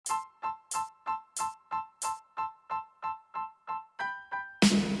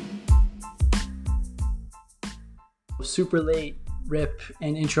Super late rip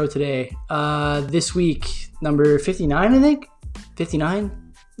and intro today. This week, number 59, I think?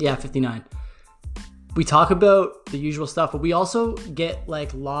 59? Yeah, 59. We talk about the usual stuff, but we also get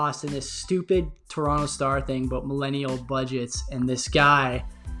like lost in this stupid Toronto Star thing about millennial budgets and this guy,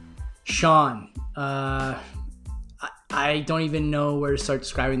 Sean. I don't even know where to start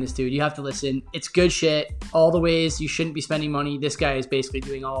describing this dude. You have to listen. It's good shit. All the ways you shouldn't be spending money, this guy is basically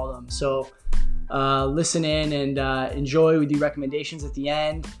doing all of them. So listen in and enjoy. We do recommendations at the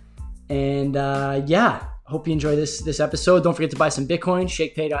end. And hope you enjoy this episode. Don't forget to buy some Bitcoin.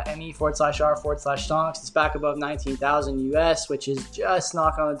 ShakePay.me/r/stonks. It's back above 19,000 US, which is just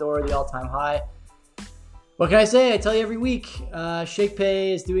knocking on the door of the all-time high. What can I say? I tell you every week.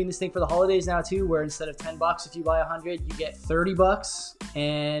 ShakePay is doing this thing for the holidays now too, where instead of $10 if you buy 100, you get $30.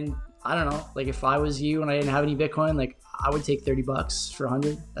 And I don't know, like if I was you and I didn't have any Bitcoin, like I would take $30 for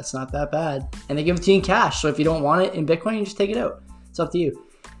 100. That's not that bad. And they give it to you in cash. So if you don't want it in Bitcoin, you just take it out. It's up to you.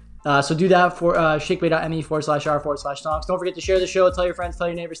 So do that for ShakePay.me/r/stonks. Don't forget to share the show. Tell your friends, tell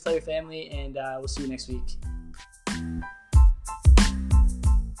your neighbors, tell your family, and we'll see you next week.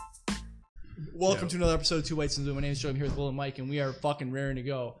 Welcome to another episode of Two Whites and Blue. My name is Joe. I'm here with Will and Mike, and we are fucking raring to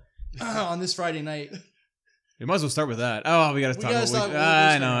go on this Friday night. We might as well start with that. Oh, we got to talk about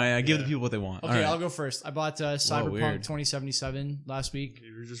I know. I give the people what they want. Okay, right. I'll go first. I bought Cyberpunk 2077 last week.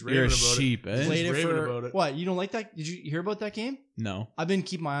 You're a sheep, eh? Played it for what? You don't like that? Did you hear about that game? No. I've been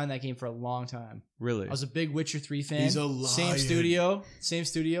keeping my eye on that game for a long time. Really? I was a big Witcher 3 fan. He's a lion. Same studio.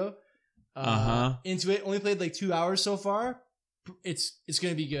 Into it. Only played like 2 hours so far. It's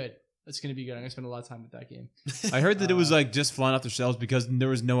gonna be good. It's going to be good. I'm going to spend a lot of time with that game. I heard that it was like just flying off the shelves because there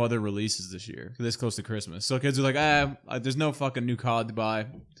was no other releases this year. This close to Christmas. So kids are like, there's no fucking new COD to buy.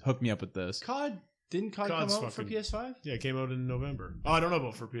 Hook me up with this. Didn't COD come out for PS5? Yeah, it came out in November. Oh, I don't know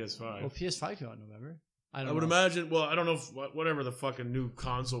about for PS5. Well, PS5 came out in November. I would imagine, well, I don't know if whatever the fucking new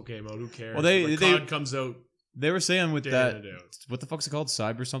console came out, who cares? Well, COD comes out. They were saying with that, what the fuck's it called?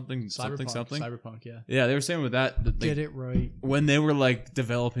 Cyberpunk, yeah. Yeah, they were saying with that get it right. When they were like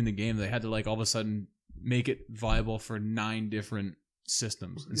developing the game, they had to like all of a sudden make it viable for 9 different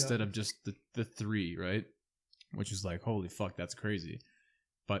systems instead of just the 3, right? Which is like, holy fuck, that's crazy.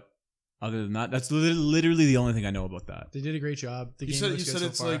 But other than that, that's literally the only thing I know about that. They did a great job. You said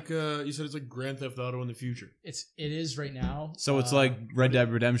it's like Grand Theft Auto in the future. It is right now. So it's like Red Dead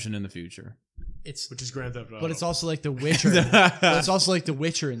Redemption in the future. Which is Grand Theft Auto. But it's also like The Witcher. It's also like The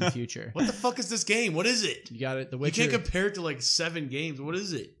Witcher in the future. What the fuck is this game? What is it? You got it. The Witcher. You can't compare it to like 7 games. What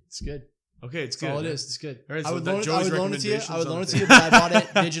is it? It's good. Okay, it's That's good. all it is. It's good. All right, I so would loan it to you. But I bought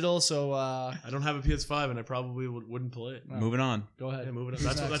it digital, so I don't have a PS5 and I probably wouldn't play it. Moving on. Go ahead. Yeah, moving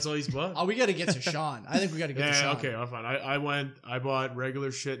on. That's all he's bought? Oh, we got to get to Sean. I think we got to get to Sean. Okay, fine. I bought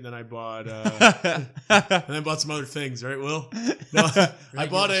regular shit and then I bought some other things, right, Will? No, I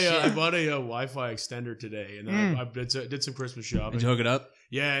bought a Wi-Fi extender today and then I did some Christmas shopping. Did you hook it up?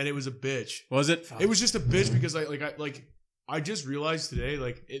 Yeah, and it was a bitch. Was it? It was just a bitch because I just realized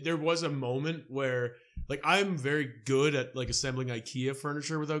today, there was a moment where, I'm very good at assembling IKEA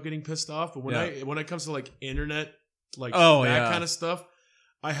furniture without getting pissed off. But when it comes to internet, kind of stuff,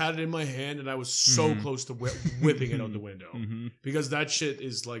 I had it in my hand and I was so close to whipping it out the window because that shit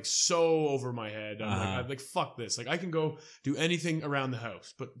is so over my head. I'm like, fuck this. I can go do anything around the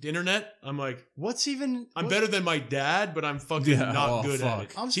house, but the internet, I'm like, I'm better than my dad, but I'm fucking not good at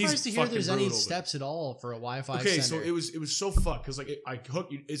it. I'm surprised to hear there's any steps at all for a Wi-Fi. Okay, extender. so it was so fucked because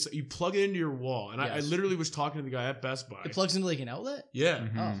you plug it into your wall, and I literally was talking to the guy at Best Buy. It plugs into an outlet.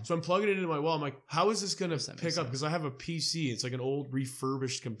 Yeah. So I'm plugging it into my wall. I'm like, how is this gonna pick up? Because I have a PC. It's like an old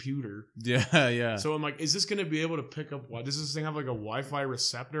refurbished computer. Yeah. So I'm like, is this gonna be able to pick up? What does this thing have a Wi-Fi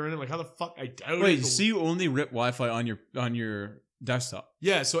receptor in it? How the fuck? I doubt it. Wait, so you only rip Wi-Fi on your desktop?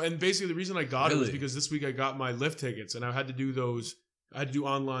 Yeah. So and basically the reason I got it was because this week I got my lift tickets and I had to do those. I had to do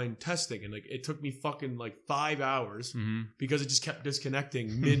online testing and it took me fucking 5 hours because it just kept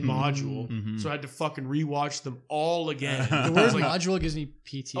disconnecting mid module. So I had to fucking rewatch them all again. The word module gives me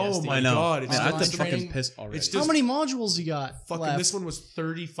PTSD. Oh my god, it's I have to fucking piss already. How many modules you got? Fucking left? This one was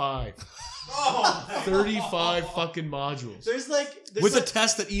 35. 35 fucking modules. There's with a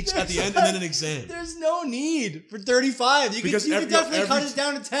test at the end and then an exam. There's no need for 35. You can definitely cut it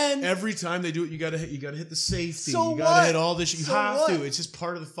down to 10. Every time they do it, you gotta hit the safety. So you gotta hit all this. You have to. What? It's just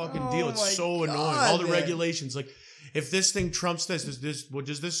part of the fucking deal. It's so annoying. All the regulations, if this thing trumps this,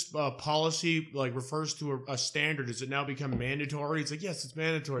 does this policy refers to a standard? Does it now become mandatory? It's yes, it's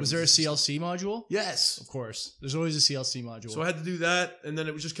mandatory. Was there a CLC module? Yes, of course. There's always a CLC module. So I had to do that, and then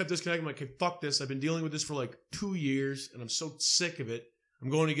it just kept disconnecting. I'm like, hey, fuck this. I've been dealing with this for 2 years, and I'm so sick of it. I'm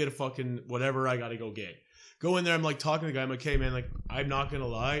going to get a fucking whatever I got to go get. go in there. I'm like talking to the guy. I'm like, hey man, like I'm not gonna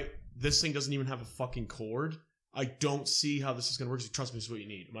lie, this thing doesn't even have a fucking cord. I don't see how this is gonna work. So trust me, this is what you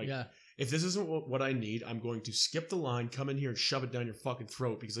need. I'm like, Yeah. if this isn't what I need, I'm going to skip the line, come in here and shove it down your fucking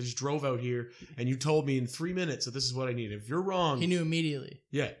throat because I just drove out here and you told me in 3 minutes that this is what I need. If you're wrong, He knew immediately.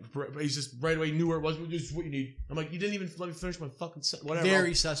 yeah, he's just right away knew where it was. This is what you need. I'm like, you didn't even let me finish my fucking set. Whatever.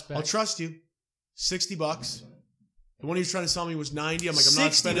 Very suspect. I'll trust you. $60. The one he was trying to sell me was 90. I'm like, I'm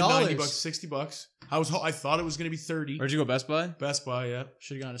not spending $90. $60. I thought it was gonna be 30. Where'd you go? Best Buy? Best Buy, yeah.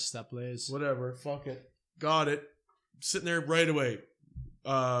 Should have gone to Step Blaze. Whatever. Fuck it. Got it. Sitting there right away.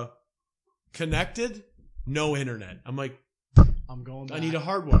 Connected, no internet. I'm like, I'm going back. I need a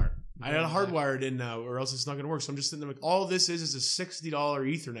hardwire. I Going got to back. hardwire it in now, or else it's not going to work. So I'm just sitting there like, all this is a $60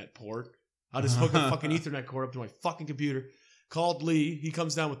 Ethernet port. I'll just hook a fucking Ethernet cord up to my fucking computer. Called Lee. He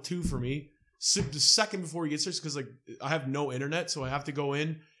comes down with 2 for me. The second before he gets there, because like I have no internet, so I have to go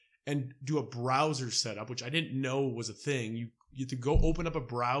in and do a browser setup, which I didn't know was a thing. You have to go open up a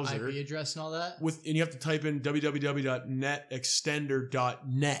browser IP address and all that. and you have to type in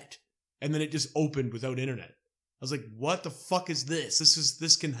www.netextender.net, and then it just opened without internet. I was like, "What the fuck is this?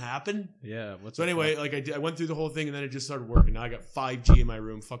 This can happen?" Yeah. So anyway, like I went through the whole thing, and then it just started working. Now I got 5G in my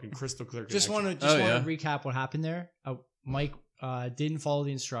room, fucking crystal clear. Just connection. want to yeah. recap what happened there. Mike didn't follow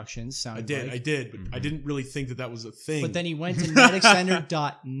the instructions. I Sounded did, like. but I didn't really think that was a thing. But then he went to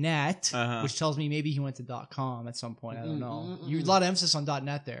netextender.net, Uh-huh. which tells me maybe he went to .com at some point. I don't know. You a lot of emphasis on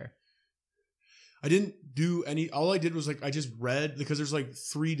 .net there. I didn't do any. All I did was like I just read because there's like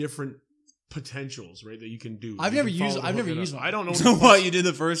 3 different potentials, right, that you can do. I've You never can follow used. the I've hook never it used up. one. I don't know. So what? You did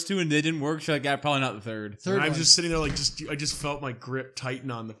the first 2 and they didn't work? So like, yeah, probably not the third. Third I'm one. just sitting there like I just felt my grip tighten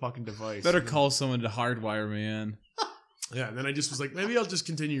on the fucking device. Better call someone to hardwire, man. Yeah, and then I just was like, maybe I'll just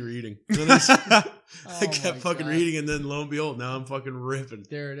continue reading. And then I Oh kept my fucking God. reading, and then lo and behold, now I'm fucking ripping.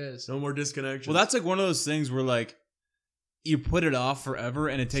 There it is. No more disconnection. Well, that's like one of those things where like you put it off forever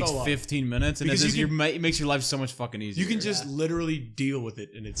and it takes So long. 15 minutes and Because it you it makes your life so much fucking easier. you can just literally deal with it,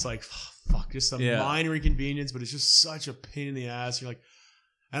 and it's like, fuck, just a Yeah. minor inconvenience, but it's just such a pain in the ass. You're like,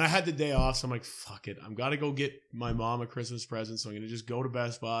 and I had the day off, so I'm like, fuck it, I'm gotta go get my mom a Christmas present, so I'm gonna just go to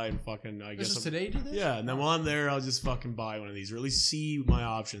Best Buy and fucking, I This guess was today. You did this? yeah, and then while I'm there, I'll just fucking buy one of these, or at least see my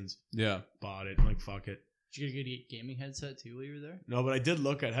options. Yeah. Bought it. I'm like, fuck it. Did you get a good gaming headset too while you were there? No, but I did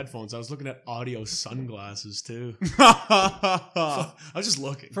look at headphones. I was looking at audio sunglasses too. I I was just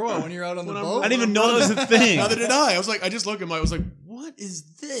looking. For what? When you're out on the When I'm- boat? didn't even know that was a thing. Neither did I. I was like, I just looked at my. I was like, what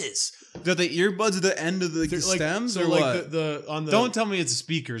is this? Got the earbuds at the end of the They're like- stems so or like what? the on the. Don't tell me it's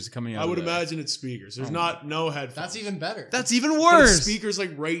speakers coming out. I would of there. imagine it's speakers. There's Oh no headphones. That's even better. That's even But it's worse. speakers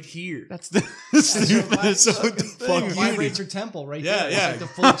like right here. That's the That's what stupidest So fucking the thing. fuck It you vibrates do. your temple right Yeah, there. It's yeah. like the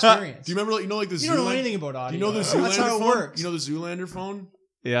full experience. Do you remember? Like, you know, like the You don't know Zoolander- anything about Do audio. you know the That's Zoolander how it phone? works. You know the Zoolander phone?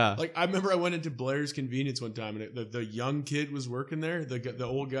 Yeah. Like I remember I went into Blair's Convenience one time, and the young kid was working there, the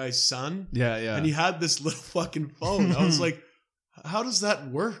old guy's son. Yeah, yeah. And he had this little fucking phone. I was like, how does that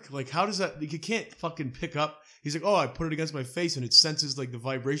work? Like, how does that, like, you can't fucking pick up. He's like, oh, I put it against my face and it senses like the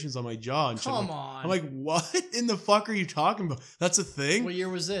vibrations on my jaw and shit. Come on. I'm like, what in the fuck are you talking about? That's a thing? What year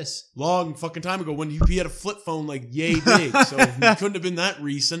was this? Long fucking time ago when he had a flip phone like yay big. So it couldn't have been that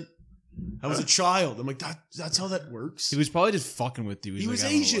recent. I was a child. I'm like, that's how that works. He was probably just fucking with you. He He's was like,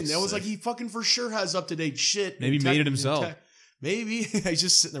 I don't know Asian. what's That was sick. like, he fucking for sure has up-to-date shit. Maybe And made it and himself. Maybe. He's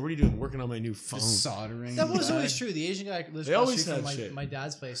just sitting there. What are you doing? Working on my new phone. Just soldering. That was and always that. true. The Asian guy lives They across the always street from had shit. my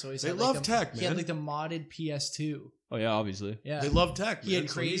dad's place. Always They had love like tech, He had man. like the modded PS2. Oh yeah, obviously. Yeah. They love tech. He man. had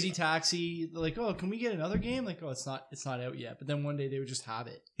So Crazy Taxi. Like, oh, can we get another game? Like, oh, it's not out yet. But then one day they would just have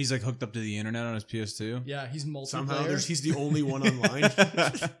it. He's like hooked up to the internet on his PS2. Yeah, he's multiplayer. Somehow he's the only one online.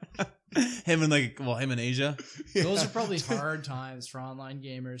 him and Asia. Those are probably hard times for online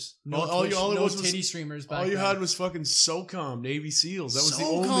gamers. No, All Twitch, it no was titty streamers back All you then. had was fucking SOCOM, Navy SEALs. That was the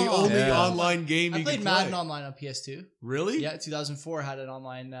SOCOM! only Yeah. online game I you played could Madden play. online on PS2. Really? Yeah, 2004 had an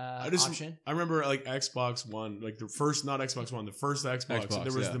online option. I remember like Xbox One, like the first, not Xbox One, the first Xbox. Xbox,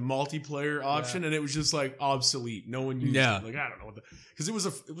 there was yeah. the multiplayer option, and it was just like obsolete. No one used Yeah. it. Like I don't know what because it was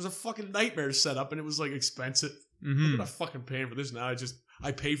a fucking nightmare setup, and it was like expensive. Mhm. I'm not fucking paying for this now.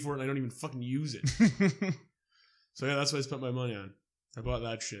 I pay for it, and I don't even fucking use it. So yeah, that's what I spent my money on. I bought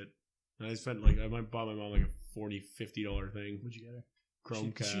that shit. And I spent like, I might buy my mom like a $40, $50 thing. What'd you get her?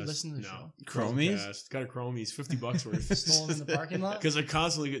 Chromecast. She listen to the no. show? Chromies? Chromecast. Got a Chromies, $50 worth. Stolen in the parking lot? Because they're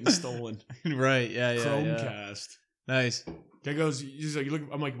constantly getting stolen. Right. Yeah. Yeah. Chromecast. Nice. Guy goes, he's like,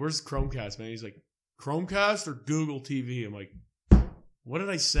 I'm like, where's Chromecast, man? He's like, Chromecast or Google TV? I'm like, what did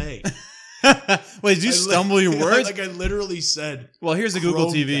I say? Wait, did you stumble your words? Like I literally said, Well, here's the Google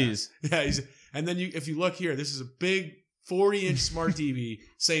Chromecast. TVs. Yeah, and then if you look here, this is a big 40-inch smart TV.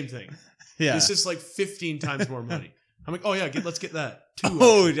 Same thing. Yeah. This is like 15 times more money. I'm like, oh yeah, let's get that.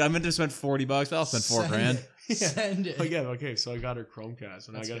 Oh, I meant to spend $40. I'll spend $4,000. Yeah. Send it. Oh yeah, okay. So I got her Chromecast,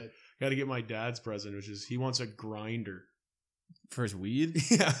 and That's I good. got to get my dad's present, which is he wants a grinder. For his weed?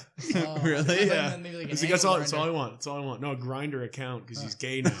 Yeah. Oh, Really? Yeah. Maybe like an That's all. angle That's all I grinder. want. That's all I want. No, a grinder account because he's Huh.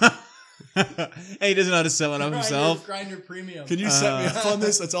 gay now. Hey, he doesn't know how to sell it up himself. Grinder premium. Can you set me up on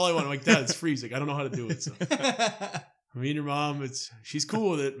this? That's all I want. I'm like, Dad, it's free. He's like, I don't know how to do it. So me and your mom, she's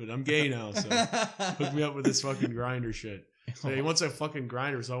cool with it, but I'm gay now, so hook me up with this fucking grinder shit. So he wants a fucking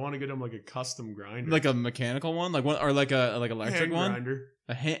grinder, so I want to get him like a custom grinder, Like a mechanical one? Like one or like a electric hand one? grinder.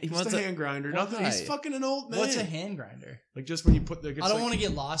 A hand he Just wants a hand grinder. Nothing. He's Why? fucking an old man. What's a hand grinder? Like just when you put the. I don't want to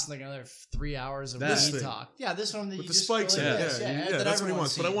get lost in like another 3 hours of This weed thing. talk. Yeah, this one that with you the just spikes in go it. like Yeah, this. yeah, that that's what he everyone's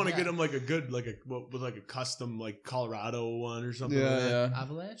wants. But I seen, want to yeah. get him like a good, with like a custom like Colorado one or something. Yeah, like that. yeah.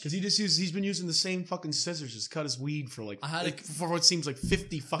 Avalanche. Because he's been using the same fucking scissors to cut his weed for like, I had like for what seems like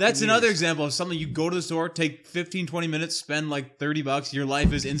 50 fucking That's years. another example of something you go to the store, take 15-20 minutes, spend like $30, your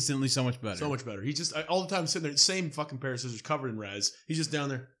life is instantly so much better. So much better. He's just all the time sitting there, same fucking pair of scissors covered in res. He's just down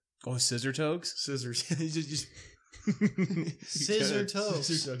there, Oh, scissor toes? scissors. He's just Scissor toes.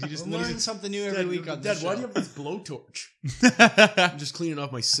 Scissor toes. He just We're learning something new every Dad, week on Dad, this why show. do you have this blowtorch? I'm just cleaning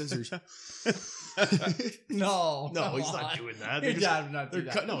off my scissors. No, No, come he's not on. doing that. Your They're just- dad would not do they're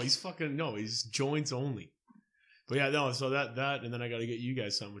that. cut. No, he's joints only. But yeah, no. So that, and then I got to get you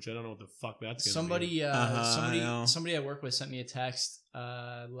guys something, which I don't know what the fuck that's gonna be. Somebody, I know. somebody I work with sent me a text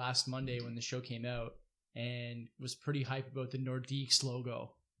last Monday when the show came out and was pretty hype about the Nordiques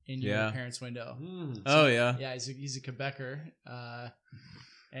logo in your Yeah. parents' window. Oh, yeah. Yeah, he's a Quebecer,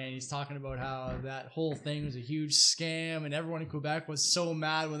 and he's talking about how that whole thing was a huge scam, and everyone in Quebec was so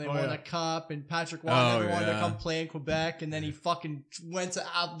mad when they Oh, won yeah. the cup, and Patrick Waugh Oh, never wanted to yeah. come play in Quebec, and then he fucking went to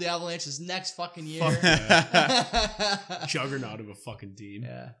the Avalanche's next fucking year. Fuck yeah. Juggernaut of a fucking team.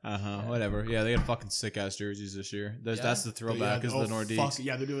 Uh-huh, whatever. Yeah, they got fucking sick-ass jerseys this year. That's the But throwback is the Nordiques. Fuck,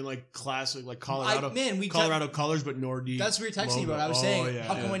 yeah, they're doing like classic, like Colorado, we Colorado colors, but Nordique. That's what we were texting logo. about. I was Oh, saying, yeah,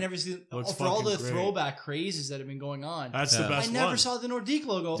 how come yeah. I never see Looks for all the fucking great. throwback crazes that have been going on? That's Yeah. the best I never one. saw the Nordique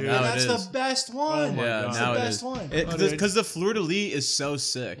logo. Dude. and Now that's it the is. best one. Oh my Yeah, God. It's now the it best is. one. Oh, dude. Because the fleur-de-lis is so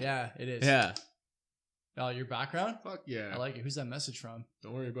sick. Yeah, it is. Yeah. Oh, your background? Fuck yeah. I like it. Who's that message from?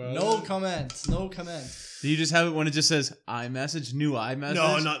 Don't worry about No it. comment. No comment. Do you just have it when it just says iMessage, new iMessage?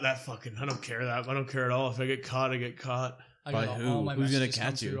 No, not that fucking. I don't care that. I don't care at all. If I get caught, I get caught. I By got who? all my Who's gonna messages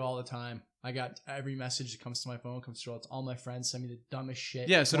come catch you? through all the time. I got every message that comes to my phone comes through. It's all my friends send me the dumbest shit.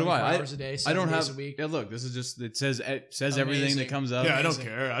 Yeah, so do 24 I. Hours a day, I 7 don't days have. a week. Yeah, look, this is just. It says everything Amazing. that comes up. Yeah, I don't Amazing.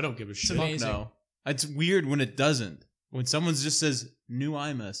 care. I don't give a shit. Fuck amazing. no. It's weird when it doesn't. When someone just says new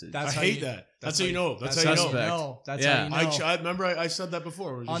iMessage. That's I how hate you- that. That's how you know. That's how you suspect. know. That's Yeah. how you know. I remember I said that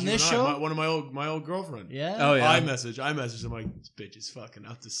before. It was On just you this and I, show? one of my old girlfriend. Yeah. Oh yeah. iMessage. I'm like, this bitch is fucking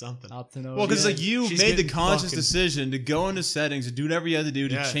up to something. Up to no. Well, because good. like you She's made the getting conscious fucking- decision to go into settings and do whatever you had to do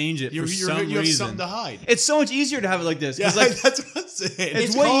to Yeah. change it You for some you have reason. something to hide. It's so much easier to have it like this. Yeah, 'cause, like, that's what I'm saying.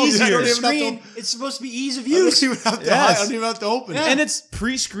 It's way called- easier. I don't The even have screen, to, it's supposed to be ease of I don't use. even have to Yes. hide. I don't even have to open it. and it's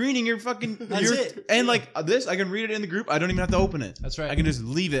pre-screening your fucking. That's it. And like this, I can read it in the group. I don't even have to open it. That's right. I can just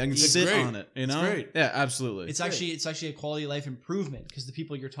leave it. I can It's sit great. on it. You know. great. Yeah, absolutely. It's actually a quality of life improvement because the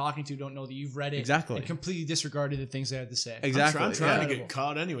people you're talking to don't know that you've read it Exactly. and completely disregarded the things they had to say. Exactly. I'm trying yeah. to get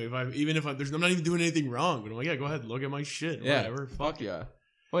caught anyway. I'm not even doing anything wrong. But I'm like, yeah, go ahead, look at my shit. Yeah. Whatever. Fuck yeah.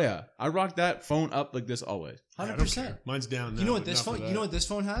 Oh yeah. I rock that phone up like this always. I don't 100%. care. Mine's down. You know now, what but this enough phone? of You that. know what this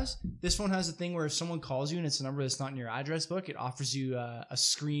phone has? This phone has a thing where if someone calls you and it's a number that's not in your address book, it offers you a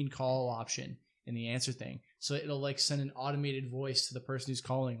screen call option in the answer thing. So it'll like send an automated voice to the person who's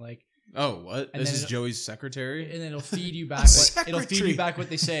calling, like, Oh what? And This then is it- Joey's secretary. and then it'll feed you back. It'll feed Secretary. you back what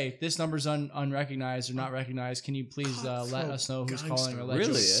they say. This number's unrecognized or not recognized. Can you please let Cutthroat us know who's gangster. calling or let Really,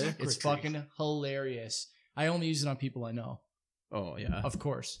 you- eh? It's Secretary. fucking hilarious. I only use it on people I know, Oh yeah. of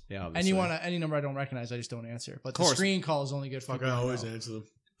course. Yeah. Obviously. Any number I don't recognize, I just don't answer. But the course. screen call is only good for Fuck, people I I always know. answer them.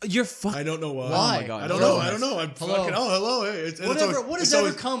 You're fucking. I don't know why. Why? Oh my god. I don't Hello. know. I don't know. I'm Hello. fucking. Oh, hello. Hey, it's Whatever. always, What has it's ever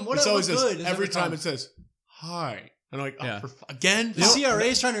always, come? What it's what always good? this. has Every ever time come? it says hi, and I'm like, oh, Yeah. again. The CRA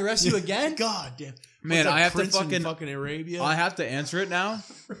is trying to arrest you again. God damn. Man, What's that, I have to Prince in fucking. Arabia. I have to answer it now.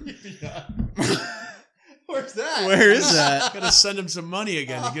 Where's that? Where is that? Gotta send him some money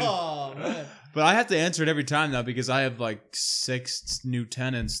again. To get Oh man. But I have to answer it every time now because I have like 6 new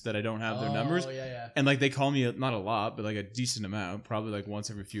tenants that I don't have their numbers. Oh yeah. And like they call me not a lot, but like a decent amount, probably like once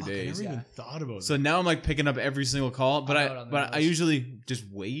every few Fuck, I days. never Yeah. even thought about So that. now I'm like picking up every single call, but I'm out on the I nose. usually just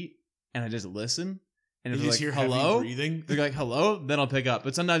wait and I just listen. And if You they're just like hear heavy hello, breathing. they're like hello, then I'll pick up.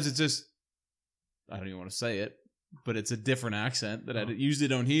 But sometimes it's just I don't even want to say it, but it's a different accent that I Oh. usually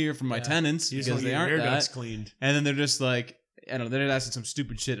don't hear from my Yeah. tenants You just because want they your aren't hair that. ducts cleaned. And then they're just like, I don't know. They're asking some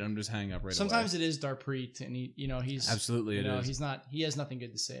stupid shit, and I'm just hanging up right Sometimes away. it is Darpreet, and he's Absolutely, you it know, is. he's not. He has nothing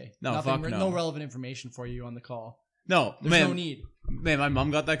good to say. No, nothing, fuck no. no relevant information for you on the call. No, There's man, no need. man, my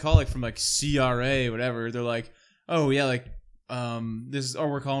mom got that call like from like CRA, whatever. They're like, oh yeah, like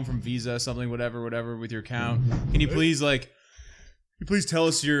we're calling from Visa, something, whatever, with your account. Can you please tell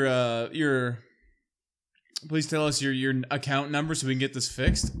us your account number so we can get this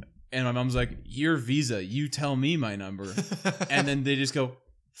fixed? And my mom's like, your Visa, you tell me my number. And then they just go,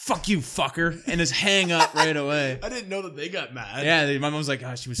 fuck you, fucker, and just hang up right away. I didn't know that they got mad. Yeah, my mom's like,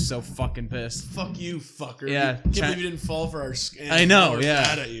 gosh, she was so fucking pissed. Fuck you, fucker. Yeah, Can't believe you didn't fall for our scam. I know, We're yeah.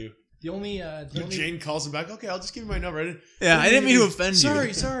 mad at you. The only Jane calls him back. Okay, I'll just give you my number. I didn't mean to offend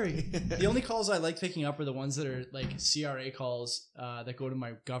you. Sorry. The only calls I like picking up are the ones that are like CRA calls that go to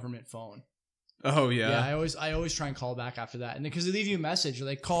my government phone. Oh yeah. Yeah, I always try and call back after that, and because they leave you a message, they're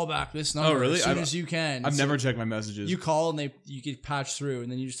like, call back this number really? as soon as you can. I've So never checked my messages. you call and you get patched through,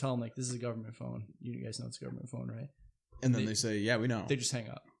 and then you just tell them like, this is a government phone. You guys know it's a government phone, right? and then they say, yeah, we know. They just hang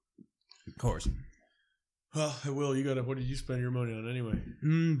up. Of course. Well, Will, what did you spend your money on anyway?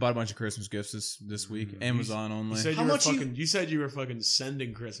 Bought a bunch of Christmas gifts this week. Amazon only. You said you were fucking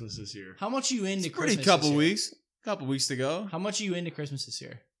sending Christmas this year. How much are you into Pretty Christmas? couple this year? weeks. Couple weeks to go. How much are you into Christmas this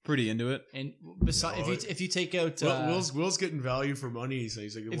year? Pretty into it. And besides, No, if you take out, Will's getting value for money. So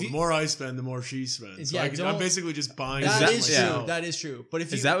he's like, If the you- more I spend, the more she spends. So Yeah, I'm don't- basically just buying. Is that that- is yeah. true. That is true. But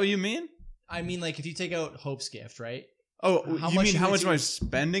if you, Is that what you mean? I mean, like if you take out Hope's gift, right? Oh, How you much mean you how would much do- am I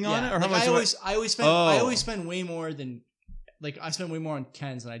spending on it, or how like much? I always spend way more than, like I spend way more on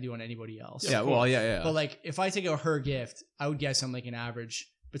Ken's than I do on anybody else. Yeah. Well, yeah. But like if I take out her gift, I would guess I'm like an average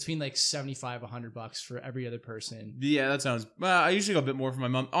between like $75-$100 for every other person. Yeah, that sounds. I usually go a bit more for my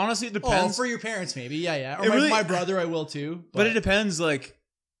mom. Honestly, it Oh, depends. for your parents maybe, yeah. Or It really- my brother, I will too. but it depends. Like,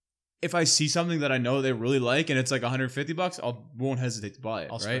 if I see something that I know they really like and it's like $150, won't hesitate to buy it.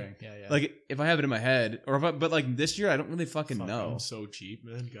 I'll right? spring. Yeah. Like if I have it in my head, but like this year, I don't really fucking Fuck, know. I'm so cheap,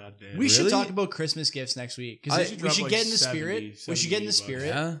 man. God damn. We should Really? talk about Christmas gifts next week I- because we we should should drop, get like, in the 70, spirit. We should get in the $70. spirit.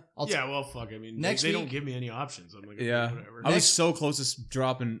 Yeah. Yeah, well, fuck. I mean, Next they don't week- give me any options. I'm like, okay, Yeah. whatever. I was Next- so close to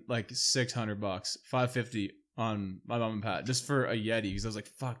dropping like $600, $550 on my mom and Pat just for a Yeti because I was like,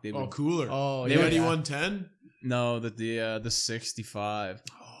 fuck, they would. Oh, cooler. Oh, They yeah. would- Yeti 110. No, the 65.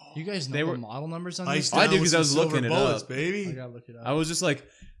 You guys know They the were- model numbers on Ice these? I down did with 'cause I was some silver looking it bullets, up. baby. I gotta look it up. I was just like,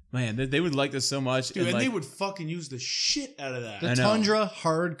 man, they would like this so much. Dude, and like, they would fucking use the shit out of that. The I know. Tundra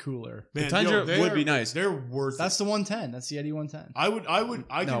hard cooler. Man, Tundra they would are- be nice. They're worth That's it. the 110. That's the Yeti 110. I No,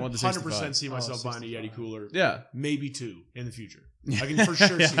 I can want the 100% 65. see myself Oh, buying a Yeti 65. cooler. Yeah. Maybe 2 in the future. I can for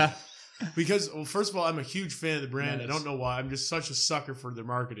sure see Yeah. it. Because, well, first of all, I'm a huge fan of the brand. Nice. I don't know why. I'm just such a sucker for their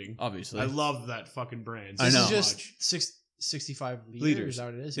marketing. Obviously. I love that fucking brand. I This know. is so just much. 65 liters. Liters. Is that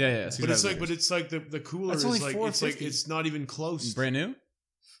what it is? Yeah, yeah. But it's like the cooler That's is only like $4.50. it's not even close. Brand new?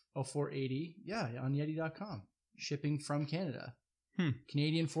 Oh, 480. Yeah, on Yeti.com. Shipping from Canada. Hmm.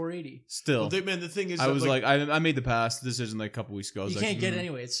 Canadian 480. Still. Well, man, the thing is, I that, was like, I made the pass decision like a couple weeks ago. I was You like, can't get it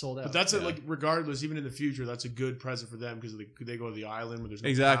anyway. It's sold out. but that's Yeah. like regardless, even in the future, that's a good present for them because they go to the island where there's no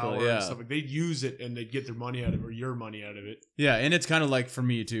Exactly, power yeah. and stuff. Like they'd use it and they'd get their money out of it or your money out of it. Yeah, and it's kind of like for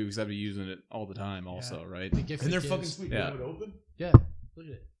me too because I've been using it all the time also, right? the gift And for they're fucking kids. sweet. Yeah. You have it open? Yeah, look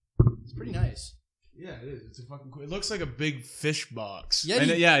at it. It's pretty nice. Yeah, it is. It's a fucking cool. It looks like a big fish box. Yeti,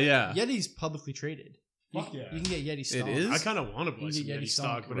 And yeah. Yeti's publicly traded. Fuck you, yeah. You can get Yeti stock. It is? I kind of want to buy You some can get Yeti Yeti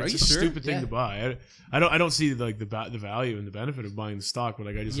stock, stock. but Are it's you a sure? stupid thing Yeah. to buy. I don't see like the value and the benefit of buying the stock, but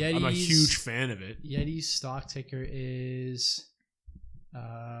like I'm a Yeti's- huge fan of it. Yeti's stock ticker is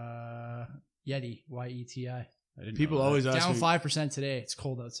Yeti, YETI. I didn't People know that. always ask Down me. 5% today. It's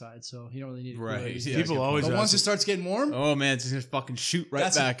cold outside, so you don't really need a cooler. Right. Easy. Yeah, People good always But ask once me- it starts getting warm, Oh man, it's just fucking shoot right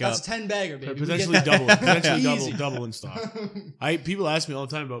that's back that's up. a 10 bagger, baby. We potentially get double, that. potentially Easy. double in stock. People ask me all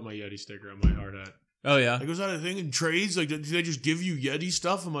the time about my Yeti sticker on my hard hat. Oh yeah, Like, was that a thing in trades? Like, do they just give you Yeti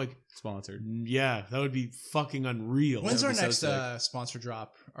stuff? I'm like, sponsored. yeah, that would be fucking unreal. When's That our would be next so sick. sponsor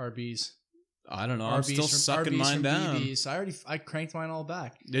drop? RB's. I don't know. I'm still sucking RB's mine from down. BB's. I cranked mine all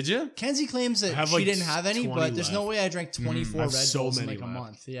back. Did you? Kenzie claims that I have, she like, didn't have any, 20 but there's no left. way I drank 24 I Red have so Bulls in many like a left.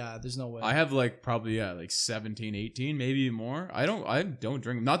 month. Yeah, there's no way. I have like probably like 17, 18, maybe more. I don't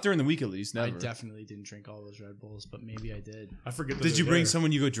drink. Not during the week at least. I Never. definitely didn't drink all those Red Bulls, but maybe I did. I forget. That Did you they're bring there.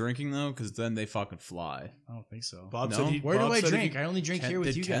 someone you go drinking though? Because then they fucking fly. I don't think so. Bob No? said he, Where Bob do I said if drink? he- I only drink Ken- here with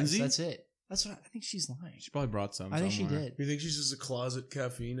did you Kenzie? guys. That's it. That's what I think she's lying. She probably brought some. I think she somewhere. did. You think she's just a closet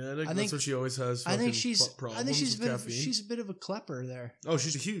caffeine addict? I think- That's what she always has. I think fucking she's. problems I think with caffeine. she's a bit of a klepper there. Oh,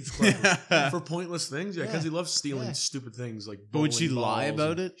 she's a huge clever for pointless things. Yeah, Yeah. because he loves stealing Yeah. stupid things like. But would she bowling lie balls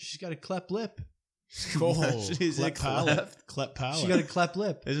about and- it? She's got a clep lip. Oh, She's a clep palate. clep. Clep palate. She got a clep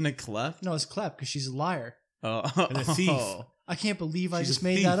lip. Isn't it cleft? No, it's clep because she's a liar. Oh. And a thief. Oh. I can't believe I She's just a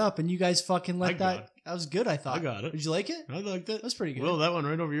made thief. that up, and you guys fucking let I got that. That was good. I thought. I got it. Did you like it? I liked it. That's pretty good. Well, that one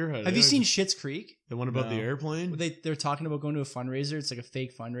right over your head. Have you Yeah. seen Schitt's Creek? the one about the No. airplane? They're talking about going to a fundraiser. It's like a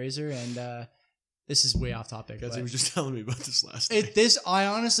fake fundraiser, and this is way off topic. Guys, but he was just telling me about this last night. I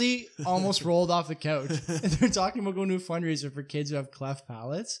honestly almost rolled off the couch. They're talking about going to a fundraiser for kids who have cleft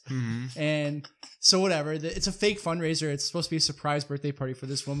palates. Mm-hmm. And so whatever, it's a fake fundraiser. It's supposed to be a surprise birthday party for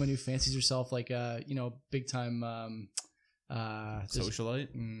this woman who fancies herself like a, big time Socialite.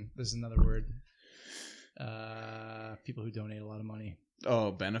 there's another word. People who donate a lot of money.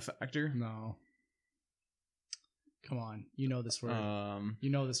 Oh, benefactor. No. Come on, you know this word. Um, You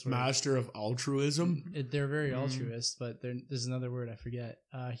know this word. Master of altruism. They're very altruist, but there's another word I forget.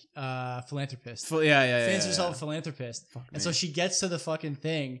 Philanthropist. yeah. Fancies herself a philanthropist. Fuck And me. so she gets to the fucking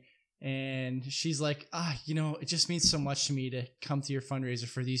thing and she's like, it just means so much to me to come to your fundraiser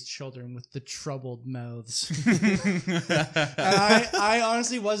for these children with the troubled mouths. And I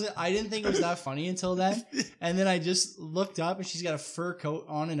honestly I didn't think it was that funny until then. And then I just looked up and she's got a fur coat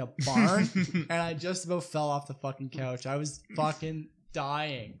on in a barn and I just about fell off the fucking couch. I was fucking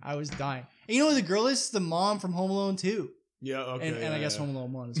dying. I was dying. And you know who the girl is? The mom from Home Alone 2. Yeah, okay. And I guess yeah. Home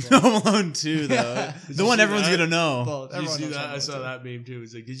Alone 1 as well. Home Alone 2, though. Yeah. Did The you one see everyone's that? gonna know. Both. Did you Everyone see knows that? Home I Alone saw 2. that meme too.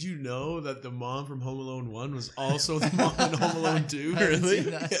 It's like, did you know that the mom from Home Alone 1 was also the mom in Home Alone 2? I haven't Really?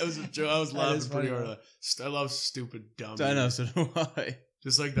 seen that. Yeah, it was a joke. I was That laughing is pretty funny, hard. I love stupid dumb. I know, memes. so do I.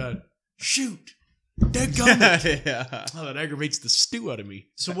 Just like that. Shoot! Dead gummit! Yeah. Oh, that aggravates the stew out of me.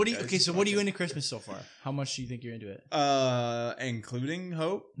 So what do you? Okay, so what are you into Christmas so far? How much do you think you're into it? Including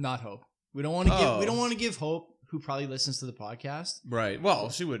Hope. Not Hope. We don't want to give. Oh. We don't want to give Hope, who probably listens to the podcast. Right. Well,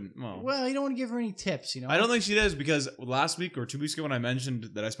 she wouldn't. Well, you don't want to give her any tips. I don't think she does because last week or 2 weeks ago when I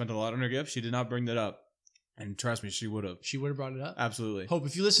mentioned that I spent a lot on her gift, she did not bring that up. And trust me, she would have. She would have brought it up. Absolutely. Hope,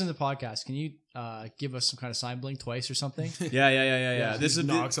 if you listen to the podcast, can you give us some kind of sign blink twice or something? Yeah. This is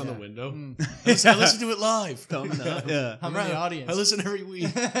knocks on yeah. the window. Mm. I listen to it live. Yeah. How many audience? I listen every week.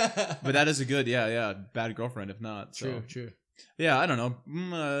 But that is a good, bad girlfriend if not. So. True. Yeah, I don't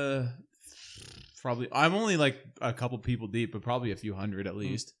know. Probably. I'm only like a couple people deep, but probably a few hundred at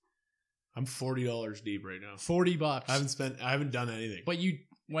least. I'm $40 deep right now. $40. I haven't done anything. But you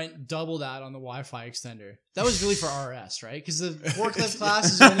went double that on the Wi-Fi extender. That was really for RS, right? Because the forklift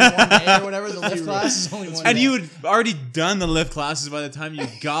class is only 1 day or whatever. The lift class is only 1 day. And you had already done the lift classes by the time you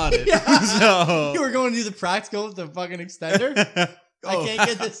got it. Yeah. So You were going to do the practical with the fucking extender. I can't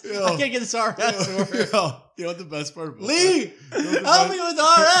get this. I can't get this RS to work. You know what the best part about Lee, that? help me with The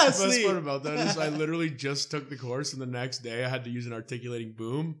RS, best Lee. part about that is I literally just took the course, and the next day I had to use an articulating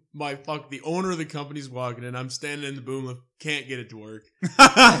boom. The owner of the company's walking in. I'm standing in the boom lift, can't get it to work. It's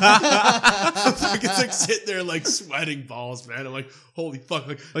like sitting there like sweating balls, man. I'm like, holy fuck!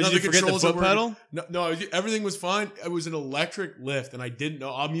 Like, Did none you of the forget the controls are foot working. pedal? No, everything was fine. It was an electric lift, and I didn't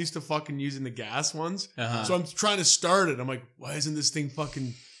know. I'm used to fucking using the gas ones, Uh-huh. so I'm trying to start it. I'm like, why isn't this thing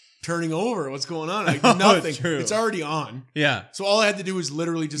fucking turning over? What's going on? Like, Oh, nothing. true. It's already on. Yeah. So all I had to do was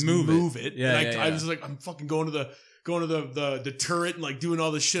literally just move it. Yeah, and yeah, I yeah. was like, I'm fucking going to the turret and like doing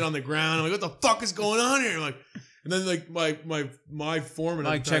all this shit on the ground. I'm like, what the fuck is going on here? Like, and then like my foreman,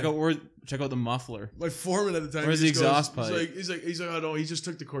 Like at the check time, out the muffler. my foreman at the time. Where's he the just exhaust goes- pipe? He's like, oh no, he just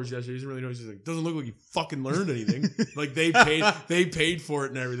took the course yesterday. He doesn't really know. He's like, doesn't look like he fucking learned anything. Like they paid for it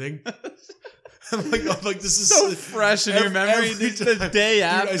and everything. I'm like, this is So fresh in your memory the day Dude,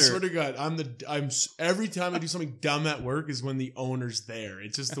 after. I swear to God, every time I do something dumb at work is when the owner's there.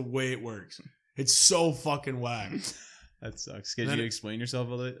 It's just the way it works. It's so fucking whack. That sucks. Did Then you it- explain yourself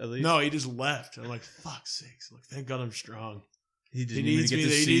at least? No, he just left. I'm like, fuck's sakes. Look, thank God I'm strong. He He needs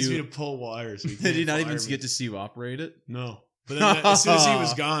me to pull wires. So he Did he can't not fire even me. get to see you operate it? No. But then as soon as he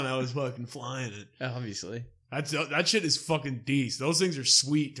was gone, I was fucking flying it. Obviously. That shit is fucking decent. Those things are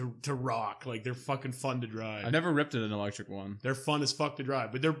sweet to rock. Like, they're fucking fun to drive. I've never ripped an electric one. They're fun as fuck to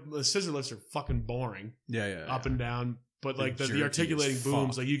drive. But the scissor lifts are fucking boring. Yeah. Up and down. But like They're the jerky articulating as booms,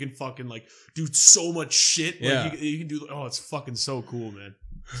 fuck. like you can fucking like do so much shit. Yeah. Like you can do. Oh, it's fucking so cool, man.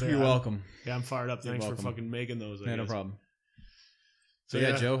 So, You're yeah, welcome. Yeah, I'm fired up. You're Thanks for welcome. fucking making those. I Yeah, no guess. problem. So So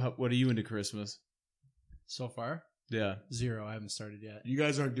yeah, Joe, what are you into Christmas? So far, Yeah. 0. I haven't started yet. You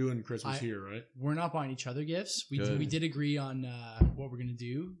guys aren't doing Christmas I- here, right? We're not buying each other gifts. Good. We did agree on what we're gonna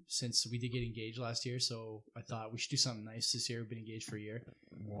do since we did get engaged last year. So I thought we should do something nice this year. We've been engaged for a year.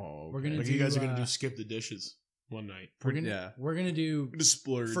 Whoa. We're gonna Like do. you guys are gonna do skip the dishes one night. We're gonna do Gonna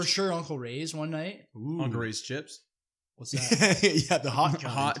splurge for sure Uncle Ray's one night. Ooh. Uncle Ray's chips. What's that? Yeah, the hot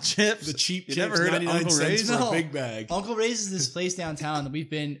kind. Hot chips. The cheap You chips. never heard of 99 Uncle cents Ray's? for No. a big bag. Uncle Ray's is this place downtown that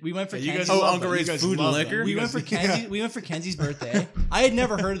we went for. Yeah, you guys Kenzie's. Oh, love Uncle that. You Ray's guys Food and love that. Liquor? We You went for guys- Kenzie. We went for Kenzie's birthday. I had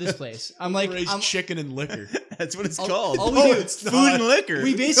never heard of this place. I'm like, Uncle Ray's I'm, chicken and liquor. That's what it's All- called. all we No, do- it's Food not. and liquor.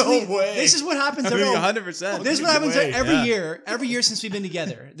 we basically. No way. This is what happens. I mean, every- 100%. This is what No happens way. every Yeah. year. Every year since we've been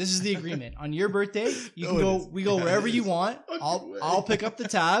together. This is the agreement. On your birthday, you can No, it go. isn't. We go Yeah, wherever it you is. want. Fucking way. I'll pick up the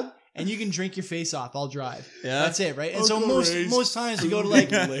tab, and you can drink your face off. I'll drive. Yeah. That's it, right? And so Uncle most Ray's times we go to Food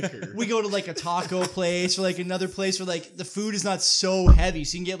like and Liquor. we go to like a taco place or like another place where like the food is not so heavy,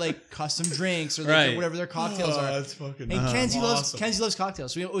 so you can get like custom drinks or like Right. whatever their cocktails Oh, are. that's fucking And Kenzie awesome. loves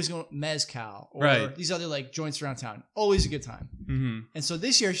cocktails. So we always go mezcal or Right. these other like joints around town. Always a good time. Mm-hmm. And so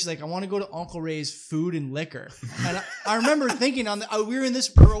this year she's like, I want to go to Uncle Ray's Food and Liquor. And I remember thinking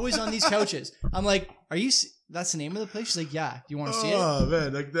we're always on these couches. I'm like, that's the name of the place? She's like, yeah. Do you want to see it? Oh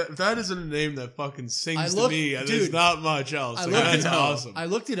man, like that isn't a name that fucking sings to me, and there's dude, not much else. I Like, looked that's it up. awesome. I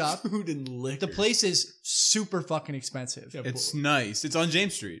looked it up. Food and liquor. The place is super fucking expensive. Yeah, It's nice. It's on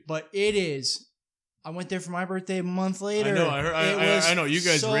James Street. But it is. I went there for my birthday a month later. I know, I heard- I know, you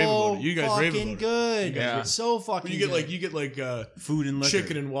guys so rave about it. You guys rave fucking about it. good. You guys Yeah. rave- So But fucking you get good. Food and liquor.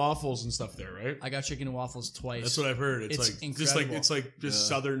 chicken and waffles and stuff there, right? I got chicken and waffles twice. That's what I've heard. It's, It's like just like incredible. it's like just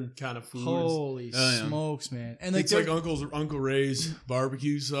Yeah. southern kind of food. Holy Oh, yeah. smokes, man! And like It's like Uncle Ray's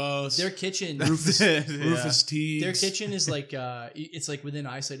barbecue sauce. their kitchen, Rufus Yeah. Rufus Teagues. their kitchen is like it's like within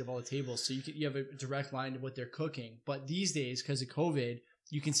eyesight of all the tables, so you have a direct line to what they're cooking. But these days, because of COVID,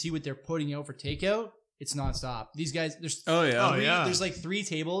 you can see what they're putting out for takeout. It's nonstop. These guys, there's Oh, yeah. Oh, yeah. there's like 3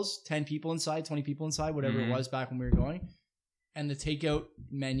 tables, 10 people inside, 20 people inside, whatever Mhm. it was back when we were going. And the takeout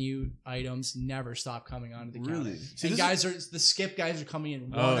menu items never stop coming onto the Really? counter. See, And this guys the skip guys are coming in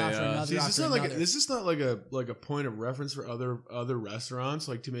one Oh, after yeah. another See, is after this not another. like is this not like a point of reference for other restaurants,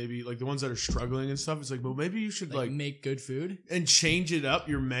 like to maybe like the ones that are struggling and stuff? It's like, well, maybe you should like make good food. and change it up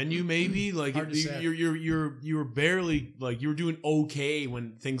your menu, maybe like Hard to say. you were barely like you were doing okay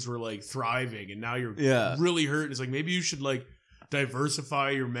when things were like thriving, and now you're Yeah. really hurting. It's like maybe you should like diversify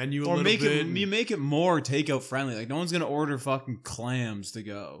your menu a Or little make bit. it you make it more takeout friendly. Like no one's gonna order fucking clams to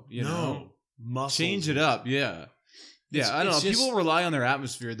go. You know, mussels. change it up. Yeah, yeah. I don't know. it's just- People rely on their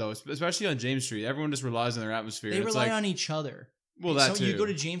atmosphere though, especially on James Street. Everyone just relies on their atmosphere. They It's rely like, on each other. well, that so too. you go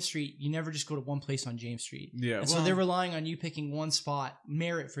to James Street, you never just go to one place on James Street. yeah. And well, so they're relying on you picking one spot.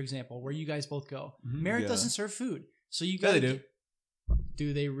 Merritt, for example, where you guys both go. Mhm. Merritt Yeah. doesn't serve food. So you Yeah, got they do.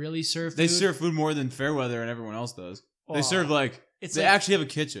 Do they really serve food? They serve food more than Fairweather and everyone else does. They Aw. serve like It's they like, actually have a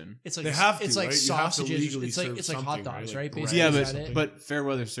kitchen. it's like They have to, it's like right? You have to sausages. legally It's like serve it's like hot something, dogs, right? right? Like Basically, Yeah, is but that it? but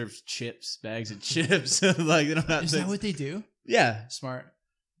Fairweather serves chips, bags of chips. Like they don't have Is to. that what they do? Yeah, Smart.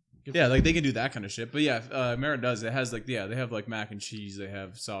 Good yeah. for Like them. they can do that kind of shit. But yeah, Merritt does. It has like they have like mac and cheese. They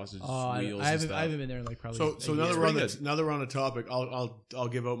have sausage I wheels. and haven't stuff. I haven't been there in like probably. So a now year. that we're on pretty the now that we're on the topic, I'll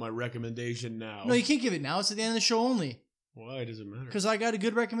give out my recommendation now. No, you can't give it now. It's at the end of the show only Why does it matter? because I got a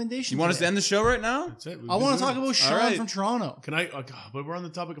good recommendation. You want us to today. end the show right now? That's it. I want to talk about Sean right. from Toronto. Can I? Oh God, but we're on the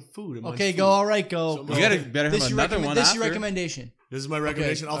topic of food. and mine's Okay, food. go. All right, go. So go. You gotta better have This your another one This is after. your recommendation. This is my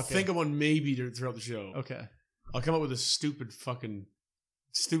recommendation. I'll okay. think of one maybe throughout the show. Okay. I'll come up with a stupid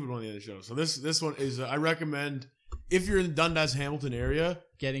one at the end of the show. So this one is I recommend if you're in the Dundas Hamilton area,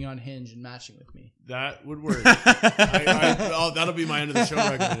 Getting on Hinge and matching with me. that would work. That'll be my end of the show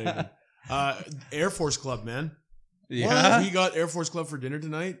recommendation. Air Force Club, man. Yeah. We got Air Force Club for dinner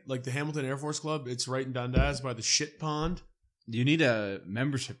tonight. Like the Hamilton Air Force Club. It's right in Dundas by the shit pond. You need a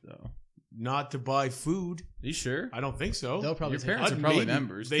membership though. Not to buy food. Are you sure? I don't think so. They'll probably Your take parents it. are probably Maybe.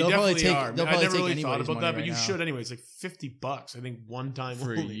 members They They'll probably definitely take- are. they'll I probably never take really thought anybody's about that, money but you right should now. anyway. It's like $50. I think one time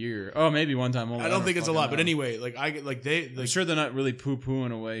for a only. year. Oh, maybe one time only. I don't think it's a fucking lot, but know. anyway, like I get like they I'm like sure they're not really poo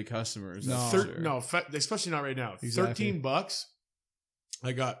pooing away customers. No. that's for sure. especially not right now. Exactly. $13.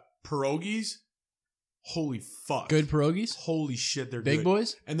 I got pierogies. Holy fuck. Good pierogies. Holy shit, they're Big good.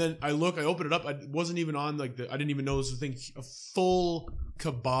 boys. And then I open it up. I wasn't even on like I didn't even know this was a thing. A full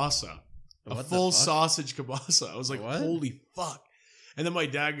kielbasa. A What the full fuck? sausage kielbasa. I was like, What? holy fuck. And then my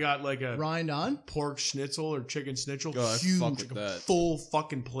dad got like a Rind on. pork schnitzel or chicken schnitzel. Oh, I huge, fuck like with a that. full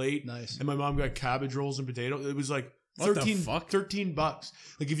fucking plate. Nice. And my mom got cabbage rolls and potato. It was like What the 13 fuck? $13.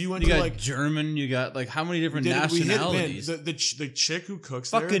 Like if you went You to got like German. You got like how many different we hit it, man. nationalities? The chick who cooks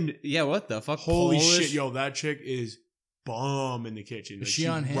there. Fucking yeah. What the fuck? Holy Polish? shit, yo, that chick is bomb in the kitchen. Is Like, she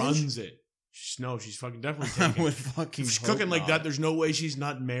on Hinge? runs it. No, she's fucking definitely I taking would it. fucking. If she's hope cooking like not. that, there's no way she's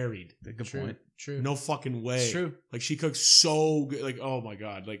not married. Good True. point. True. No fucking way. It's true. Like she cooks so good. Like oh my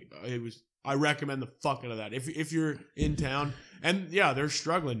god. Like it was. I recommend the fuck out of that. If you're in town And yeah, they're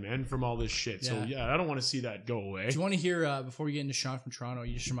struggling, man, from all this shit. So Yeah. yeah, I don't want to see that go away. Do you want to hear before we get into Sean from Toronto?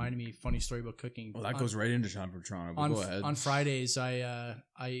 You just reminded me funny story about cooking. Well, that goes right into Sean from Toronto. But on go ahead. on Fridays.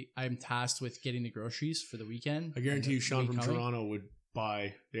 I'm tasked with getting the groceries for the weekend. I guarantee you, The Sean week from coming. Toronto would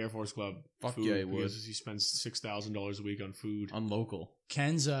buy the Air Force Club Fuck food yeah, he would. because he spends $6,000 a week on food. On local.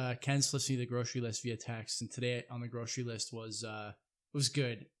 Ken's listening to the grocery list via text, and today on the grocery list was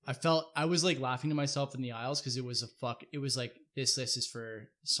good. I was like laughing to myself in the aisles because it was like this list is for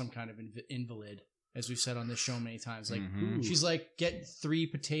some kind of invalid, as we've said on this show many times. Like Mhm. she's like, get 3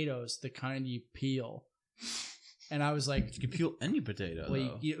 potatoes, the kind you peel, and I was like, You can peel any potato.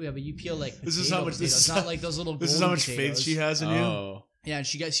 well, though. but you peel like This is potato how much- this potatoes, is not how- like those little. This is how golden much faith potatoes. she has in you. Oh, Yeah, and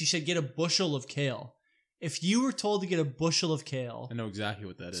she said get a bushel of kale. If you were told to get a bushel of kale, I know exactly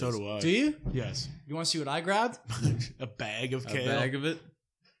what that is. So do I. do you? Yes. You want to see what I grabbed? A bag of A kale. bag of it.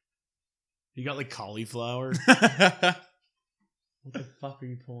 You got like cauliflower. What the fuck are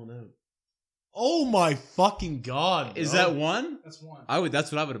you pulling out? Oh my fucking god! Is bro. that one? That's one.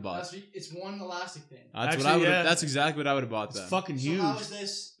 That's what I would have bought. It's one elastic thing. That's Actually, what I would. yeah. That's exactly what I would have bought. It's Then fucking So huge. how is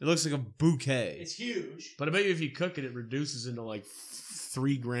this? it looks like a bouquet. It's huge. But I bet you if you cook it, it reduces into like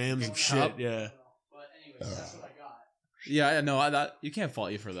 3 grams of shit. cup? Yeah. But anyways, that's what I got. Yeah, no, that you can't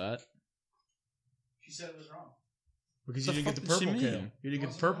fault you for that. She said it was wrong. Because The you didn't get the fuck did she purple mean? kale. You didn't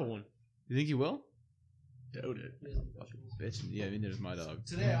get the purple one. You think you will? Doubt it. Bitch. Yeah, I mean, there's my dog.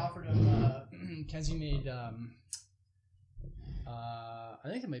 Today I offered him. Kenzie made. I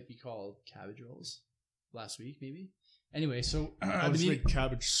think it might be called cabbage rolls. Last week, maybe. Anyway, so I just made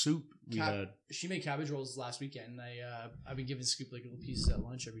cabbage soup we had. she made cabbage rolls last weekend. And I've been giving Scoop like little pieces at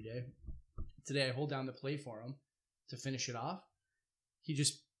lunch every day. Today I hold down the plate for him to finish it off. He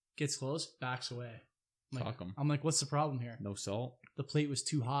just gets close, backs away. Fuck 'em. I'm like, what's the problem here? No salt. The plate was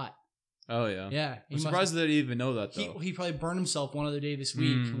too hot. Oh yeah. Yeah, I'm surprised that he even know that though. He probably burned himself one other day this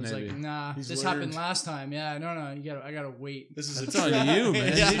week. and was maybe. like, nah, He's this learned. happened last time. Yeah, no, I gotta wait. This is It's a on you,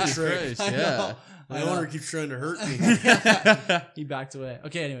 man. Yeah. Jesus Christ. I Yeah. know. My I know. owner keeps trying to hurt me. He backed away.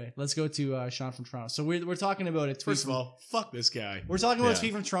 Okay, anyway, let's go to Sean from Toronto. So we're talking about a tweet. First of all, fuck this guy. We're talking about a Yeah.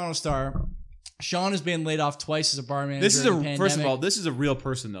 tweet from Toronto Star. Sean has been laid off twice as a bar manager. This is in the first of pandemic. all, this is a real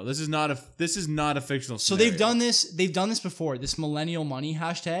person though. This is not a fictional. So scenario. they've done this. They've done this before. This millennial money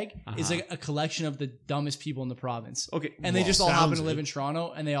hashtag is Uh-huh. like a collection of the dumbest people in the province, Okay, and they Well, just all happen to sounds live it. in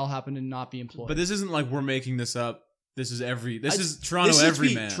Toronto, and they all happen to not be employed. but this isn't like we're making this up. This is This Toronto is a every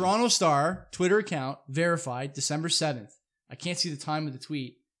tweet. man. Toronto Star Twitter account verified December 7th. I can't see the time of the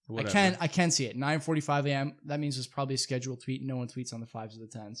tweet. Whatever. I can see it. 9:45 a.m. That means it's probably a scheduled tweet. No one tweets on the 5s or the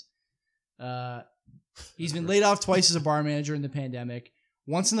 10s. He's been laid off twice as a bar manager in the pandemic.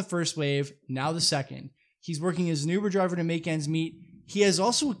 Once in the first wave, now the second. He's working as an Uber driver to make ends meet. He has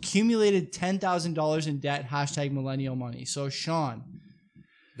also accumulated $10,000 in debt. Hashtag millennial money. So Sean,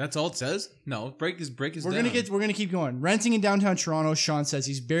 That's all it says. No, break his we're down. gonna keep going. Renting in downtown Toronto, Sean says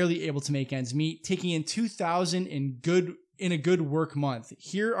he's barely able to make ends meet, taking in $2,000 in a good work month.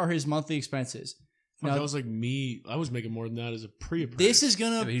 Here are his monthly expenses. Fuck, Now, that was like me. I was making more than that as a pre-apprentice. this is Yeah,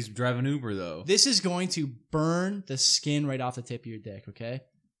 gonna but he's driving Uber though. This is going to burn the skin right off the tip of your dick, okay?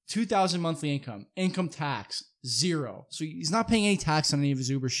 2,000 monthly income. Income tax, 0. So he's not paying any tax on any of his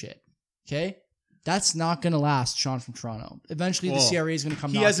Uber shit, okay? That's not going to last, Sean from Toronto. Eventually, Well, the CRA is going to come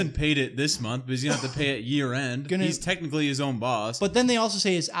He knocking. hasn't paid it this month, but he's gonna have to pay it year end. Gonna- He's technically his own boss. But then they also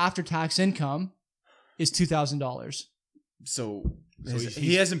say his after-tax income is $2,000. so he's-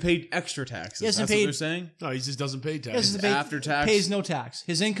 he hasn't paid extra taxes. He hasn't That's paid- what they're saying. No, he just doesn't pay He tax. doesn't pay- After tax. Pays no tax.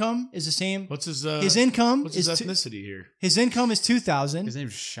 His income is the same. What's his income What's is his two- ethnicity here? his income is $2,000. His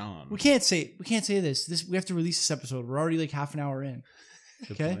name's Sean. We can't say this. We have to release this episode. We're already like half an hour in.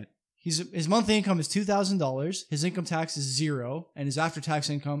 Good Okay. point. His monthly income is $2,000. His income tax is 0, and his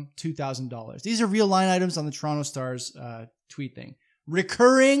after-tax income $2,000. These are real line items on the Toronto Star's tweet thing.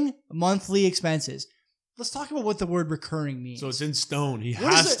 Recurring monthly expenses. Let's talk about what the word recurring means. So it's in stone. He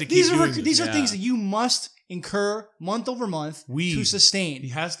What is has it? to keep doing this. These are Yeah. things that you must incur month over month Weed. to sustain. He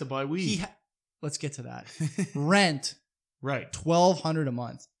has to buy weed. Let's get to that. Rent Right. $1,200 a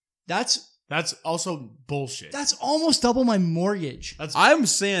month. That's also bullshit. That's almost double my mortgage. I'm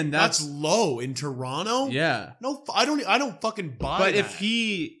saying that's that's low in Toronto. yeah. No, I don't fucking buy. But that.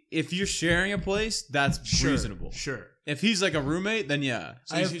 if you're sharing a place, that's Sure, reasonable. Sure. If he's like a roommate, then yeah.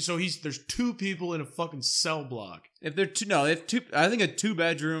 So there's 2 people in a fucking cell block. If they're I think a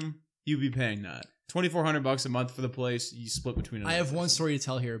 2-bedroom, you'd be paying that. $2,400 a month for the place. You split between. I have one story to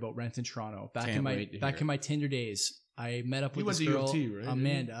tell here about rent in Toronto. Back Can't in my wait to back hear in my Tinder days, I met up You with went this to U girl, of T, right?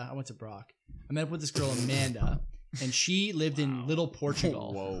 Amanda. I went to Brock. I met up with this girl, Amanda, and she lived in Little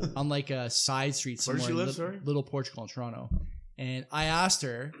Portugal Whoa. on like a side street Where somewhere does she in live, sorry? Little Portugal in Toronto. And I asked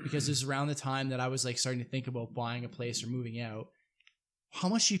her, because this is around the time that I was like starting to think about buying a place or moving out, how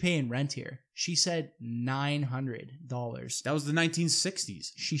much do you pay in rent here? She said $900. That was the 1960s.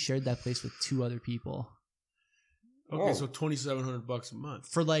 She shared that place with 2 other people Okay, so $2,700 a month.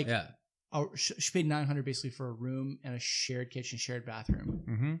 for like, Yeah. she paid $900 basically for a room and a shared kitchen, shared bathroom.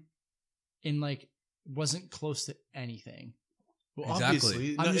 Mm-hmm. And like, wasn't close to anything. Well, Exactly.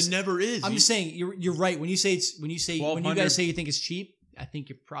 obviously, I'm just- it never is. I'm just saying, you're right. When you you 1200 guys say you think it's cheap, I think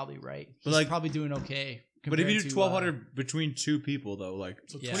you're probably right. He's like- probably doing okay. But if you compared do to, 1200 between 2 people, though, like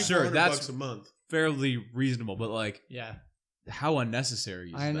so Yeah. $2,400 Sure, that's- a month. fairly reasonable. But like, yeah, how unnecessary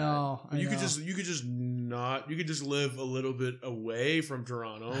is I that? know. I You know. could just live a little bit away from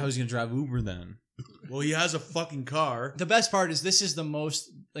Toronto. How is he gonna drive Uber then? Well, he has a fucking car. The best part is this is the most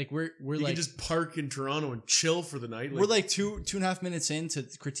like we're You like can just park in Toronto and chill for the night. we're like 2.5 minutes into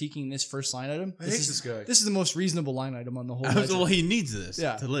critiquing this first line item. I hate this guy. This is the most reasonable line item on the whole. Well, Legend. he needs this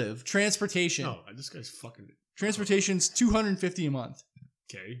Yeah. to live. Transportation. No, this guy's fucking Transportation's $250 a month.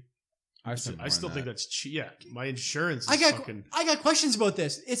 okay. I spend more I still on think that. that's cheap. Yeah, my insurance is I got fucking. questions about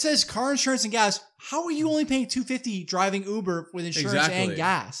this. It says car insurance and gas. How are you only paying $250 driving Uber with insurance and Exactly.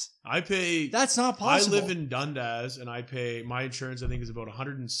 gas? I pay. That's not possible. I live in Dundas, and I pay my insurance. I think is about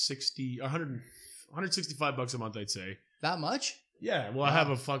 165 bucks a month. I'd say. that much. Yeah. Well, I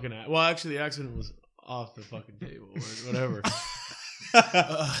have a fucking. Well, actually, the accident was off the fucking table. Whatever.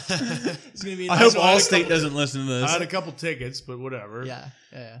 It's gonna be. I hope So I had a Allstate couple- doesn't listen to I this. had a couple tickets, but whatever.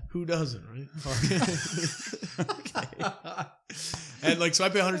 Yeah. Who doesn't, right? And like, so I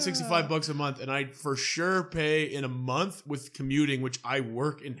pay 165 bucks a month, and I for sure pay in a month with commuting, which I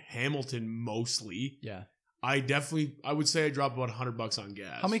work in Hamilton mostly. Yeah. I would say I drop about 100 bucks on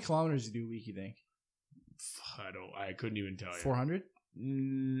gas. How many kilometers do you do a week? You think I couldn't even tell you. 400?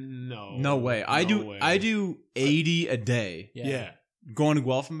 No. No way. I No do. way. I do 80 a day Yeah. going to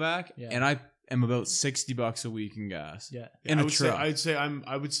Guelph and back, Yeah. and I am about $60 a week in gas. Yeah. In I a would truck.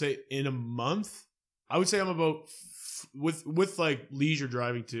 I would say in a month, I would say I'm about with like leisure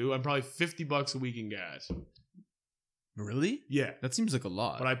driving too. I'm probably $50 a week in gas. Really? Yeah. That seems like a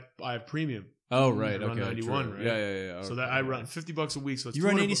lot. But I have premium. oh right, I run okay, 91, true. right? Yeah. So that I run $50 a week. So it's You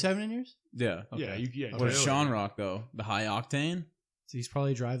run 200 87 in yours? Yeah. Yeah, Okay. yeah. What does Toyota. Sean rock though? The high octane. So he's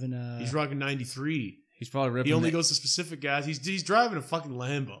probably driving He's rocking 93. He's probably ripping. He only the goes to specific gas. He's driving a fucking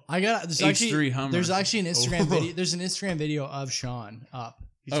Lambo. there's H3 actually Hummer. there's actually an Instagram Oh. video. There's an Instagram video of Sean up.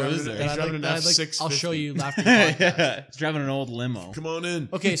 He's Oh, driving, is there? He's that driving an I'll show F650. you after the podcast. yeah, he's driving an old limo. Come on in.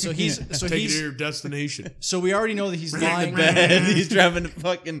 Okay, so he's Take it to your destination. so we already know that he's lying. Bed. He's driving a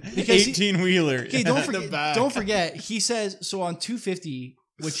fucking Because he- 18 wheeler. Okay, don't In the forget. back. Don't forget. He says so on 250,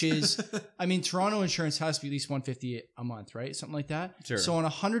 which is, I mean, Toronto insurance has to be at least 150 a month, right? Something like that. Sure. So on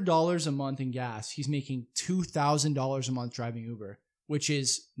 $100 a month in gas, he's making $2,000 a month driving Uber, which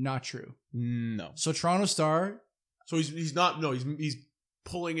is not true. No. So Toronto Star, So he's not. No, he's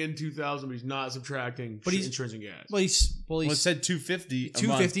pulling in 2,000, but he's not subtracting. But he's- insurance and gas. well, Well, it said 250.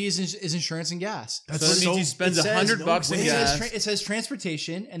 250 is insurance and gas. So that means he spends it says- $100 in It gas. says, it says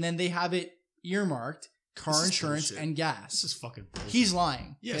transportation, and then they have it earmarked car This is insurance bullshit. and This gas. is fucking. Bullshit. He's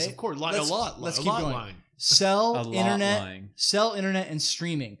lying. yes, okay? of course. A Let's- lot. let's a keep lot going. lying. Sell A lot internet, lying. sell internet and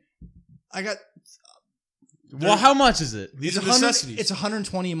streaming. I got Well, how much is it? These it's are 100 necessities. It's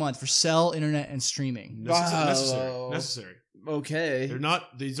 $120 a month for sell internet and streaming. Wow. Necessary. Okay. They're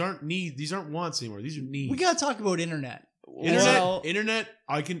not. These aren't needs. These aren't wants anymore. These are needs. We gotta talk about internet.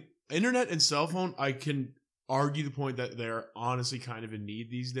 Internet and cell phone. I can argue the point that they're honestly kind of in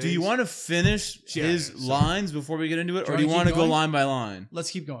need these days. Do you want to finish Yeah, his sorry. lines before we get into it, Do or you do you wanna want to keep go going? line by line? Let's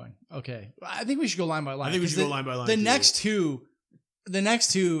keep going. Okay, I think we should go line by line. I think we should 'cause go line by line. The too.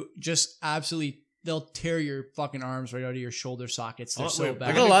 next two just absolutely they'll tear your fucking arms right out of your shoulder sockets. They're Oh, so wait, I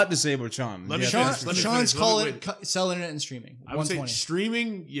bad. got a lot to say about Sean. Let me Yeah, Sean, finish, let me Sean's finish. calling Wait. sell internet and streaming. I would say 120.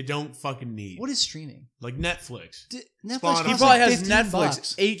 streaming. You don't fucking need. What is streaming? Like Netflix? Netflix Spawn. costs He probably like has 15 Netflix,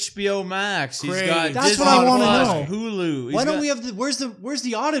 bucks. HBO Max. He's Crazy. got That's Disney what I wanna Plus, know. Hulu. Why don't we have where's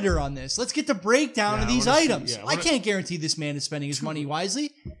the auditor on this? Let's get the breakdown Yeah, of I these wanna see- items. yeah, I I wanna- can't guarantee this man is spending his money wisely.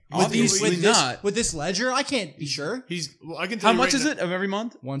 Obviously not. With this ledger, I can't be sure. I can tell How you much right is it of every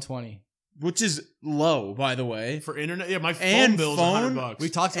month? 120. Which is low, by the way. for internet? Yeah, my phone And bill's phone? $100. We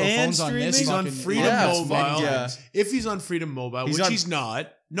talked about And phones on this. streaming? He's on fucking- Freedom Yeah, it's Mobile. fun, yeah. If he's on Freedom Mobile, He's which on- he's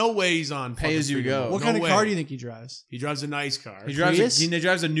not, No way he's on Pay fucking as you freedom go. mode. What No kind of way. car do you think he drives? He drives a nice car. He drives Prius? he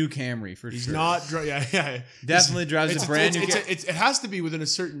drives a new Camry for He's sure. not. Yeah. Definitely drives a brand new. It has to be within a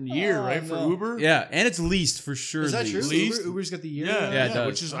certain year, Oh, right? For no. Uber. Yeah, and it's leased for sure. Is that true? Least- Uber's got the year. Yeah, it does.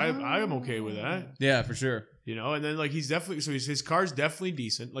 Which is I am okay with that. Yeah, for sure. You know, and then like he's definitely his car's definitely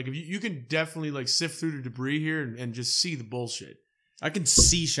decent. Like if you can definitely like sift through the debris here and just see the bullshit. I can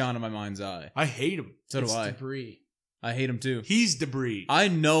see Sean in my mind's eye. I hate him. So do It's I. debris. I hate him too. He's debris. I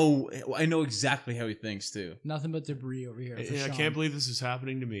know exactly how he thinks too. Nothing but debris over here. for I Sean. can't believe this is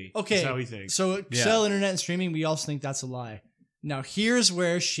happening to me. Okay, That's how he thinks. So Yeah. sell internet and streaming, we also think that's a lie. Now here's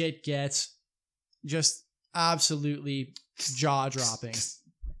where shit gets just absolutely jaw dropping.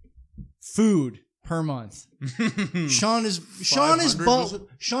 Food per month. Sean is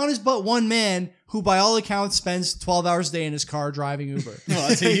but one man who by all accounts spends 12 hours a day in his car driving Uber. Well,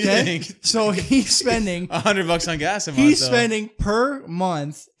 that's what you think. So he's spending $100 on gas a month. he's though. spending per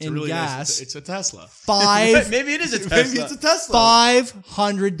month It's in really gas nice. It's a Tesla. Maybe it is a Tesla. Maybe it's a Tesla.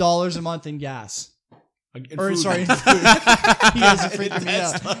 $500 a month in gas. In Or food. sorry, in food. He has it freaking me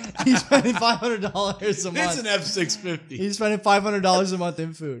out. He's spending $500 a It's month. an F650. He's spending $500 a month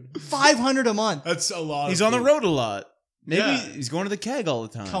in food. $500 a month. That's a lot. He's of on the food. road a lot. Maybe Yeah. he's going to the keg all the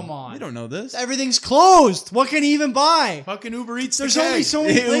time. Come on. You don't know this. Everything's closed. What can he even buy? Fucking Uber Eats. There's the only keg. so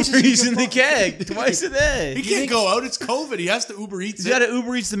many places. you He's can in the buy- keg twice a day. He can't go out. It's COVID. He has to Uber Eats. He's it. got to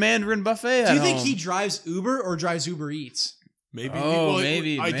Uber Eats the Mandarin buffet. Do you at think home. he drives Uber or drives Uber Eats? Maybe. Oh,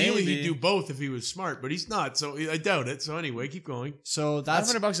 maybe, Ideally, maybe. he'd do both if he was smart, but he's not. So I doubt it. So anyway, keep going. So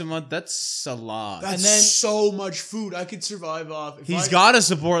that's $500 a month? That's a lot. That's And then- so much food I could survive off. If He's I- got to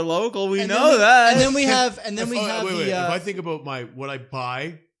support local. We and know then that. And then we have Wait. the. If I think about what I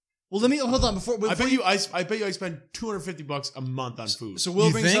buy, Well, let me hold on before. I bet you I spend $250 a month on food. So Will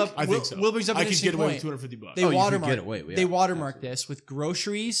You brings think? up. I Will, think so. Will brings up an I could interesting get away point. with $250. They Oh, you could watermark. get away, yeah. They watermark this with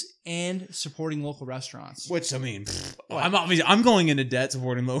groceries and supporting local restaurants. Which I mean, I'm going into debt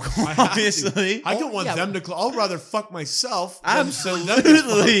supporting local. I have to. Obviously, I don't want yeah, them to. I'll rather fuck myself. than for them to fuck.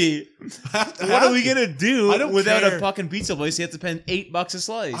 absolutely. I have to What are we have to. gonna do I don't without care. a fucking pizza place? You have to spend $8 a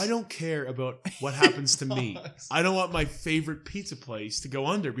slice. I don't care about what happens to me. I don't want my favorite pizza place to go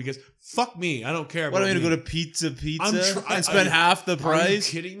under because fuck me. I don't care about What am I me. gonna go to Pizza I- and spend half the Are you price?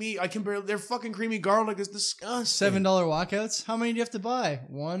 kidding me? I can barely. Their fucking creamy garlic is disgusting. $7 walkouts. How many do you have to buy?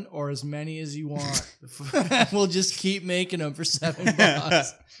 One or as many as you want. We'll just keep making them for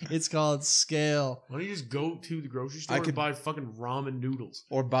 $7. It's called scale. Why don't you just go to the grocery store I and could- buy fucking ramen noodles?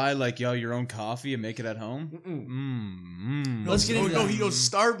 Or buy like your own coffee and make it at home. Let's get into no, that. he goes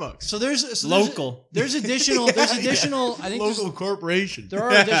Starbucks. So there's Local. There's additional. There's additional. I think Local corporation. there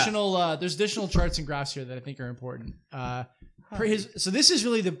are additional. There's additional charts and graphs here that I think are important. So this is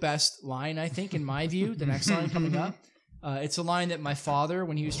really the best line I think in my view. The next line coming up. It's a line that my father,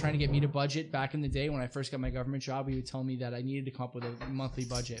 when he was trying to get me to budget back in the day when I first got my government job, he would tell me that I needed to come up with a monthly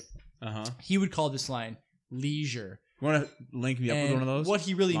budget. He would call this line leisure. You want to link me up with And one of those? what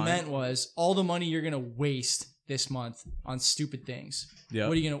he really Mine? meant was all the money you're gonna waste this month on stupid things. Yeah.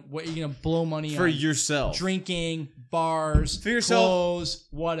 What are you gonna blow money For on? yourself. Drinking, bars, For yourself. clothes,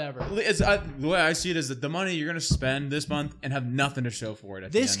 whatever. The way I see it is that the money you're going to spend this month and have nothing to show for it.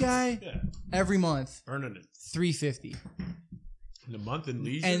 At This the end. guy, Yeah. every month, Earning it. $350, In a month in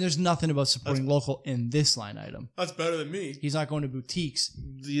leisure. and there's nothing about supporting local in this line item. That's better than me. He's not going to boutiques.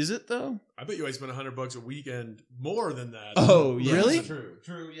 Is it though? I bet you I spend $100 a weekend more than that. Oh, yeah. Really?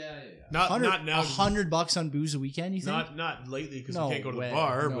 True. Yeah. Not now. $100 on booze a weekend. You think? Not lately because no we can't go to way, the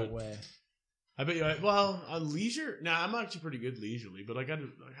bar. No but way. I bet you. On leisure. Nah, I'm actually pretty good leisurely, but I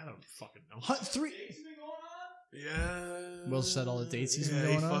don't fucking know. Three. Yeah. Will said all the dates he's been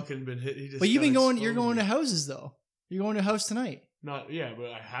he going on. fucking been hit. He just But you've got been going. You're exposed. going to houses though. You're going to a house tonight. Not yeah, but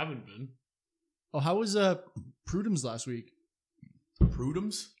I haven't been. Oh, how was Prudham's last week?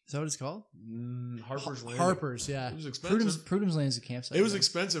 Prudham's. Is that what it's called? Harper's Landing. Harper's, yeah. It was expensive. Prudham's Lane is a campsite. It was right?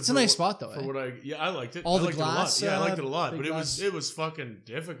 expensive. It's a nice spot though. For what I liked it. All I the liked glass, it a lot. Yeah, I liked it a lot. big But glass. it was fucking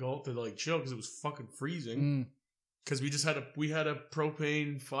difficult to like chill because it was fucking freezing. Mm, Because we had a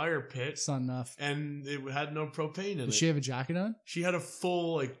propane fire pit it's not enough. and it had no propane in Did it. she have a jacket on? She had a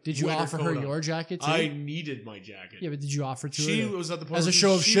full like. Did you winter offer her coat on. your jacket too? I needed my jacket. Yeah, but did you offer to She her? was at the point As a where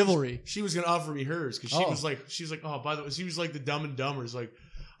show of she chivalry. she was gonna offer me hers because she Oh. was like, oh, by the way, she was like the Dumb and Dumbers. Like,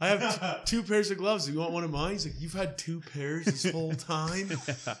 I have two pairs of gloves. Do you want one of mine? He's like, you've had two pairs this whole time.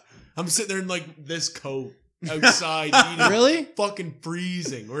 I'm sitting there in like this coat outside, eating, Really? fucking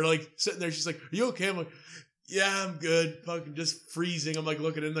freezing. We're like sitting there. She's like, are you okay? I'm like, yeah, I'm good. Fucking just freezing. I'm like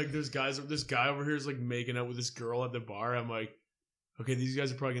looking in, like this guy over here is like making out with this girl at the bar. I'm like, okay, these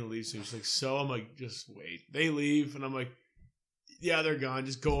guys are probably gonna leave soon. She's like, so I'm like, just wait. They leave, and I'm like, Yeah, they're gone.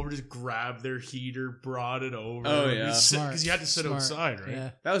 Just go over, just grab their heater, brought it over. Oh, yeah. Because you had to sit outside, right? Yeah.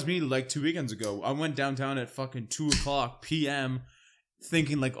 That was me like 2 weekends ago. I went downtown at fucking 2:00 p.m.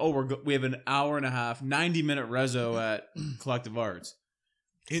 thinking like, oh, we have an hour and a half, 90-minute rezo at Collective Arts.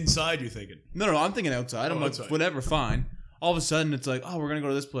 Inside, you're thinking. No, I'm thinking outside. I'm like, outside. whatever, fine. All of a sudden, it's like, oh, we're gonna go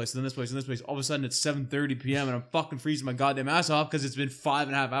to this place, then this place, and this place. All of a sudden, it's 7:30 p.m. and I'm fucking freezing my goddamn ass off because it's been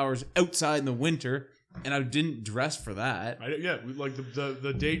 5.5 hours outside in the winter, and I didn't dress for that. Like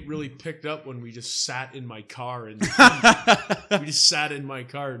the date really picked up when we just sat in my car and we just sat in my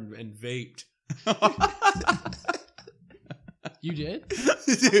car and vaped. You did?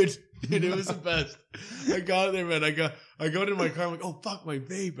 Dude, it was the best. I got there, man. I got into my car. I'm like, oh fuck, my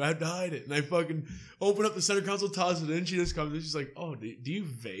vape. I have to hide it. And I fucking open up the center console, toss it in. She just comes in. She's like, oh, do you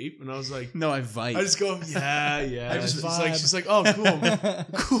vape? And I was like, No, I vibe. I just go, yeah. I just She's like, oh,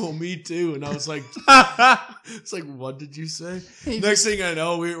 cool, me too. And I was like, it's like, what did you say? Next thing I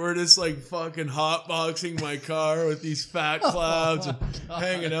know, we're just like fucking hotboxing my car with these fat clouds and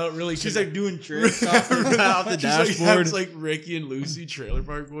hanging out. Really, She's like doing tricks off the She's dashboard. it's like Ricky and Lucy, Trailer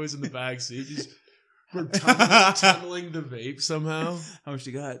Park Boys in the back seat. Just we're tunneling the vape somehow. How much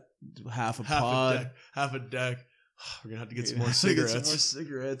you got? Half a Half pod. a deck. We're gonna have to get some more Get cigarettes. some more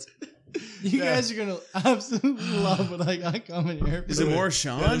cigarettes. You Yeah. guys are gonna absolutely love what I got coming here. Is it more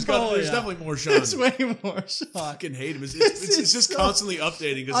Sean? Yeah, there's definitely more Sean. It's way more I shock. fucking hate him. It's is just so- constantly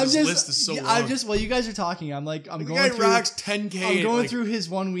updating because his list is so long. while you guys are talking, I'm the going guy through. racks 10K. I'm going like, through his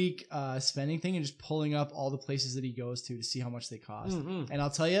 1 week spending thing and just pulling up all the places that he goes to see how much they cost. And I'll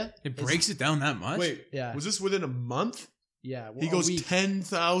tell you, It breaks it down that much? Wait, Yeah. was this within a month? yeah, He a goes week.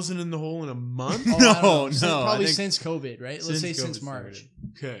 10,000 in the hole in a month. Oh, I don't know. No, Since- no, I probably think- since COVID, right? Let's say since COVID March. started.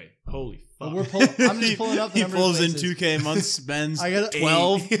 Okay, holy fuck. But I'm just pulling up the He number of pulls in places. 2K a month, spends I got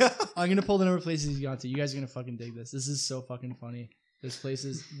 12. Yeah. I'm gonna pull the number of places he's gone to. You guys are gonna fucking dig this. This is so fucking funny. This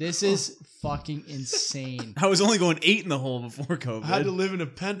is fucking insane. I was only going 8 in the hole before COVID. I had to live in a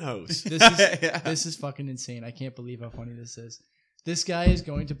penthouse. This is fucking insane. I can't believe how funny this is. This guy is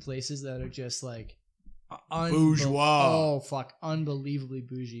going to places that are just like Bourgeois. Oh fuck, unbelievably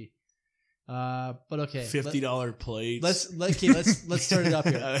bougie. But okay, $50 plates. let's start it up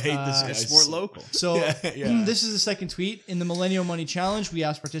here. I hate this guy. Sport local. So Yeah. this is the second tweet. In the Millennial Money Challenge, we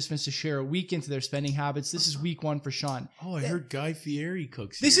asked participants to share a week into their spending habits. This is week 1 for Sean. Oh, I heard Guy Fieri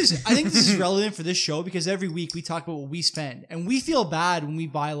cooks. I here. think this is relevant for this show because every week we talk about what we spend. And we feel bad when we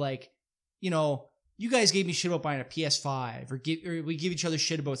buy you guys gave me shit about buying a PS5 or we give each other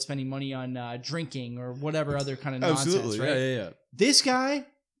shit about spending money on drinking or whatever other kind of nonsense, Absolutely. right? Yeah. This guy,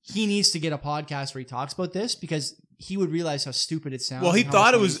 he needs to get a podcast where he talks about this because he would realize how stupid it sounds. Well, he and how thought much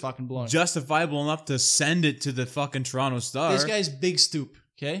it money was he's fucking blown. justifiable enough to send it to the fucking Toronto Star. This guy's big stoop.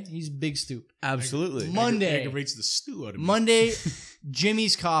 Okay, he's big stoop. Absolutely. Monday. Aggravates the stew out of me. Monday,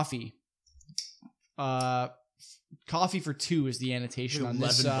 Jimmy's Coffee. Coffee for 2 is the annotation on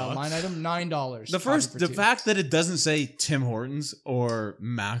this $11. line item. $9. The fact that it doesn't say Tim Hortons or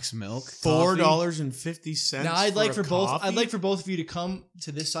Max Milk. $4.50. Now I'd like for both. coffee? I'd like for both of you to come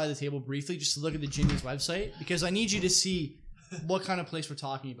to this side of the table briefly, just to look at the Jimmy's website, because I need you to see what kind of place we're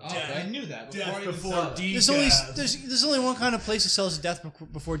talking about. okay? knew that Death before There's only one kind of place that sells a Death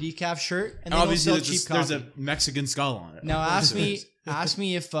Before Decaf shirt, and they Obviously, don't sell cheap there's coffee. a Mexican skull on it. Now ask me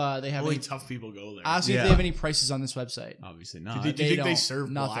if they have Only any. tough people go there. Ask me if Yeah. they have any prices on this website. Obviously Do not. you They think they don't.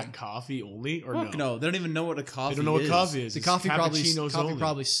 serve Nothing. black coffee only or Fuck no, they don't even know what a coffee They don't know what is. coffee is. The It's coffee cappuccinos only.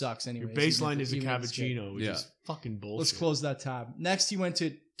 probably sucks anyway. Your baseline is a cappuccino, which is fucking bullshit. Let's close that tab. Next, he went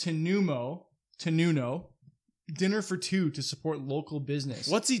to Nuno, dinner for 2 to support local business.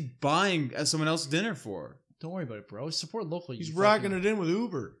 What's he buying as someone else's dinner for? Don't worry about it, bro. Support local. He's racking it in with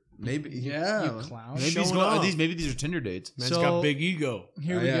Uber. Maybe, You clown. Maybe he's Showing going. off. Maybe these are Tinder dates. Man's So- got big ego.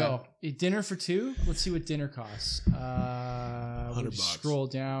 Here Oh, we yeah. go. A dinner for 2. Let's see what dinner costs. $100. Scroll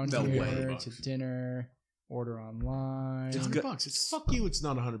down No way. here $100. to dinner. Order online. It's good. $100. It's fuck you. It's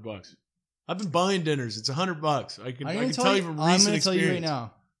not $100. I've been buying dinners. It's $100. I can tell you from I'm recent gonna tell you right experience.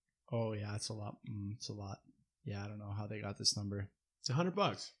 now. Oh yeah, it's a lot. It's a lot. Yeah, I don't know how they got this number. It's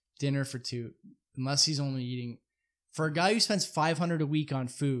 $100. Dinner for 2, unless he's only eating. For a guy who spends $500 a week on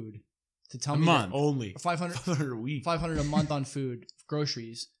food, to tell A me month. Only that, 500 $500 a week. 500 a month on food,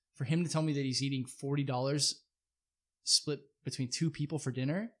 groceries. For him to tell me that he's eating $40 split between 2 people for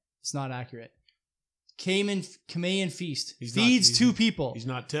dinner, it's not accurate. Kameian Feast He's feeds 2 people. He's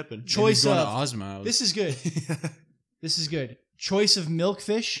not tipping. Choice Maybe he's going of to Ozmo. this is good. This is good. Choice of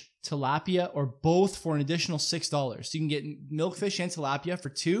milkfish, tilapia, or both for an additional $6. So you can get milkfish and tilapia for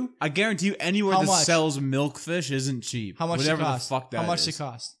 2. I guarantee you, anywhere How that much? sells milkfish isn't cheap. How much Whatever it cost? the fuck that How much is. it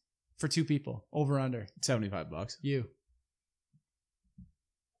cost for 2 people? Over under. $75. You.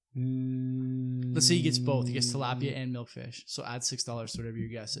 Let's say he gets both. He gets tilapia and milkfish. So add $6 to whatever your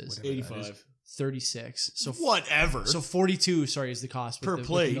guess is. 85. 36. So whatever. So 42, sorry, is the cost per with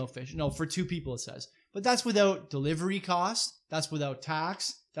plate. the milkfish. No, for 2 people it says. But that's without delivery cost. That's without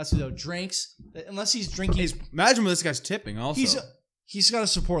tax. That's without drinks. Unless he's drinking. Imagine when this guy's tipping. Also, He's got to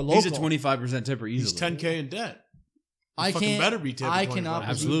support local. he's a 25% tipper easily. He's 10K in debt. I fucking can't. better be tipping I 25. cannot believe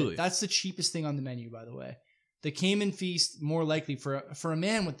Absolutely. it. That's the cheapest thing on the menu, by the way. The Cayman feast, more likely for a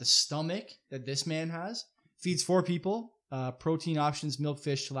man with the stomach that this man has, feeds 4 people. Protein options: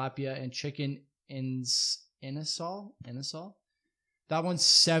 milkfish, tilapia, and chicken inasal. That one's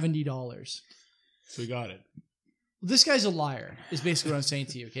 $70. So we got it. This guy's a liar. Is basically what I'm saying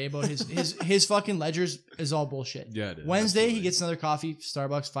to you. Okay, about his fucking ledgers is all bullshit. Yeah, it is. Wednesday Absolutely. he gets another coffee,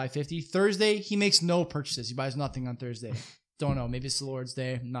 Starbucks, $5.50. Thursday he makes no purchases. He buys nothing on Thursday. Don't know. Maybe it's the Lord's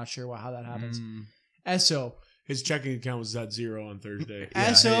Day. I'm not sure how that happens. SO. His checking account was at 0 on Thursday.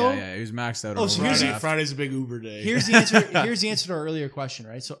 SO. Yeah, he was maxed out. Oh, on so overdraft. Friday's a big Uber day. Here's the answer. Here's the answer to our earlier question,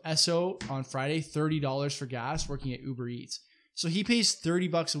 right? So SO on Friday, $30 for gas, working at Uber Eats. So he pays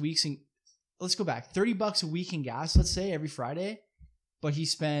 $30 a week. Let's go back. $30 a week in gas, let's say, every Friday. But he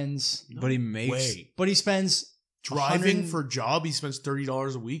spends. But he makes. Way. But he spends Driving 100 for a job, he spends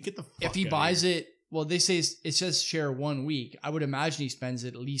 $30 a week. Get the fuck if he outta buys here. it. Well, they say it says share 1 week. I would imagine he spends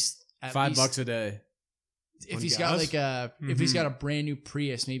at least $5 a day. If On he's gas? got like if he's got a brand new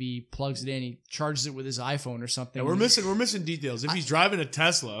Prius, maybe he plugs it in, he charges it with his iPhone or something. Yeah, we're missing details. If he's driving a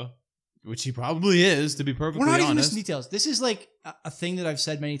Tesla, Which he probably is, to be perfectly We're not even honest. missing details. This is like a thing that I've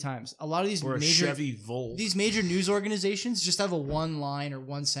said many times. A lot of these or a major Chevy Volt, these major news organizations just have a one line or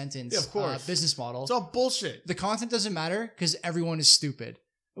one sentence Yeah, of course. business model. it's all bullshit. The content doesn't matter because everyone is stupid.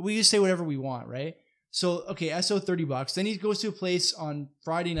 We just say whatever we want, right? So, okay, SO $30. Then he goes to a place on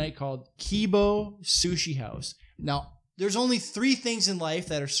Friday night called Kibo Sushi House. Now, there's only 3 things in life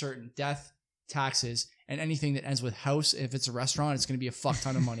that are certain: death, taxes, and anything that ends with house. If it's a restaurant, it's going to be a fuck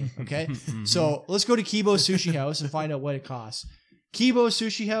ton of money, okay? So, let's go to Kibo Sushi House and find out what it costs. Kibo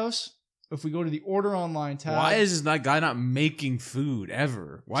Sushi House, if we go to the order online tab. Why is this guy not making food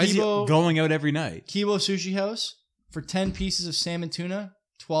ever? Why is he Kibo- going out every night? Kibo Sushi House for 10 pieces of salmon tuna,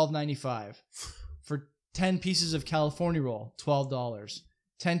 $12.95. For 10 pieces of California roll, $12.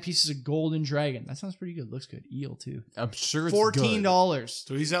 10 pieces of golden dragon. That sounds pretty good. Looks good. Eel too. I'm sure it's $14.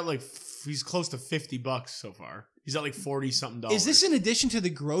 So he's at like he's close to $50 so far. He's at like 40 something dollars. Is this in addition to the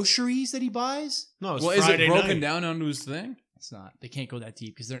groceries that he buys? No, it's Well, is Friday it broken night. down onto his thing? It's not. They can't go that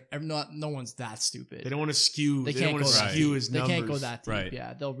deep because no one's that stupid. They don't want to skew. They They, can't don't want go to that skew deep. his They numbers. can't go that deep. Right.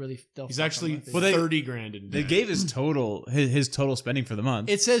 Yeah, they'll He's fuck actually them with it. Well, they- 30 grand in They debt. gave his total, his total spending for the month.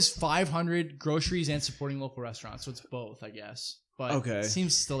 It says 500 groceries and supporting local restaurants, so it's both, I guess. But Okay. it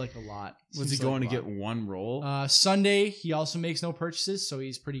seems still like a lot. Was he Seems like going to a get lot. one roll? Sunday, he also makes no purchases, so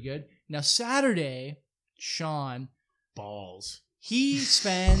he's pretty good. Now, Saturday, Sean, balls. he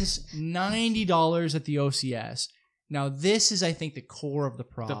spends $90 at the OCS. Now, this is, I think, the core of the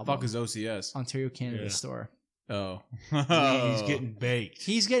What problem. the fuck is OCS? Ontario Canada Yeah. Store. Oh. He's getting baked.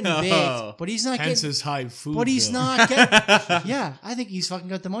 He's getting Oh. baked, but he's not Hence getting... his high food. But he's bill. not getting... Yeah, I think he's fucking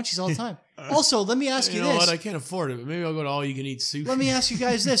got the munchies all the time. Also, let me ask you, You know this. what? I can't afford it, but maybe I'll go to all you can eat sushi. Let me ask you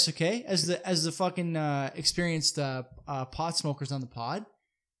guys this, okay? As the fucking experienced pot smokers on the pod,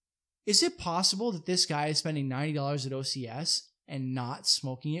 is it possible that this guy is spending $90 at OCS and not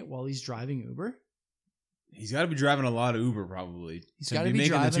smoking it while he's driving Uber? He's got to be driving a lot of Uber, probably. He's to got to be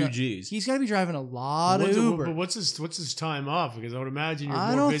making driving the 2 Gs. He's got to be driving a lot of What's- Uber. But what's his time off? Because I would imagine you're I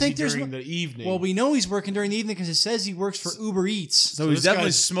more don't busy think there's during no- the evening. Well, we know he's working during the evening because it says he works for Uber Eats. So this he's definitely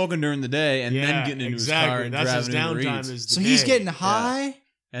guy's- smoking during the day and then getting into his car and That's his driving Uber downtime. Eats. Is the So he's day. getting high.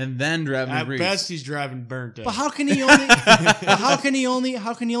 And then driving At Uber Eats. best, he's driving burnt out. But how can he only? how can he only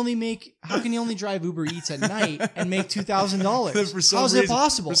drive Uber Eats at night and make $2,000? For some How's it reason-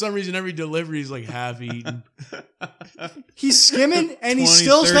 possible? For some reason, every delivery is like half eaten. He's skimming and he's 20,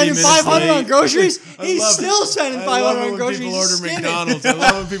 still 30 spending minutes $500 on late. groceries. I He's love still it. spending I $500 love it on when groceries. people He's order skimming. McDonald's. I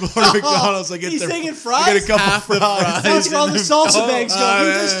love when people order McDonald's. I get He's their, taking I fries? get a couple Half the fries. That's where all the salsa bags go. He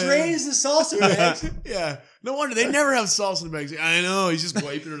yeah, just yeah. drains the salsa bags. Yeah. No wonder they never have salsa in the bags. I know. He's just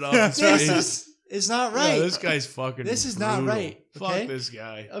wiping it off his This face. is not Yeah, right. this guy's fucking This is not brutal. right, Fuck okay? this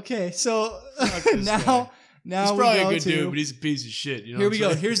guy. Okay, so Fuck this now guy. Now He's we probably go a good to, dude, but he's a piece of shit. You know here what we I'm go.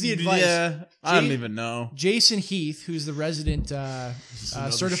 saying? Here's the advice. Yeah, I don't even know. Jason Heath, who's the resident another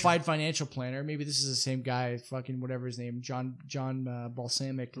certified financial planner. Maybe this is the same guy. Fucking whatever his name, John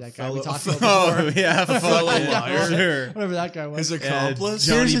Balsamic. That guy we talked about Oh before. yeah, Fellow fuck yeah, liar. sure. Whatever that guy was. His accomplice.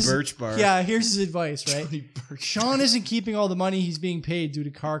 Johnny Here's his- Birchbar. Yeah, here's his advice, right? Johnny Birch. Sean isn't keeping all the money he's being paid due to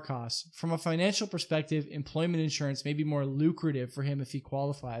car costs. From a financial perspective, employment insurance may be more lucrative for him if he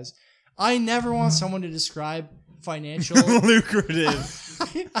qualifies. I never want someone to describe financial. lucrative.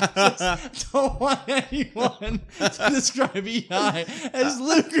 I just don't want anyone to describe EI as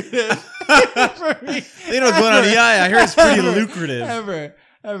lucrative for me. They don't go on EI. I hear it's pretty Ever. lucrative.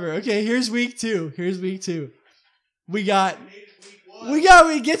 Ever. Okay, here's week 2.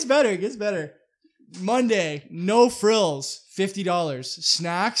 It gets better. It gets better. Monday, no frills, $50.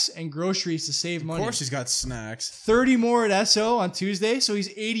 Snacks and groceries to save Of money. course, he's got snacks. 30 more at SO on Tuesday, so he's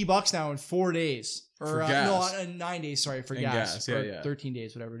 $80 now in 4 days. Or For gas. no, 9 days. Sorry, for And gas. gas, yeah, or yeah. 13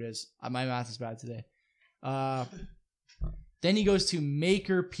 days, whatever it is. My math is bad today. Then he goes to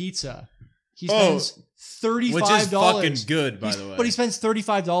Maker Pizza. He spends $35. Which is fucking good, by the way. But he spends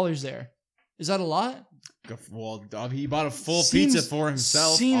 $35 there. Is that a lot? Well, he bought a full Seems- pizza for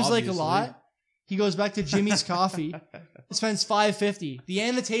himself. Seems like a obviously. lot. He goes back to Jimmy's Coffee. It spends $5.50. The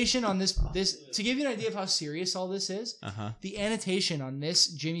annotation on this to give you an idea of how serious all this is. Uh-huh. The annotation on this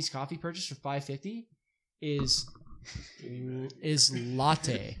Jimmy's Coffee purchase for $5.50 is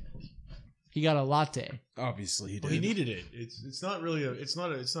latte. He got a latte. Obviously, he did. Well, he needed it. It's not really a. It's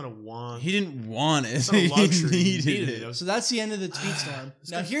not a want. He didn't want it. It's not a luxury. He He needed needed it. it. So that's the end of the tweet storm.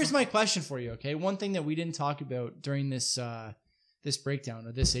 Now here's my question for you. Okay, one thing that we didn't talk about during this this breakdown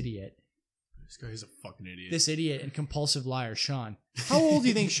of this idiot. This guy is a fucking idiot. This idiot and compulsive liar, Sean. How old do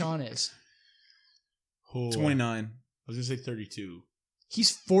you think Sean is? Oh, 29. I was gonna say 32.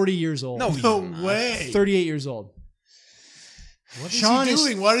 He's 40 years old. No, No he's not. way. 38 years old. What is Sean he is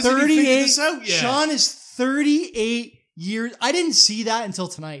doing? Why doesn't he 38. figure this out yet? Sean is 38 years. I didn't see that until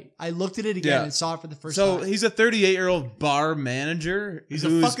tonight. I looked at it again Yeah. and saw it for the first So time. he's a 38-year-old bar manager. He's a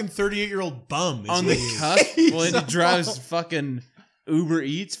who's fucking 38-year-old bum. is on what the he is. cusp. He's Well, he a drives bum. fucking Uber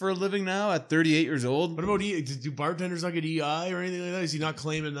Eats for a living now at 38 years old. What about do bartenders not get EI or anything like that? Is he not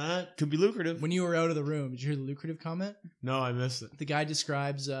claiming that? Could be lucrative. When you were out of the room, did you hear the lucrative comment? No, I missed it. The guy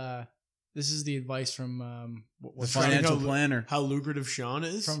describes, this is the advice from, The what's financial how- planner. How lucrative Sean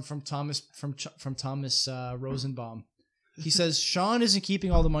is? from Thomas Rosenbaum. He says Sean isn't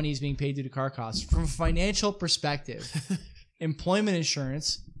keeping all the money he's being paid due to car costs. From a financial perspective, employment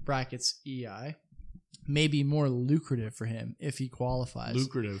insurance (brackets EI) may be more lucrative for him if he qualifies.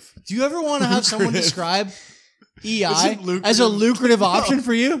 lucrative. Do you ever want to have someone Lucrative. describe EI Isn't lucrative- as a lucrative option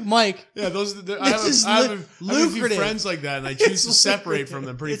for you, Mike? Yeah, those. I This is have a few lucrative. friends like that, and I choose to It's separate from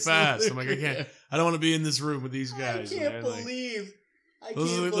them pretty It's fast. I'm like, I lucrative. can't. I don't want to be in this room with these guys. I can't man. Like, believe.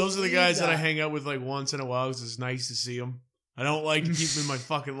 those are the guys that I hang out with like once in a while because it's nice to see them. I don't like to keep them in my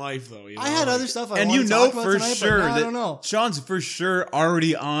fucking life though. You know? I had Like, other stuff I And wanted you to know talk about for tonight, but sure now I that don't know. Sean's for sure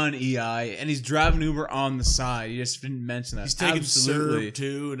already on EI and he's driving Uber on the side. He just didn't mention that. He's taking Absolutely. Serb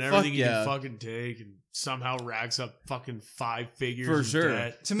too, and everything he yeah. can fucking take, and somehow racks up fucking 5 figures For in sure.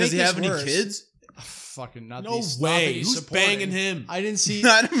 debt. To make Does he this have any worse- kids? Fucking not No these, not way. that he's Who's supporting. banging him? I didn't see.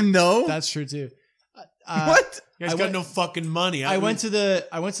 I don't know. That's true too. What? You guys I got went- no fucking money. I went to the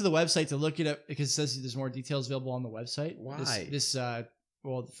website to look it up because it says there's more details available on the website. Why? This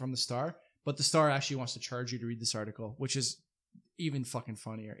well, from the Star, but the Star actually wants to charge you to read this article, which is even fucking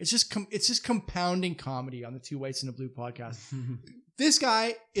funnier. It's just compounding comedy on the Two Whites and a Blue podcast. This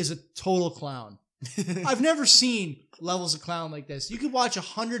guy is a total clown. I've never seen levels of clown like this. You could watch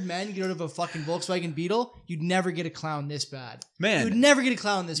 100 men get out of a fucking Volkswagen Beetle. You'd never get a clown this bad. Man. You'd never get a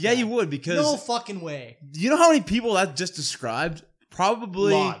clown this Yeah, bad. you would because No fucking way. you know how many people that just described?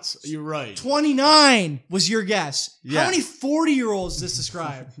 Probably Lots. You're right. 29 was your guess. Yeah. How many 40-year-olds does this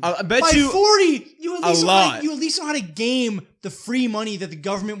describe? I bet By you 40, you at a least lot. you at least know how to game the free money that the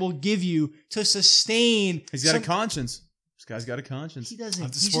government will give you to sustain. he's got some- a conscience. This guy's got a conscience. He doesn't. I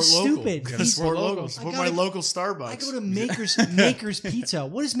have to He's support just local. stupid. Gotta He's- support local. local. Support I my gotta- local Starbucks. I go to Maker's Pizza.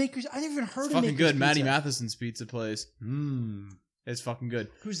 What is Maker's? I never even heard of Fucking Maker's good. Pizza. Maddie Matheson's pizza place. Mm. It's fucking good.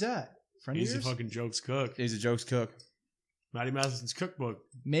 Who's that? Friend He's of a yours? fucking jokes cook. He's a jokes cook. Matty Matheson's cookbook.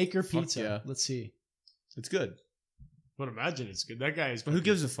 Maker Fuck Pizza. yeah. Let's see. It's good. But imagine it's good. That guy is. But who fucking-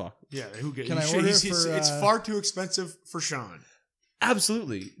 gives a fuck? Yeah, who gives? Can I order for, It's far too expensive for Sean.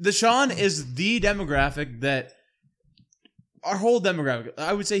 Absolutely. The Sean is the demographic that our whole demographic.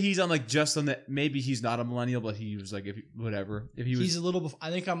 I would say he's on like just on the maybe he's not a millennial, but he was like if whatever. If he was He's a little. I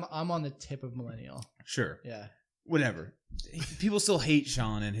think I'm on the tip of millennial. sure. Yeah. Whatever. People still hate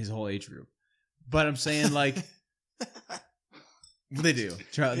Sean and his whole age group. But I'm saying like they do.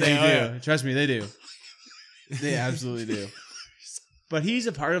 They do. Yeah. Trust me, they do. They absolutely do. But he's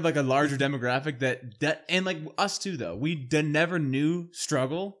a part of like a larger demographic that and like us too though. We never knew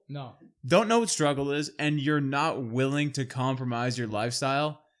struggle. No. Don't know what struggle is, and you're not willing to compromise your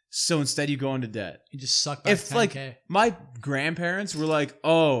lifestyle. So instead, you go into debt. You just suck back If 10K. like my grandparents were like,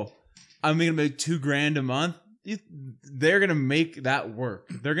 "Oh, I'm gonna make $2,000 a month," they're gonna make that work.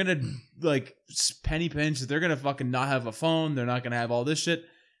 They're gonna like penny pinch. They're gonna fucking not have a phone. They're not gonna have all this shit.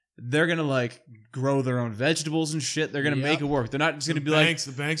 They're gonna like grow their own vegetables and shit. They're gonna make it work. They're not just gonna be like,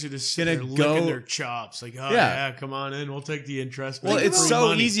 the banks are just sitting there gonna licking go- their chops. Like, oh Yeah. yeah, come on in. We'll take the interest. well, Make it's free so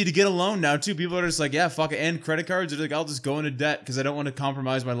money. easy to get a loan now too. People are just like, yeah, fuck it. And credit cards are like, I'll just go into debt because I don't want to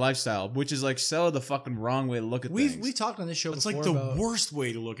compromise my lifestyle, which is like so the fucking wrong way to look at things. We've talked on this show It's before like the about, worst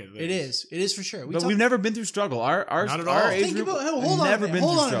way to look at it. It is for sure. But we've never been through struggle. Our Not at all. our age Think group about, have hold on never a minute, been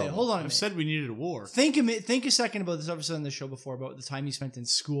hold through on a struggle. minute, hold on a I've minute. said we needed a war. Think a second about this. I've said on the show before about the time you spent in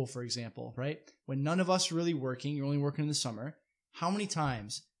school, for example, right? When none of us are really working, you're only working in the summer. How many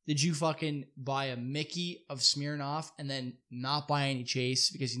times did you fucking buy a Mickey of Smirnoff and then not buy any Chase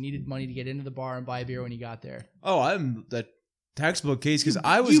because you needed money to get into the bar and buy a beer when you got there? Oh, I'm the textbook case because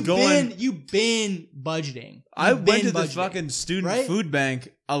I was going. You've been budgeting. I You've went been to the budgeting, fucking student right? food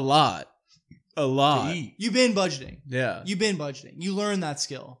bank a lot. To eat. You've been budgeting. Yeah. You've been budgeting. You learned that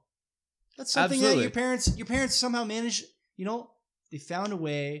skill. That's something Absolutely. that your parents somehow managed. You know, they found a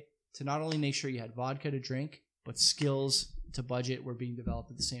way to not only make sure you had vodka to drink, but skills to budget were being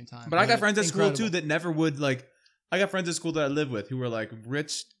developed at the same time. But I got friends at Incredible. school too that never would like. I got friends at school that I live with who were like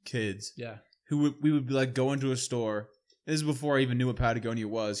rich kids Yeah. who we would be like go into a store. This is before I even knew what Patagonia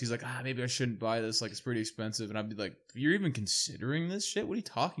was. He's like, maybe I shouldn't buy this. Like, it's pretty expensive. And I'd be like, you're even considering this shit? What are you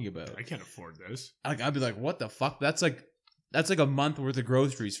talking about? I can't afford this. Like, I'd be like, what the fuck? That's like a month worth of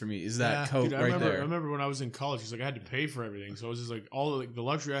groceries for me. Is that Yeah. Coke Dude, I right remember, there? I remember when I was in college, I had to pay for everything. So I was just like, all like, the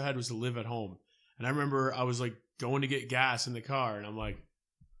luxury I had was to live at home. And I remember I was like going to get gas in the car, and I'm like,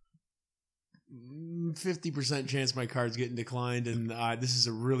 50% chance my card's getting declined, and this is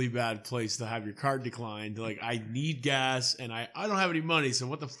a really bad place to have your card declined. Like, I need gas, and I don't have any money, so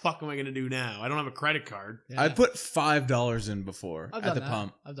what the fuck am I going to do now? I don't have a credit card. Yeah. I put $5 in before I've at done the that.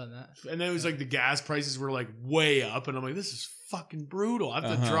 pump. I've done that. And then it was like the gas prices were like way up, and I'm like, this is fucking brutal. I have to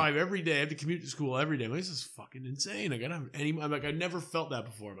Uh-huh. drive every day. I have to commute to school every day. I'm like, this is fucking insane. Like, I don't have any. I'm like, I never felt that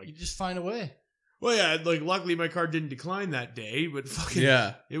before. I'm like, You just find a way. well, yeah, like luckily my card didn't decline that day, but fucking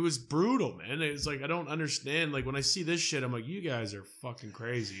Yeah. it was brutal, man. It's like I don't understand. Like when I see this shit, I'm like, you guys are fucking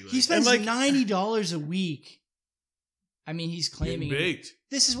crazy. Like, He spends like- $90 a week. I mean, he's getting claiming baked.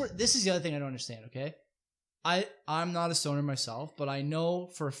 this is the other thing I don't understand. Okay, I'm not a stoner myself, but I know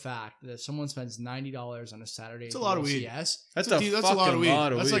for a fact that if someone spends $90 on a Saturday, It's at a lot the of weed. LCS, That's That's a a fucking lot of weed.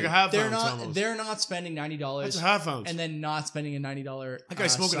 Lot of That's weed. like a half they're ounce not almost. they're not spending $90 That's a half ounce. and then not spending a $90 That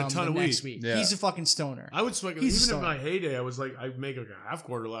guy's smoking a sum ton the of next weed. week. Yeah. He's a fucking stoner. I would smoke He's a even in stoner. my heyday. I was like, I'd make like a half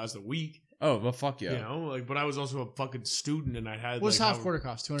quarter last a week. Oh, well, fuck yeah. You know, like, but I was also a fucking student, and I had What's like half quarter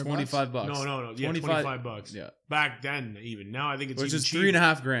cost? $200. $25. No, yeah, 25 bucks. Yeah. Back then, even now, I think it's Which even is cheaper.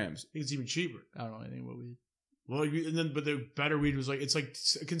 3.5 grams. I think it's even cheaper. I don't know anything about weed. Well, and then but the better weed was like it's like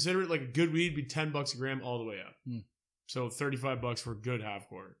consider it like a good weed be $10 a gram all the way up. Hmm. So $35 for a good half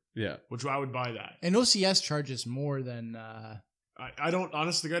quarter, Yeah. which I would buy that. And OCS charges more than I don't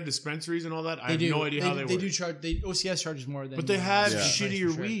honestly got dispensaries and all that. I they have do. no idea how they They work. do charge. OCS charges more than. But they have Yeah.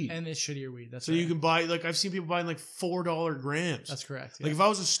 shittier weed. and it's shittier weed. That's So right. you can buy like I've seen people buying like $4 grams. That's correct. Like yeah. if I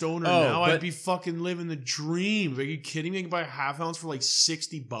was a stoner Oh, now, but- I'd be fucking living the dream. Are you kidding me? I can buy a half ounce for like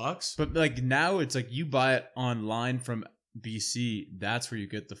 $60. But like now it's like you buy it online from BC. That's where you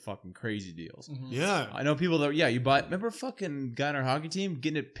get the fucking crazy deals. Mhm. Yeah. I know people that you buy. Remember a fucking guy on our hockey team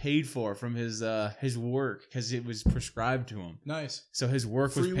getting it paid for from his work because it was prescribed to him. Nice. So his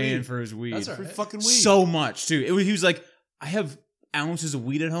work was Free paying weed. for his weed. That's all For right. fucking weed. So much too. He was like, I have ounces of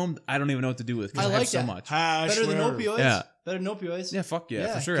weed at home. I don't even know what to do with because I I, have like so that. much. Hash, Better than whatever. opioids. Yeah. Better than opioids. Yeah, fuck yeah,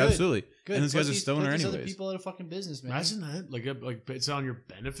 Yeah, for sure, good. absolutely. Good. And this guy's a Put stoner these other anyways. people out of fucking business, man. Imagine that. Like it's on your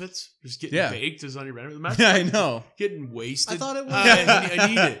benefits. Just getting Yeah. baked is on your benefits. Imagine Yeah, I know. getting wasted. I thought it was- I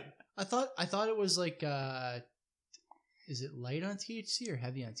need it. I thought it was like is it light on THC or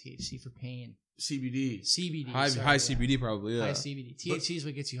heavy on THC for pain? CBD. CBD. High sorry, high yeah. CBD probably. Yeah. High CBD. THC is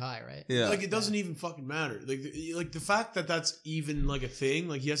what gets you high, right? Yeah. Like it doesn't even fucking matter. Like the fact that that's even like a thing.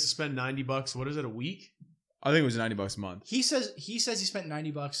 Like he has to spend $90. What is it, a week? I think it was $90 a month. He says he spent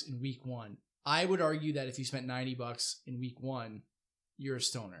 $90 in week 1. I would argue that if you spent $90 in week 1, you're a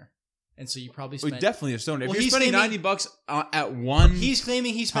stoner. and so you probably Well, spent. definitely a stoner. If Well, you're he's spending claiming- $90 at one He's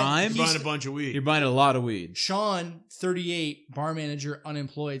claiming he spent. time, Buying a bunch of weed. you're buying a lot of weed. Sean, 38, bar manager,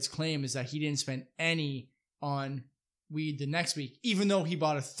 unemployed's claim is that he didn't spend any on weed the next week, even though he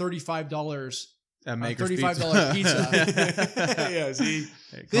bought a $35 That $35 pizza. Yeah, see?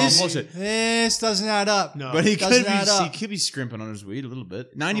 Bullshit. This doesn't add up. No. But he Doesn't could add be up. he could be scrimping on his weed a little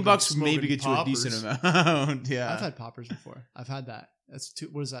bit. $90 would Smoking maybe get you a poppers. decent amount. Yeah. I've had poppers before. I've had that. That's two.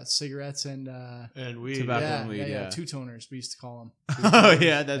 What is that? Cigarettes and And weed. Tobacco. yeah, and weed, yeah, yeah. two toners. We used to call them. Oh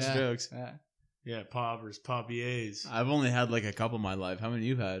yeah, that's Yeah. jokes. Yeah. Yeah, poppers, poppiers. I've only had like a couple in my life. How many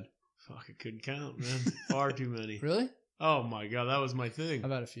you had? Fuck, I couldn't count, man. Far too many. Really? Oh my god, that was my thing.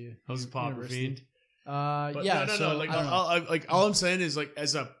 I've had a few. I was a popper University. fiend. But Yeah. no. So Like, I don't know. all I'm saying is, like,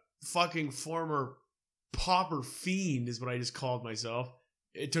 as a fucking former popper fiend, is what I just called myself.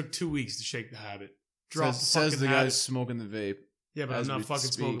 It took 2 weeks to shake the habit. Drop Says the habit. guy smoking the vape. Yeah, but I'm as not we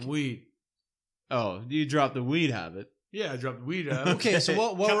fucking speak. smoking weed. Oh, you dropped the weed habit. Yeah, I dropped the weed habit. Okay, so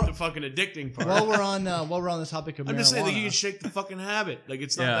Kept while the fucking addicting part. we're on the topic of I'm marijuana, just saying, like, you can shake the fucking habit. Like,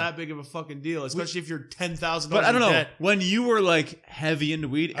 it's not Yeah. that big of a fucking deal, especially if you're $10,000 But I don't in know. debt. When you were like heavy into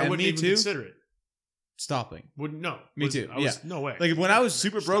weed, I and wouldn't me even too, consider it. stopping. Wouldn't no. Me too, No way. Like when I was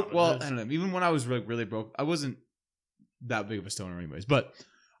super broke, Stopping well, this. I don't know. Even when I was like really broke, I wasn't that big of a stoner, anyways. But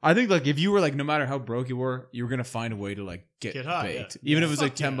I think like if you were like, no matter how broke you were gonna find a way to like get high, baked. yeah. Even Yeah, if it was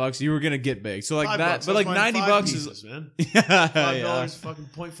like fuck yeah. $10, you were gonna get baked. So like $5, that, but like $90 is man. yeah, $5 fucking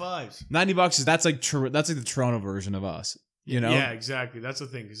 0.5s. $90 is that's like the Toronto version of us. You know? Yeah, exactly. That's the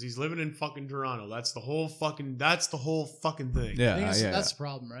thing, because he's living in fucking Toronto. That's the whole fucking thing. Yeah, I think yeah. that's the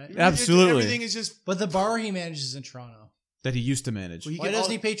problem, right? Absolutely. Everything is just. But the bar he manages in Toronto. That he used to manage. Well, Why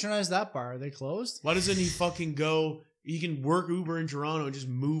doesn't he patronize that bar? Are they closed? Why doesn't he fucking go? He can work Uber in Toronto and just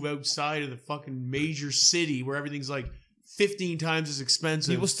move outside of the fucking major city where everything's like 15 times as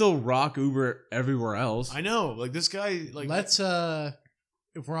expensive. People still rock Uber everywhere else. I know, like this guy, like Let's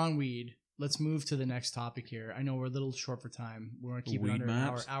if we're on weed, let's move to the next topic here. I know we're a little short for time. We're gonna keep it Weed under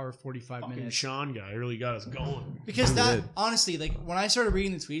maps? an hour 45 fucking minutes. Sean guy really got us going. Because He that did. honestly, like when I started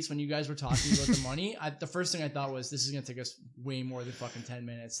reading the tweets when you guys were talking about the money, the first thing I thought was this is gonna take us way more than fucking 10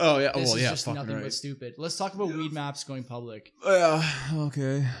 minutes. Oh yeah, This well is yeah, just fucking nothing right. but stupid. Let's talk about weed maps going public.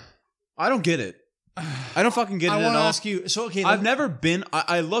 Okay. I don't get it. I don't fucking get it I at want to all. ask you. So okay, I've never been.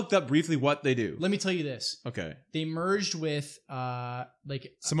 I looked up briefly what they do. let me tell you this. Okay. They merged with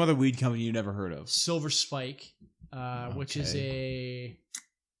like Some other weed company you never heard of. Silver Spike, which is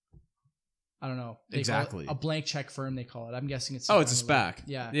I don't know. They call it Exactly. a blank check firm, they call it. I'm guessing it's Oh, it's a some kind of SPAC.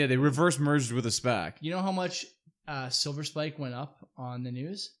 Yeah. Yeah, they reverse merged with a SPAC. You know how much Silver Spike went up on the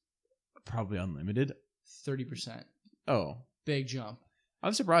news? Probably unlimited. 30%. Oh. Big jump.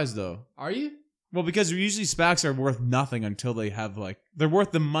 I'm surprised though. Are you? Well, because usually SPACs are worth nothing until they have like they're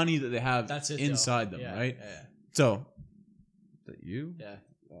worth the money that they have That's it. inside though. them, Yeah, right? Yeah. So is that you? Yeah.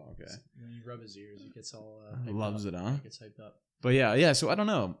 Oh, okay. When you rub his ears, he gets all Loves it, huh? He gets hyped up. But yeah. So I don't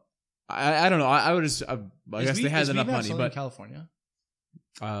know. I don't know. I would just. I guess they had enough money, in but California.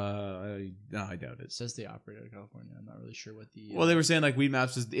 no, I doubt It it. says they operate out of California. I'm not really sure what the. Well, they were saying like Weed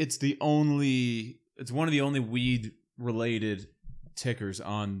Maps is it's one of the only weed related tickers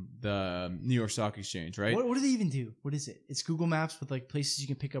on the New York Stock Exchange, right? What do they even do? What is it? It's Google Maps with like places you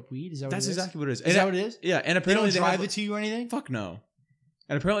can pick up weed. Is that what That's it is? exactly what it is. Is that what it is? Yeah, and They apparently don't they drive have, it to you or anything. Fuck no.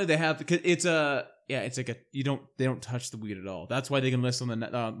 And apparently they have because it's like they don't touch the weed at all. That's why they can list on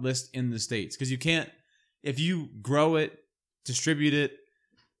the list in the states because you can't if you grow it, distribute it,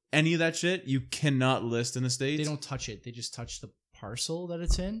 any of that shit, you cannot list in the states. They don't touch it. They just touch the parcel that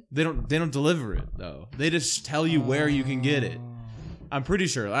it's in. They don't deliver it though. They just tell you where you can get it. I'm pretty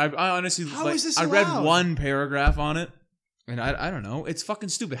sure. I honestly How like, is this I read allowed? one paragraph on it, and I don't know. It's fucking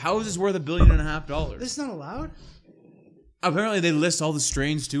stupid. How is this worth $1.5 billion? This is not allowed. Apparently they list all the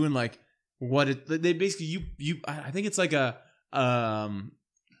strains too, and like what it. They basically I think it's like a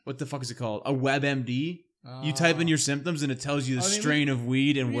what the fuck is it called? A WebMD. You type in your symptoms and it tells you the I mean, strain of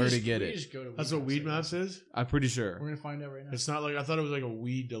weed and where to get it. That's what Weed Maps is. I'm pretty sure. We're gonna find out right now. It's not like I thought it was like a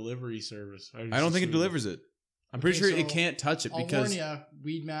weed delivery service. I don't think it delivers it. I'm pretty Okay, sure it so can't touch it I'll because warn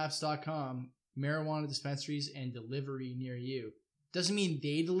you, weedmaps.com, marijuana dispensaries and delivery near you. Doesn't mean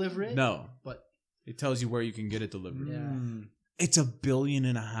they deliver it. no, But it tells you where you can get it delivered. yeah. It's $1.5 billion.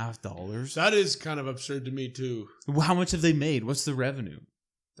 That is kind of absurd to me too. How much have they made? What's the revenue?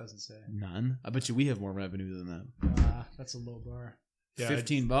 Doesn't say. None. I bet you we have more revenue than them. That's a low bar. Yeah,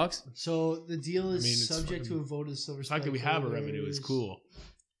 $15. So the deal is I mean, it's subject fucking- to a vote of the Silver The fact that Spike we have a holders. revenue is cool.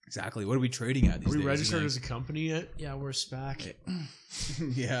 Exactly. What are we trading at these Are we days, registered man? as a company yet? Yeah, we're a SPAC.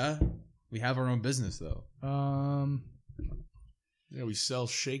 Yeah. We have our own business though. Yeah, we sell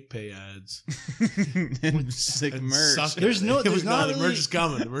Shake Pay ads. And sick And merch. suck it. There's no- there's not the really- merch is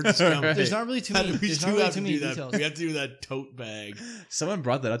coming. The merch is coming. Right. There's not really too many. We There's do not really have too to many do that. details. We have to do that tote bag. Someone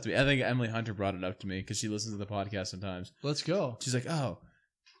brought that up to me. I think Emily Hunter brought it up to me because she listens to the podcast sometimes. Let's go. She's like, "Oh,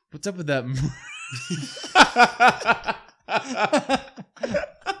 what's up with that?"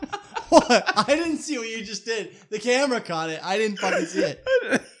 What? I didn't see what you just did. The camera caught it. I didn't fucking see it.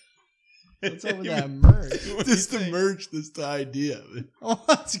 What's up with that merch? This the merch. This the idea. Oh,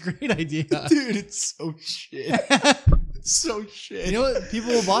 that's a great idea. Dude, it's so shit. It's so shit. You know what?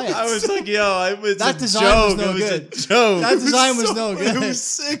 People will buy it. I was like, "Yo, it's That a design joke. was no it was good. a joke." That design was no It good. was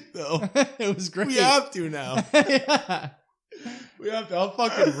sick though. It was great. We have to now. Yeah. We have to. I'll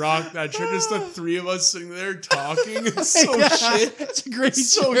fucking rock that shirt. Just the three of us sitting there talking. It's so Yeah. shit. It's a great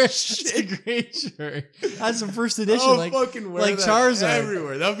It's so shirt. shit. It's a great shirt. That's the first edition. I'll like fucking wear like that Charizard.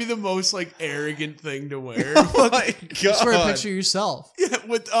 everywhere. That would be the most like arrogant thing to wear. Oh my just wear a God. picture of yourself. Yeah,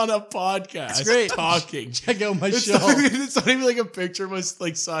 on a podcast. It's great. Talking. Check out my It's show. it's not even like a picture of us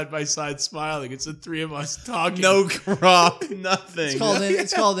like side by side smiling. It's the three of us talking. No crop, nothing.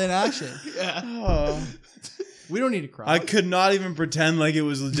 It's called inaction. Yeah. Oh. We don't need a crowd. I could not even pretend like it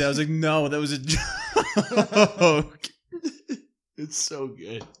was legit. I was like, "No, that was a joke." It's so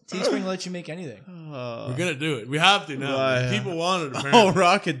good. Teespring lets you make anything. We're gonna do it. We have to now. Why? People want it. I'll Apparently.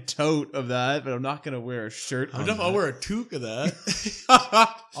 rock a tote of that, but I'm not gonna wear a shirt. I'm on definitely- I'll that. wear a toque of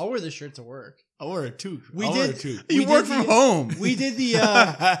that. I'll wear this shirt to work. I'll wear a toque. We I'll wear did- a toque. You we work did from the- home. We did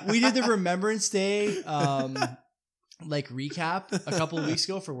the Remembrance Day like recap a couple of weeks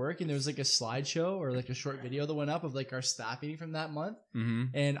ago for work, and there was like a slideshow or like a short video that went up of like our staff meeting from that month. Mm-hmm.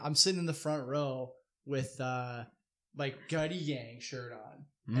 And I'm sitting in the front row with like Gutty Gang shirt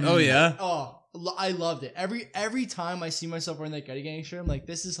on. Oh yeah. Oh, I loved it. Every time I see myself wearing that Gutty Gang shirt, I'm like,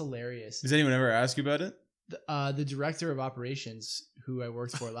 this is hilarious. Does anyone ever ask you about it? The director of operations who I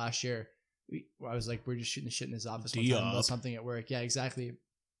worked for last year, I was like, we're just shooting the shit in his office one time D-up. about something at work. Yeah, exactly. And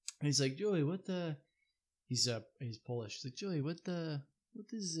he's like, Joey, what the? He's Polish. He's like, Joey, what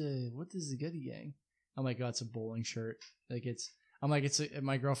is the Gutty Gang? I'm like, oh, it's a bowling shirt. Like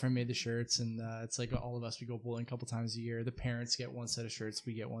my girlfriend made the shirts, and it's like all of us, we go bowling a couple times a year. The parents get one set of shirts,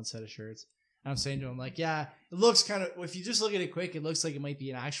 we get one set of shirts. And I'm saying to him, like, yeah, it looks kind of, if you just look at it quick, it looks like it might be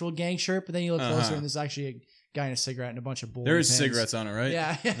an actual gang shirt, but then you look closer and there's actually a guy in a cigarette and a bunch of bowling There is pins. cigarettes on it, right?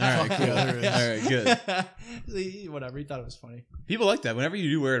 Yeah. All right, cool. All right, good. Whatever. He thought it was funny. People like that. Whenever you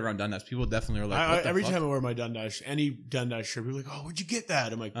do wear it around Dundas, people definitely are like, what the Every fuck? time I wear my Dundas, any Dundas shirt, people are like, "Oh, where'd you get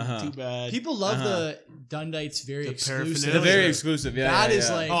that?" I'm like, "Too bad." People love the Dundites very The exclusive. They're paraphernalia. very exclusive. Yeah, That yeah, is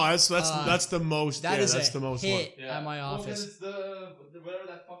yeah. like- Oh, that's the most. That is that's a the most hit one. at my office. it's the whatever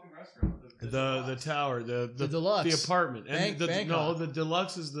that fucking restaurant. The tower, the deluxe. the apartment, and Bangkok. the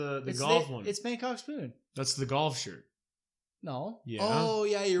deluxe is the It's golf one. It's Bangkok Spoon. That's the golf shirt. No. Yeah. Oh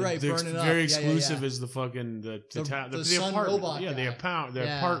yeah, you're right. The Burning up. very Yeah, exclusive yeah. is the fucking the The Sun apartment. Robot Yeah, guy. the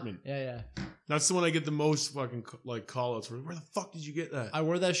Yeah. apartment. Yeah. That's the one I get the most fucking like call outs for. Where the fuck did you get that? I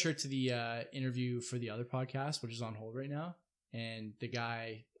wore that shirt to the interview for the other podcast, which is on hold right now. And the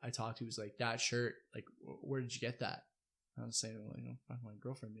guy I talked to was like, "That shirt, like, where did you get that?" I was saying, like, fuck, my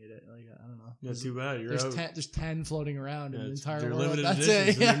girlfriend made it. Like, I don't know. Not too bad. You're There's out. there's 10 floating around in the entire they're world. limited That's editions,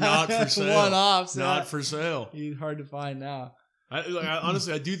 it. and they're not for sale. One off. Not for sale. Hard to find now.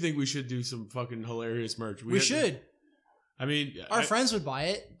 Honestly, I do think we should do some fucking hilarious merch. We should. I mean, Our friends would buy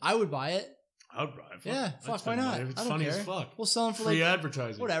it. I would buy it. I would buy it. Yeah, I'd fuck, why spend not? money. It's I don't funny care. as fuck. We'll sell them for Free like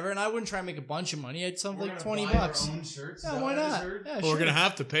advertising. whatever, and I wouldn't try and make a bunch of money. I'd sell them for like $20. shirts. Yeah, why not? Yeah, Well, sure. we're gonna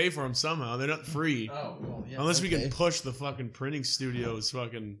have to pay for them somehow. They're not free. Oh, well, yeah. Unless we can push the fucking printing studios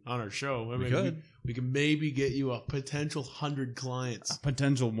fucking on our show. I We mean, could. we can maybe get you a potential 100 clients.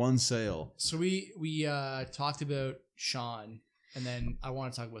 Potential one sale. So we talked about Sean, and then I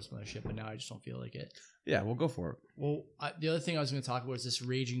want to talk about some other shit, but now I just don't feel like it. Yeah, we'll go for it. Well, the other thing I was going to talk about is this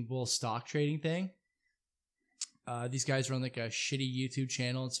Raging Bull stock trading thing. These guys run like a shitty YouTube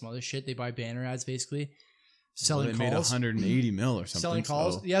channel and some other shit. They buy banner ads basically, selling Well, they made calls. 180 mil or something. Selling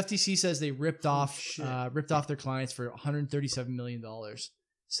calls. so- The FTC says they ripped off their clients for $137 million,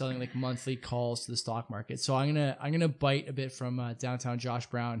 selling like monthly calls to the stock market. So I'm gonna bite a bit from downtown Josh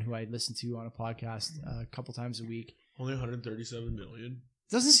Brown, who I listen to on a podcast a couple times a week. Only 137 million.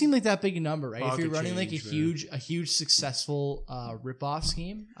 Doesn't seem like that big a number, right? Pocket If you're running like change, a huge successful rip-off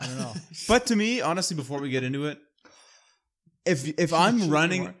scheme, I don't know. But to me, honestly, before we get into it, if I'm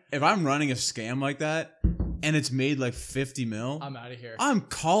running a scam like that, and it's made like 50 mil, I'm out of here. I'm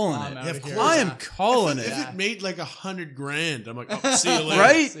calling I'm it. outta here. I am Yeah. calling If it. it made like $100,000, I'm like, oh, see you later.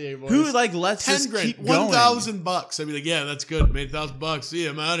 Right? See you, boys. Who like lets this $10,000, keep going? $1,000. I'd be like, yeah, that's good. Made $1,000. See,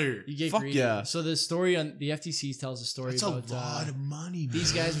 I'm out of here. You get Fuck greedy. yeah. So the story on the FTC tells a story That's about a lot of money.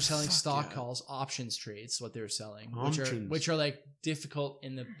 these man. guys are selling Fuck stock yeah. calls, options trades, what they were selling, Options. which are like difficult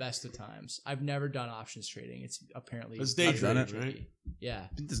in the best of times. I've never done options trading. It's apparently That's day I've done trading, it. right? Yeah.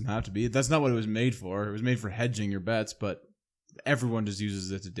 It doesn't have to be. That's not what it was made for. It was made for hedging your bets, but everyone just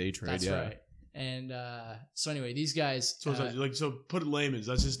uses it to day trade. That's yeah. right. And so anyway, these guys. So, so put it layman's.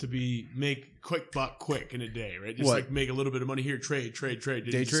 That's just to make quick buck quick in a day, right? Just What? like make a little bit of money here, trade. Day Just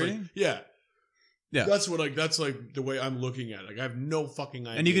like- trading? yeah. Yeah. That's like the way I'm looking at it. Like I have no fucking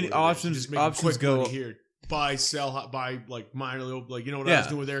idea. And you can what it is. options- Just make options quick go- money here. Buy, sell, buy like minor, like you know what I Yeah. was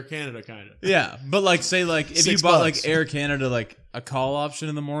doing with Air Canada, kind of. Yeah, but like say like if you $6. bought like Air Canada like a call option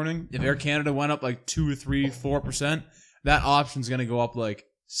in the morning, if Air Canada went up like 2 or 3, 4%, that option's gonna go up like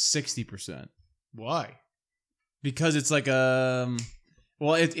 60%. Why? Because it's like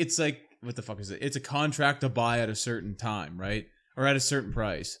well it's like what the fuck is it? It's a contract to buy at a certain time, right? Or at a certain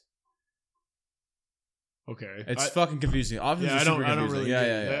price. Okay. It's fucking confusing. Options Yeah, are I super don't confusing. really. Yeah, get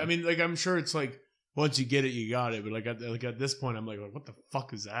yeah, it. yeah. I mean, like I'm sure it's like once you get it, you got it. But like at this point, I'm like, what the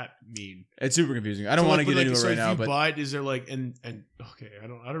fuck does that mean? It's super confusing. I don't So, want like, to but, get like, into so it right if now, you but buy it, is there like and okay, I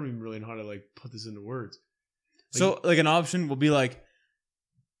don't even really know how to like put this into words. so like an option will be like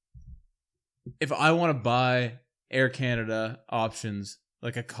if I want to buy Air Canada options,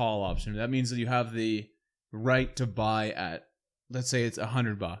 like a call option, that means that you have the right to buy at, let's say it's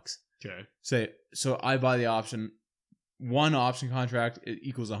 $100. Okay. Say so I buy the option, one option contract it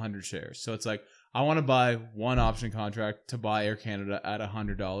equals 100 shares. So it's like I want to buy one option contract to buy Air Canada at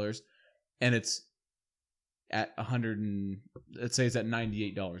 $100, and it's at 100 and let's say it's at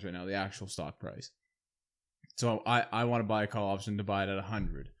 $98 right now, the actual stock price. So I want to buy a call option to buy it at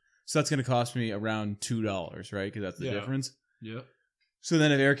 100. So that's going to cost me around $2, right? Because that's the Yeah. difference. Yeah. So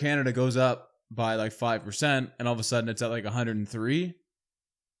then if Air Canada goes up by like 5% and all of a sudden it's at like 103,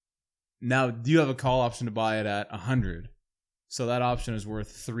 now you have a call option to buy it at 100. So that option is worth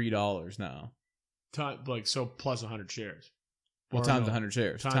 $3 now. Like so plus 100 shares. Well, Or times no, 100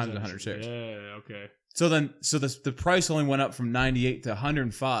 shares. Times 100 shares. Yeah. Okay. So then, the price only went up from 98 to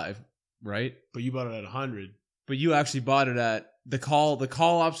 105, right? But you bought it at 100. But you actually bought it at the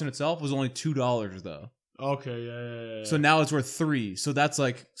call option itself was only $2 though. Okay. Yeah. So now it's worth $3. So that's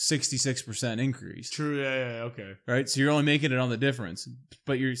like 66% increase. True. Yeah. Okay. Right? So you're only making it on the difference.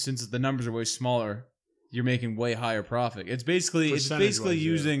 But since the numbers are way smaller, you're making way higher profit. It's basically Percentage-wise, yeah.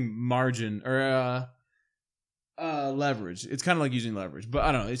 using margin or leverage. It's kind of like using leverage. But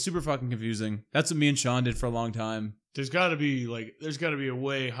I don't know. It's super fucking confusing. That's what me and Sean did for a long time. There's got to be a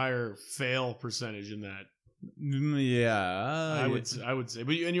way higher fail percentage in that. Yeah. I would say,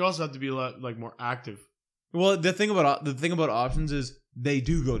 but you also have to be a lot like more active. Well, the thing about options is they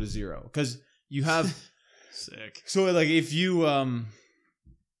do go to zero because you have Sick. so like if you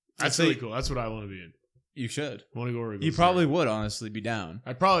That's say- really cool. That's what I want to be in. you should I want to go where it you goes probably zero. would honestly be down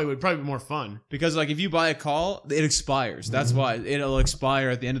I probably would be more fun. because like if you buy a call it expires. That's why it'll expire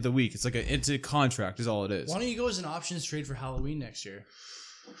at the end of the week. It's a contract is all it is. Why don't you go as an options trade for Halloween next year?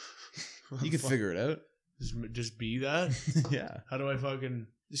 You can figure it out. Just be that. Yeah. How do I fucking?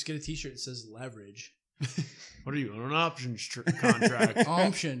 Just get a T-shirt that says leverage. What are you on an options contract?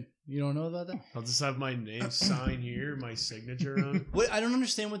 Option. You don't know about that? I'll just have my name sign here, my signature on. What I don't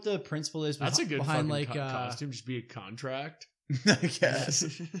understand what the principle is. That's a good behind fucking like costume. Just be a contract. I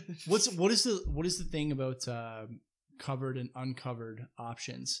guess. what is the thing about covered and uncovered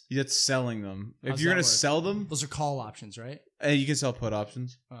options? That's selling them. If How's you're that gonna work? sell them, Those are call options, right? you can sell put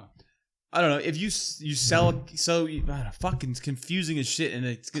options. Oh. I don't know if you sell fucking it's confusing as shit, and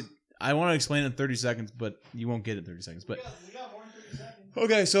it's good. I want to explain it in 30 seconds, but you won't get it in 30 seconds. But We got more than 30 seconds.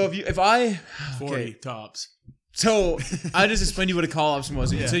 okay, so if I 40 okay, tops. so I just explained to you what a call option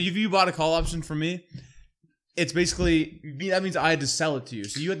was. Yeah. So if you bought a call option from me, it's basically that means I had to sell it to you.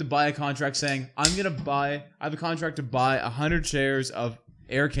 So you had to buy a contract saying I have a contract to buy 100 shares of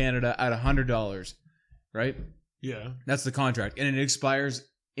Air Canada at $100, right? Yeah. That's the contract, and it expires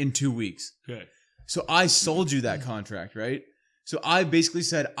in 2 weeks. Okay. So I sold you that contract, right? So I basically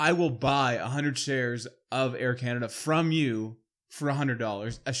said I will buy 100 shares of Air Canada from you for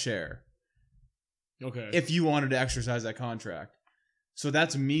 $100 a share Okay. if you wanted to exercise that contract. So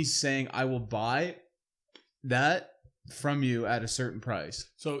that's me saying I will buy that from you at a certain price.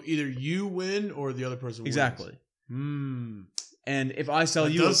 so either you win or the other person wins. Exactly. And if I sell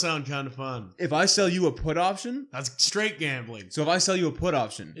That you, does sound kind of fun. if I sell you a put option, That's straight gambling. so if I sell you a put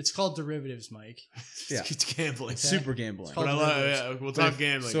option, It's called derivatives, Mike. Yeah. It's gambling. it's super gambling. It's But called derivatives. we'll But talk if-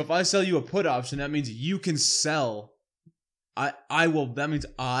 gambling. So if I sell you a put option, that means you can sell. That means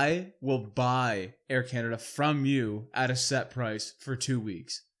I will buy Air Canada from you at a set price for 2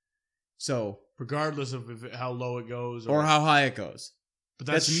 weeks. So, regardless of how low it goes or how high it goes. but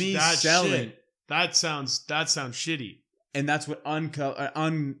that's me selling. shit. That sounds shitty. And that's what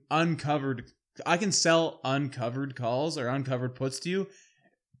uncovered. I can sell uncovered calls or uncovered puts to you.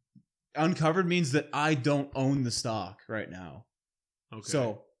 Uncovered means that I don't own the stock right now. Okay.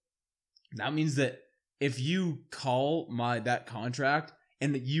 So that means that if you call that contract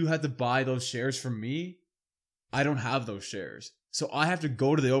and that you had to buy those shares from me, I don't have those shares. So I have to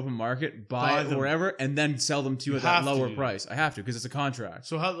go to the open market, buy them. wherever, and then sell them to you You at that have to lower do that. price. I have to because it's a contract.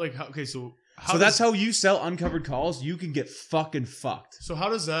 So So that's how you sell uncovered calls. You can get fucking fucked. So how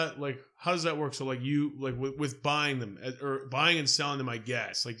does that work? So like you like with buying them or buying and selling them, I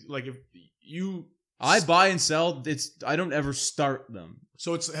guess. Like if you I buy and sell. I don't ever start them.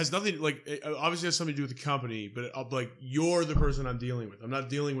 So it has nothing like it obviously has something to do with the company, but like you're the person I'm dealing with. I'm not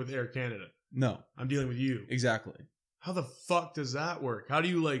dealing with Air Canada. No, I'm dealing with you. exactly. How the fuck does that work? How do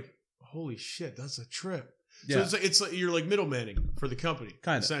you holy shit, that's a trip. Yeah. So it's like you're like middlemanning for the company.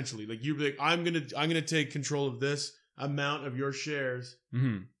 Kinda. Essentially. Like you're like, I'm gonna take control of this amount of your shares.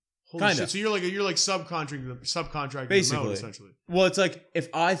 Mm-hmm. Holy Kinda. shit. So you're like subcontracting Basically. them out, essentially. Well, it's like if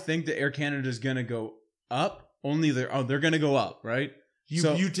I think that Air Canada is gonna go up, they're gonna go up, right?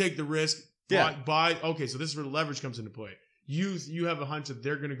 You take the risk. Yeah. Buy. Okay, so this is where the leverage comes into play. You have a hunch that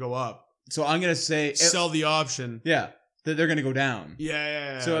they're gonna go up. So I'm gonna say Sell the option. yeah, that they're gonna go down.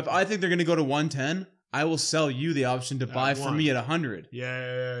 Yeah. So if I think they're gonna go to 110, I will sell you the option to buy from me at 100.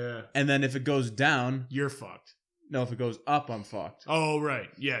 Yeah. And then if it goes down, You're fucked. no, if it goes up, I'm fucked. Oh right.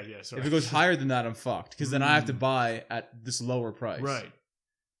 Yeah. Sorry. If it goes higher than that, I'm fucked because then I have to buy at this lower price. Right.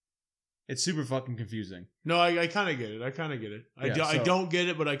 It's super fucking confusing. No, I kind of get it. Yeah, I so- don't get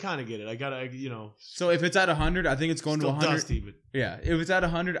it, but I kind of get it. So if it's at 100, I think it's going still to 100. dusty, but Yeah, if it's at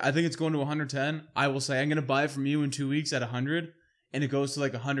 100, I think it's going to 110. I will say I'm going to buy it from you in 2 weeks at 100, and it goes to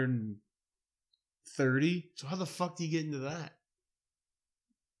like 130. so how the fuck do you get into that?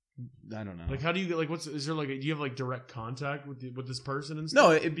 I don't know. Like, how do you get is there do you have like direct contact with this person and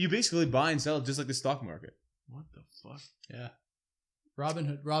No, stuff? you basically buy and sell it just like the stock market. What the fuck? Yeah.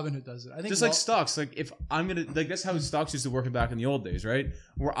 Robinhood does it. I think Just like stocks. Like if I'm going to, like that's how stocks used to work back in the old days, right?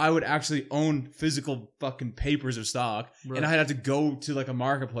 Where I would actually own physical fucking papers of stock, Right. and I'd have to go to like a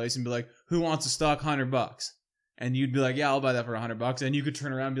marketplace and be like, who wants a stock $100? And you'd be like, yeah, I'll buy that for $100. And you could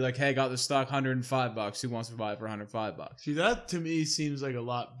turn around and be like, hey, I got this stock $105. Who wants to buy it for $105? See, that to me seems like a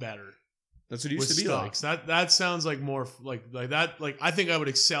lot better. That's what it With used to be stocks, that sounds like more like that. Like I think I would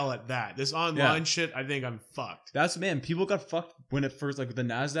excel at that. This online Yeah. shit, I think I'm fucked. That's man. People got fucked when it first like the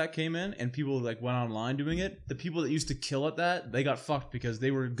Nasdaq came in and people like went online doing it. The people that used to kill at that, they got fucked because they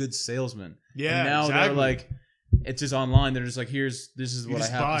were good salesmen. Yeah, And now exactly. they're like, it's just online. They're just like, this is You what I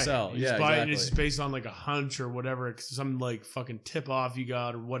just have buy to sell. it. You Yeah, just buy it, and exactly. it's just based on like a hunch or whatever, some like fucking tip off you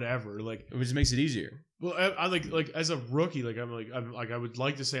got or whatever. Like, It just makes it easier. well, I like as a rookie, I'm I would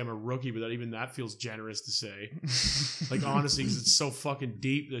like to say I'm a rookie, but that feels generous to say. Like honestly, because it's so fucking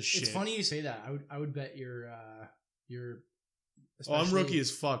deep. This shit. It's funny you say that. I would bet your. Oh, I'm rookie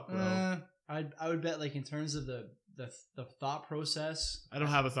as fuck, bro. I would bet like in terms of the thought process. I don't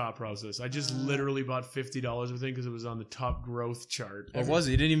have a thought process. I just literally bought $50 worth of thing because it was on the top growth chart. What was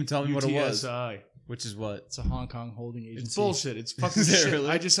it? You didn't even tell me what it was. UTSI. Which is what? It's a Hong Kong holding agency. It's bullshit. It's fucking Is it shit. really?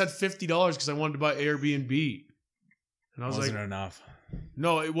 I just had $50 because I wanted to buy Airbnb, and I was Wasn't like, enough.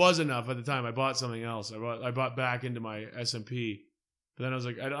 no, it was enough at the time. I bought something else. I bought back into my S&P, but then I was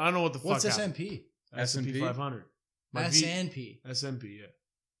like, I don't know what the What's fuck happened. S&P? S&P 500. S&P. S&P,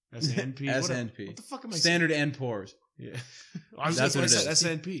 yeah. S&P. S&P. What the fuck am I Standard and Poor's. saying? Yeah. I was That's like, what it is.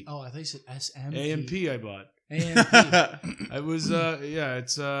 S&P. Oh, I thought you said SMP. AMP I bought. AMP. I was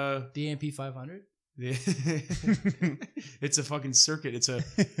it's The AMP 500. Yeah. It's a fucking circuit. It's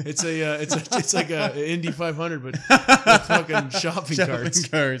like a Indy 500, but with fucking shopping carts.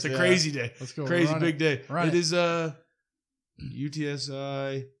 It's a yeah. crazy day. Let's go. Crazy Run big day. Run It it. is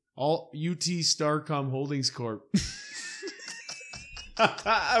UTSI UT Starcom Holdings Corp.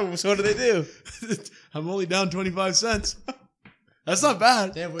 So what do they do? I'm only down 25 cents. That's not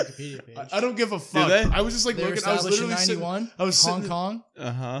bad. They have a Wikipedia page. I don't give a fuck. they? I was just like They were looking. I was established in literally sitting. 91. I was Hong sitting- Kong.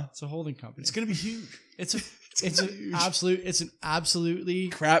 Uh-huh. It's a holding company. It's gonna be huge. It's an huge. absolutely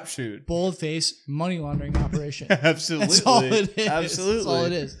Crapshoot. bold face money laundering operation. Absolutely. That's all it is. Absolutely. That's all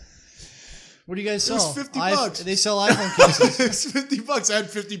it is. What do you guys It sell? was $50. They sell iPhone cases. It's $50. I had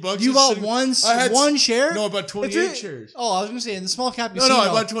 $50. You just bought sitting- one share? No, I bought 28 shares. Oh, I was gonna say in the small cap No, casino. I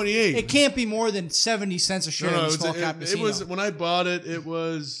bought 28. It can't be more than 70 cents a share in the small cap it casino. was when I bought it. It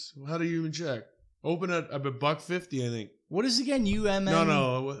was how do you even check? Open at $1.50, I think. What is it again? UMN?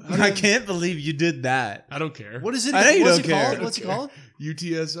 No. I can't believe you did that. I don't care. What is it? I know you What's don't it care. called? What's it called?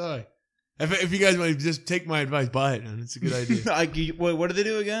 UTSI. If you guys want to just take my advice, buy it, man. It's a good idea. What do they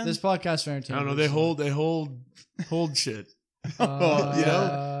do again? This podcast for I entertainment. don't know. They hold shit. Uh, You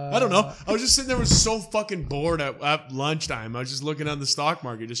know? I don't know. I was just sitting there, was so fucking bored at lunchtime. I was just looking on the stock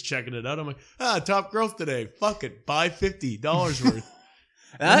market, just checking it out. I'm like, top growth today. Fuck it, buy $50 worth.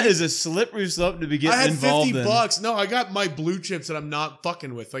 That is a slippery slope to be I getting had involved in. $50. No, I got my blue chips that I'm not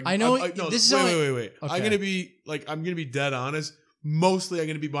fucking with. Like I know. No, This is how wait. Okay. I'm gonna be dead honest. Mostly, I'm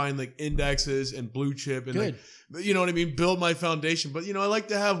gonna be buying like indexes and blue chip and Good. like, you know what I mean. Build my foundation, but I like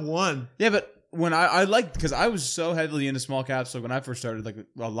to have one. Yeah, but when I liked, because I was so heavily into small caps, like when I first started, like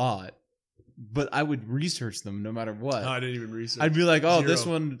a lot. But I would research them no matter what. No, I didn't even research. I'd be like, oh, Zero. this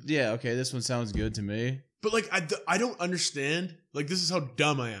one, yeah, okay, this one sounds good to me. But like, I don't understand. Like, this is how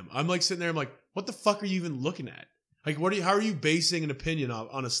dumb I am. I'm like sitting there. I'm like, what the fuck are you even looking at? Like, how are you basing an opinion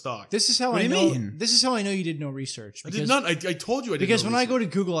on a stock? This is how What I do you know. mean? This is how I know you did no research. I did not. I told you I did. Because no when I research. go to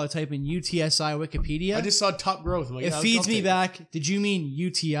Google, I type in UTSI Wikipedia. I just saw top growth. I'm like, It yeah, feeds I'll me take it. back. Did you mean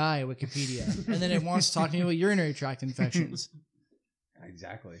UTI Wikipedia? And then it wants to talk to me about urinary tract infections,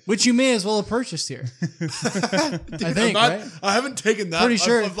 Exactly. which you may as well have purchased here. Dude, I think, right? I haven't taken that. Pretty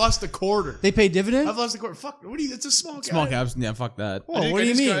sure. I've lost a quarter. They pay dividend. I've lost a quarter. Fuck. What do you? It's a small cap. Small caps, yeah, fuck that. Whoa, what do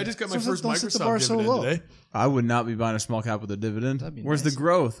you mean? I just got my Sometimes first don't set the bar Microsoft so dividend low. today. I would not be buying a small cap with a dividend. That'd be Where's nice. the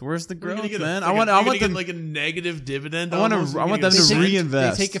growth? Where's the What are you growth, gonna get man? a, I want them them. like a negative dividend. I want almost? I want You're them gonna to get a cent?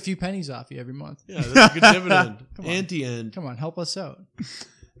 reinvest. They take a few pennies off you every month. Yeah, that's a good dividend. Come on. Anti-end. Come on, help us out.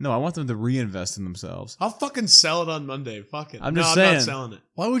 No, I want them to reinvest in themselves. I'll fucking sell it on Monday. Fuck it. I'm No, just I'm saying. not selling it.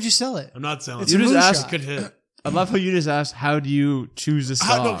 Why would you sell it? I'm not selling It's it. a You just moonshot. asked. Could hit. I love how you just asked, how do you choose a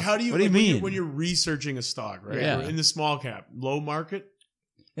stock? How do you? What do you like, mean? when you're researching a stock, right? Yeah. Or in the small cap, low market,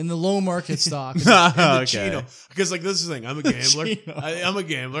 In the low market stock. in the Okay. Chino. Because like this is the thing, I'm a gambler. Chino. I'm a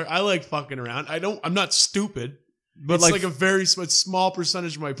gambler. I like fucking around. I'm not stupid. But It's like, like a very small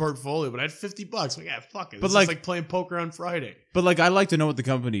percentage of my portfolio, but I had $50. Like, yeah, fuck it. But This like- is like playing poker on Friday. I like to know what the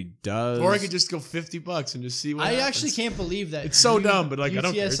company does. Or I could just go $50 and just see what I happens. actually can't believe that. It's so dumb, but like I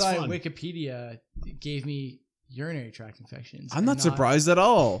don't care. It's UTSI fun. Wikipedia gave me urinary tract infections. I'm and not surprised at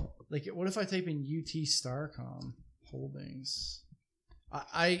all. Like, what if I type in UT Starcom Holdings?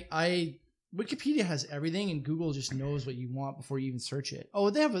 I Wikipedia has everything, and Google just knows what you want before you even search it. Oh,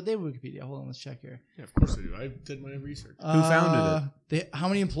 they have Wikipedia. Hold on, let's check here. Yeah, of course I do. I did my research. Who founded it? How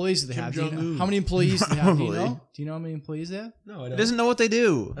many employees do they Kim have? Do you know- Jong-un. how many employees do they have? Do you Probably. know? Do you know how many employees they have? No, I He don't. doesn't know what they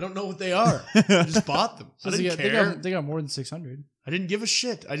do. I don't know what they are. I just bought them. I Says didn't they care. got, they got more than 600. I didn't give a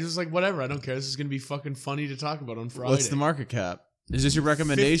shit. I just was like, whatever. I don't care. This is gonna be fucking funny to talk about on Friday. What's the market cap? Is this your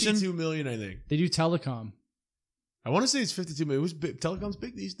recommendation? 52 million, I think. They do telecom. I want to say it's 52 million. It was big. Telecom's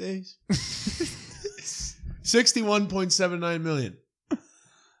big these days. 61.79 million.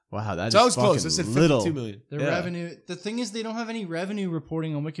 Wow, that's So I was close. I said 52 million. Their Yeah. revenue. The thing is, they don't have any revenue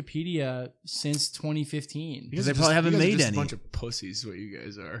reporting on Wikipedia since 2015. Because they probably haven't you guys are made just any. a bunch of pussies is what you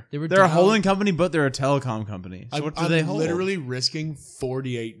guys are. They were They're a down- holding company, but they're a telecom company. So what do I'm they hold? literally risking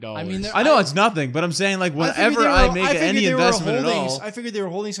 $48. I mean, they're- I know it's nothing, but I'm saying like I figured whenever they I were- make figured any they were investment at holdings. all, I figured they were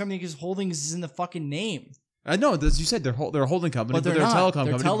holdings company because holdings is in the fucking name. I know as you said they're a holding company, But but they're they're a not. telecom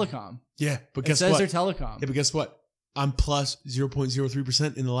They're company. telecom. yeah, but It guess says what? they're telecom. Yeah, but guess what? I'm plus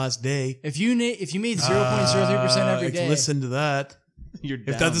 0.03% in the last day. If you made 0.03% every like, day, listen to that. You're If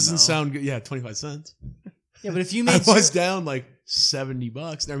down that doesn't now. sound good, yeah, 25 cents. yeah, but if you I made was down like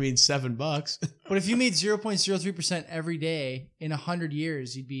 $70. I mean, $7. but if you made 0.03% every day in 100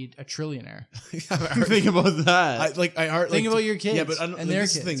 years, you'd be a trillionaire. Think about that. Think about your kids Yeah, but I don't, and like, their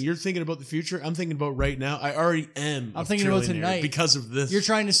this is the kids. thing. You're thinking about the future. I'm thinking about right now. I already am. I'm a thinking about trillionaire tonight. because of this. You're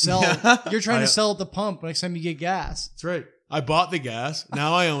trying to sell. You're trying I- to sell at the pump next time you get gas. That's right. I bought the gas.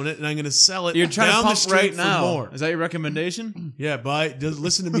 Now I own it, and I'm going to sell it. You're trying down to the pump street right for now. More. Is that your recommendation? Yeah,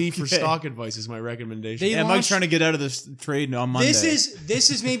 listen to me for Okay. stock advice is my recommendation. They Yeah, Mike's launched- trying to get out of this trade on Monday. This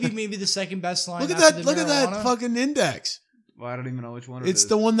is maybe the second best line. look at after that! the Look at that marijuana. fucking index. Well, I don't even know which one It's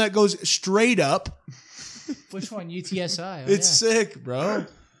the one that goes straight up. Which one? UTSI. Oh, It's yeah. sick, bro.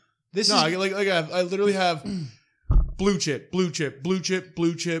 This No, is I literally have blue chip,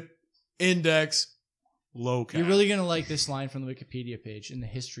 index, low cap. you're really gonna like this line from the Wikipedia page in the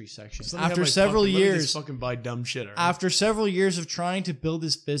history section. Just let me have After my several fucking- let me just years, fucking buy dumb shit. all right? after several years of trying to build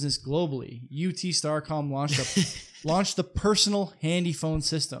this business globally, UT Starcom launched the personal handy phone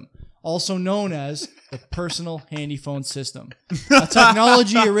system, also known as the personal handy phone system, a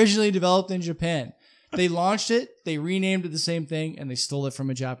technology originally developed in Japan. They launched it, they renamed it the same thing, and they stole it from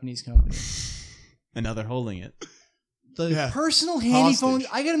a Japanese company. And now they're holding it. The personal handy phone.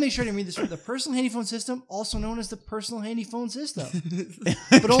 I gotta make sure I didn't read this right. The personal handy phone system, also known as the personal handy phone system,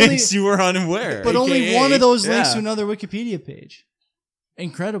 but only you were unaware. But only AKA, one of those links yeah. to another Wikipedia page.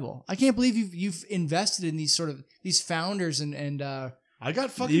 Incredible! I can't believe you've invested in these founders and I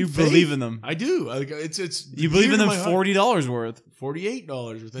got fucking. You faith. believe in them. I do. It's. You believe in them dear to my heart. $40 worth.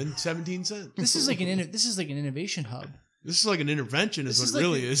 $48 within 17 cents. this is like an innovation hub. This is like an intervention, is what it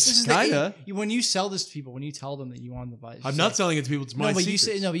really is. This is Kinda. when you sell this to people, when you tell them that you want the device. I'm not selling it to people. It's my No, but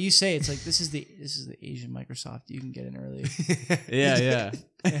secret. you say it's like this is the Asian Microsoft. You can get in early. Yeah.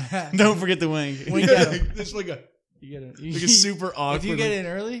 Yeah. Don't forget the wing. When you get 'em. It's like a You get like a super awkward. If you get in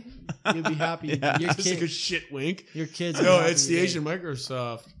early, you'll be happy. Yeah. Your It's like a kid, shit wink. your kids. will No, be happy it's the you did. Asian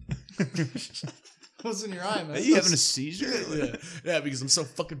Microsoft. What's in your eye, man? Are you having a seizure? Yeah, because I'm so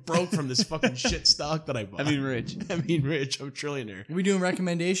fucking broke from this fucking shit stock that I bought. I mean, rich. rich. I'm a trillionaire. Are we doing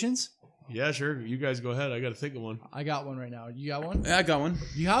recommendations? Yeah, sure. You guys go ahead. I got to think of one. I got one right now. You got one? Yeah, I got one.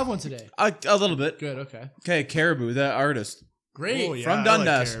 You have one today. A little bit. Good. Okay. Okay, Caribou, that artist. Great. Oh, yeah, From I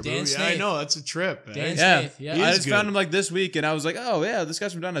Dundas. Caribou. Dan Yeah, I Snaith. know. That's a trip. Man. Dan Yeah, Snaith, yeah. He I is just good. found him like this week, and I was like, "Oh yeah, this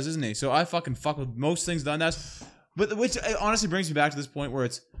guy's from Dundas, isn't he?" So I fucking fuck with most things Dundas, but which honestly brings me back to this point where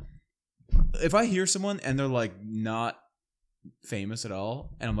it's if I hear someone and they're like not famous at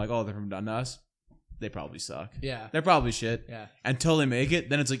all, and I'm like, "Oh, they're from Dundas," they probably suck. Yeah. They're probably shit. Yeah. Until they make it,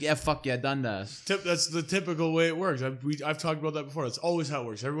 then it's like, "Yeah, fuck yeah, Dundas." That's the typical way it works. I've talked about that before. That's always how it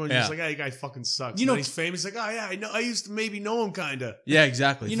works. Everyone's just Yeah. like, "Hey, that guy fucking sucks." You know- And then he's famous. Like, "Oh yeah, I know. I used to maybe know him, kinda." Yeah,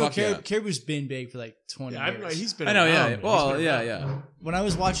 exactly. You know, Fuck yeah. Caribou's been big for like 20 Yeah, years. he's been. I know. around, Yeah. man. He's Well, been yeah, around. yeah, When I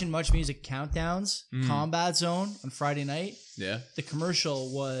was watching Much Music Countdowns, Combat Zone on Friday night, yeah. the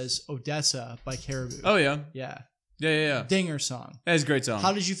commercial was Odessa by Caribou. Oh yeah, Yeah. yeah. Dinger song. That's a great song.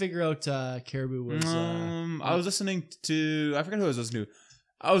 How did you figure out Caribou was... I was listening to I forgot who I was listening to.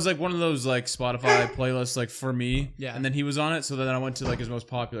 I was like one of those like Spotify playlists like for me. Yeah. And then he was on it, so then I went to like his most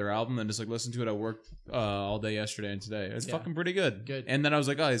popular album and just like listened to it at work all day yesterday and today. It's Yeah. fucking pretty good. Good. And then I was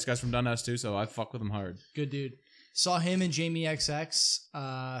like, oh, this guy's from Dundas too, so I fuck with him hard. Good dude. Saw him and Jamie XX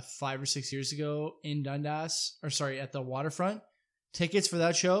 5 or 6 years ago in Dundas, or sorry, at the waterfront. Tickets for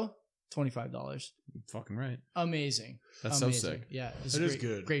that show, $25. Fucking right. Amazing. That's Amazing. so sick. Yeah, it was It is great,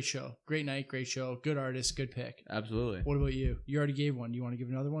 good. Great show. Great night, great show. Good artist, good pick. Absolutely. What about you? You already gave one. You want to give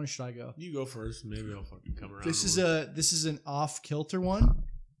another one or should I go? You go first. Maybe I'll fucking come around. This to is an off kilter one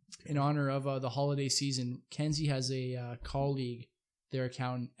in honor of the holiday season. Kenzie has a colleague, their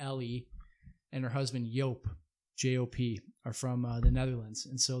accountant Ellie, and her husband Joop, J-O-P, are from the Netherlands,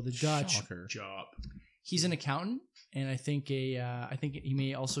 and so the Dutch. Shocker. job. He's an accountant, and I think he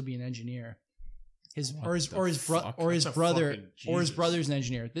may also be an engineer. His What the his fuck? That's a fucking Jesus. brother's an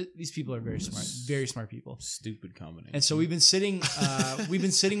engineer. These people are very smart people. Stupid combination. And so we've been sitting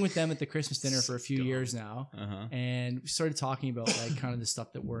with them at the Christmas dinner for a few years now. Uh-huh. And we started talking about like kind of the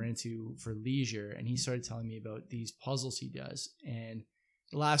stuff that we're into for leisure. And he started telling me about these puzzles he does. And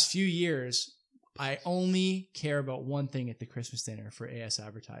the last few years, I only care about one thing at the Christmas dinner for AS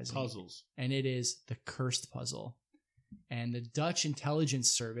Advertising. Puzzles. And it is the cursed puzzle. And the Dutch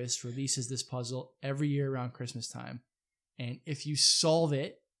intelligence service releases this puzzle every year around Christmas time. And if you solve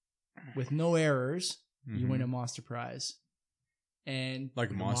it with no errors, you win a Monster Prize. And like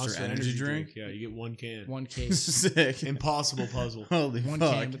a Monster Energy drink. Yeah, you get one can. one case. Sick. Impossible puzzle. Holy One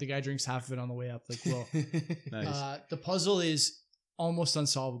fuck. can, but the guy drinks half of it on the way up. Like, well, Nice. the puzzle is almost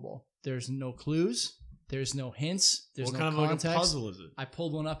unsolvable. There's no clues. There's no hints. There's What no kind of context. like a puzzle is it? I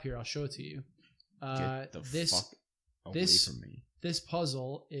pulled one up here. I'll show it to you. Get the This fuck away this- from me. this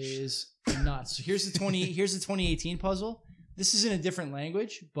puzzle is nuts. So here's the 2018 puzzle. This is in a different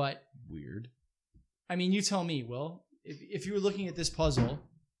language, but Weird. I mean, you tell me, Will. If you were looking at this puzzle,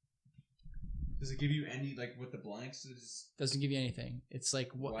 Does it give you any like with the blanks? doesn't give you anything. It's like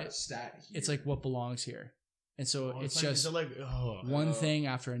what stat? it's like what belongs here, and so Oh, it's like, just is it like one thing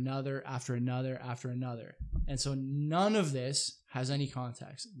after another, after another, after another. And so none of this has any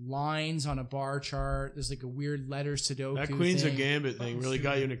context. Lines on a bar chart. There's like a weird letters Sudoku that Queen's thing. a Gambit thing really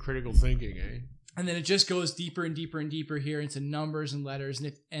got you into critical thinking, eh? And then it just goes deeper and deeper and deeper here into numbers and letters.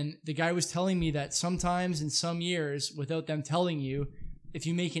 And the guy was telling me that sometimes in some years, without them telling you, if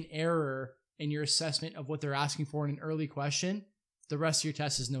you make an error in your assessment of what they're asking for in an early question, the rest of your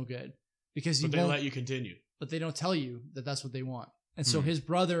test is no good. Because But they let you continue. but they don't tell you that that's what they want. And so Hmm. his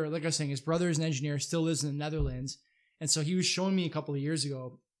brother, like I was saying, his brother is an engineer, still lives in the Netherlands. And so he was showing me a couple of years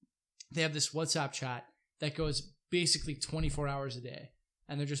ago, they have this WhatsApp chat that goes basically 24 hours a day.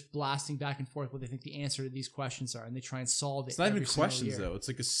 and they're just blasting back and forth what they think the answer to these questions are, and they try and solve it. It's not even every single questions year. though. It's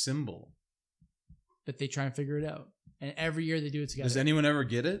like a symbol. But they try and figure it out, and every year they do it together. Does anyone ever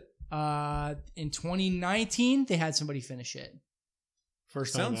get it? In 2019, they had somebody finish it.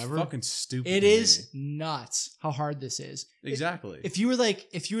 First time Sounds ever. fucking stupid. It to is me. nuts how hard this is. Exactly. If you were like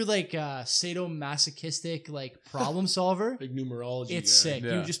sadomasochistic like problem solver, Big numerology. it's guy. sick.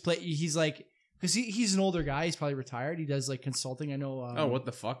 Yeah. You just play. He's like, because he's an older guy. He's probably retired. He does like consulting. I know. oh, what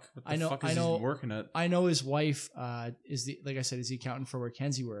the fuck? What the I know- fuck is I know- he working at? I know his wife is the like I said is the accountant for where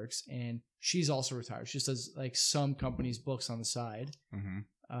Kenzie works, and she's also retired. She just does like some companies' books on the side, Mm-hmm.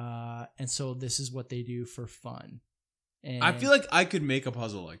 and so this is what they do for fun. And I feel like I could make a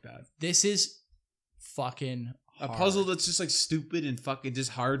puzzle like that. this is fucking A hard. puzzle that's just like stupid and fucking just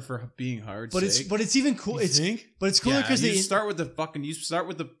hard for being hard. but it's even cool. You It's think? but it's cooler because you they start with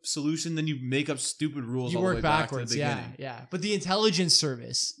the solution, then you make up stupid rules. you all the work way back backwards. to the Yeah, beginning. yeah. But the intelligence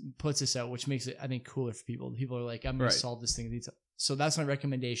service puts this out, which makes it I think cooler for people. People are like, I'm gonna Right. solve this thing. So that's my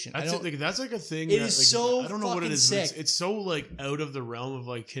recommendation. That's that's like a thing. It that, is like, so I don't know what it fucking is. But sick. it's so like out of the realm of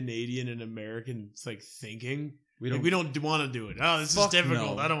like Canadian and American like thinking. We Like, don't. we don't want to do it. Oh, this is Fuck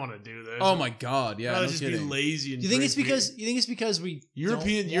difficult. no. I don't want to do this. Oh my god! Yeah, I'd no just kidding. be lazy. And you think it's drink beer. because we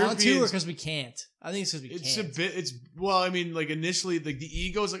European- don't want to, or Europeans- because we can't? I think it's because we It's can't. a bit. It's well. I mean, like initially, like the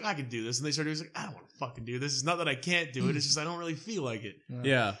ego is like I can do this, and they start doing. It's like I don't want to fucking do this. It's not that I can't do it. It's just I don't really feel like it.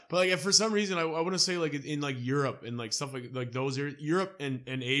 Yeah, But like for some reason, I want to say like in like Europe and like stuff like those areas, Europe and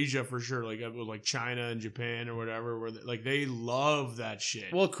Asia for sure. Like China and Japan or whatever, where like they love that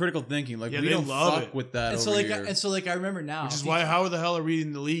shit. well, critical thinking. Like Yeah, we they don't love fuck it. with that. And over so like here. I remember now. Which is if why you, how the hell are we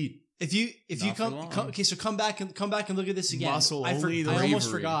in the lead? if you Not for come long. okay, so come back and look at this again. Muscle I only, the I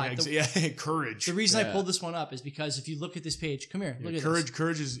almost bravery. forgot. The, Courage. the reason I Yeah. pulled this one up is because if you look at this page, come here, look at courage. this.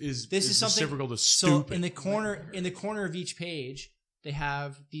 Courage is This is something- reciprocal to So stupid. in the corner of each page, they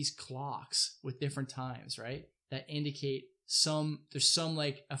have these clocks with different times, right? That indicate there's some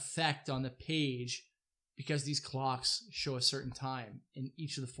like effect on the page because these clocks show a certain time in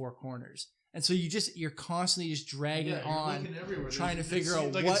each of the four corners. And so you're constantly just dragging on, trying to figure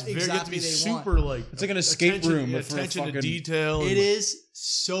out what exactly they want. super like It's like an escape attention- room, yeah, but for a attention to fucking- detail. It and, is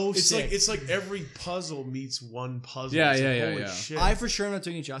so It's sick. like every puzzle meets one puzzle. Yeah, It's like, yeah, holy yeah. shit. I for sure am not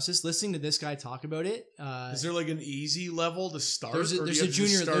doing it justice. Listening to this guy talk about it, Is there like an easy level to start? There's a- or do there's you a have to just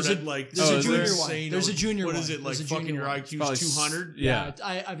junior- start there's a- at, like there's a some junior one. insane- There's a junior What one. is it like? There's a Fucking junior your one. IQ's Probably 200. Yeah.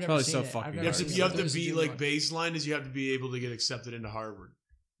 I've never Probably seen so it. fucking I've hard. never seen it. You have to There's a be junior like one. baseline is you have to be able to get accepted into Harvard.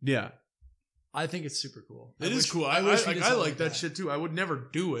 yeah, I think it's super cool. It is cool. I wish we did I something like that shit too. I would never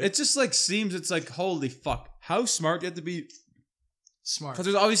do it. it just like seems it's like holy fuck, how smart you have to be. Smart. Because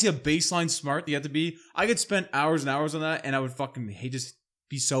there's obviously a baseline smart that you have to be. I could spend hours and hours on that, and I would fucking just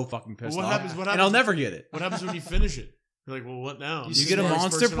be so fucking pissed What off. happens? What and happens? I'll never get it. What happens when you finish it? You're like, well, what now? You You get a smartest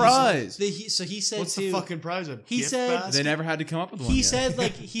monster person on prize. So he said What's too. the fucking prize? A He gift said- basket? They never had to come up with one. He yet.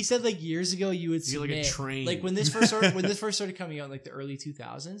 said like years ago you would You get, like, submit a train. like when this first started coming out in like the early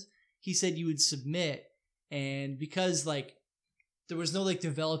 2000s. He said you would submit, and because like there was no like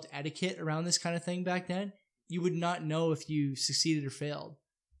developed etiquette around this kind of thing back then, you would not know if you succeeded or failed.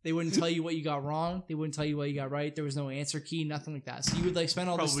 They wouldn't tell you what you got wrong. They wouldn't tell you what you got right. There was no answer key, nothing like that. So you would like spend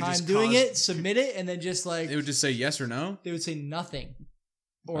all this Probably time just doing caused- it, submit it, and then just like They would just say yes or no, they would say nothing,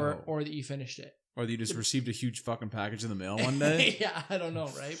 or that you finished it. or that you just received a huge fucking package in the mail one day. Yeah, I don't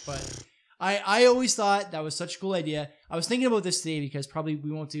know, right? But I always thought that was such a cool idea. I was thinking about this today because probably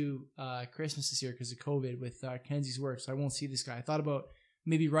we won't do Christmas this year because of COVID with Kenzie's work, so I won't see this guy. I thought about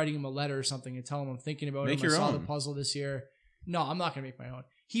maybe writing him a letter or something and tell him I'm thinking about Make him. your I saw own. the puzzle this year. No, I'm not gonna make my own.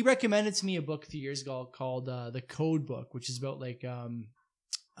 He recommended to me a book a few years ago called The Code Book, which is about like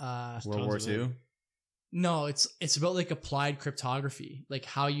World War Tons of II. no, it's about like applied cryptography, like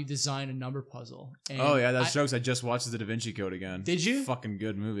how you design a number puzzle. And Oh yeah, that's jokes. I just watched the Da Vinci Code again. Did you? Fucking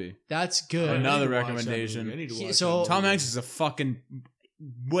good movie. That's I good. need Another to watch that recommendation. movie. I need to watch So- that Tom movie. Hanks is a fucking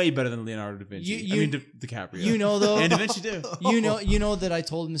way better than Leonardo da Vinci. You- I mean DiCaprio. You know though, and Da Vinci too. you know that I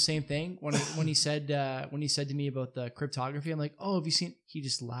told him the same thing when he said to me about the cryptography. I'm like, oh, have you seen? He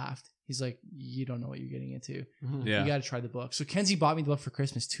just laughed. He's like, you don't know what you're getting into. Yeah. You got to try the book. So Kenzie bought me the book for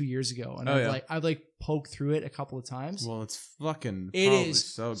Christmas 2 years ago, and Oh, yeah. I've like poked through it a couple of times. Well, it's fucking. It probably is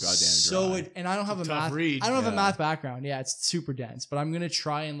so goddamn so dry. and I don't have a It's a tough math. read. I don't have a Yeah. math background. Yeah, it's super dense, but I'm gonna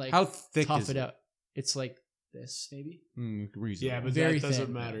try and like How thick tough is it out. It's like this maybe. Reasonable. Yeah, but Very that doesn't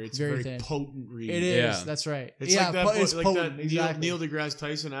thin. matter. It's Very very thin. potent read. It is. Yeah. That's right. It's yeah, like that. it's Like potent. that Exactly. Neil deGrasse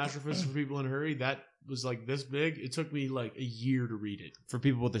Tyson, Astrophysics for People in a Hurry. That was like this big. It took me like a year to read it. For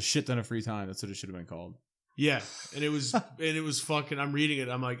people with a shit ton of free time, that's what it should have been called. Yeah, and it was fucking. I'm reading it.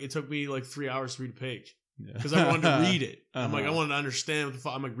 I'm like, it took me like 3 hours to read a page. because I wanted to read it. I'm like, I Uh-huh. wanted to understand what the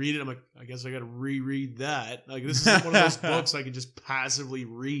fuck. I'm like, read it. I'm like, I guess I got to reread that. Like, this is one of those books I can just passively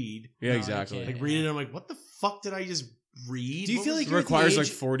read. Yeah, No, you exactly. can't. Like, read it. I'm like, what the fuck did I just read? Do you What feel was like It you're at the requires age- like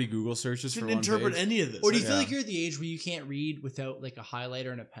 40 Google searches for didn't one interpret page. any of this. Or do you Like, feel Yeah. like you're at the age where you can't read without like a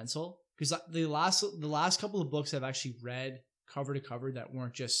highlighter and a pencil? Because the last couple of books I've actually read cover to cover that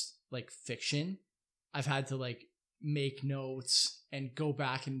weren't just like fiction, I've had to like make notes and go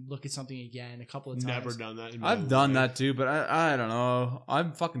back and look at something again a couple of times. never done that. In my I've done life. that too, but I don't know.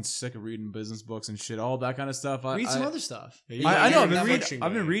 I'm fucking sick of reading business books and shit, all that kind of stuff. Read some other stuff. Yeah, I know. you're a fiction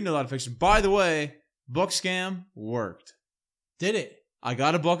I've been guy. reading a lot of fiction. By the way, Book Scam worked. Did it? I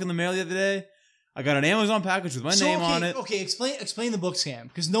got a book in the mail the other day. I got an Amazon package with my name on it. Okay, explain the book scam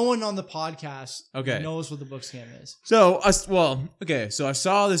because no one on the podcast Okay. knows what the book scam is. So, so I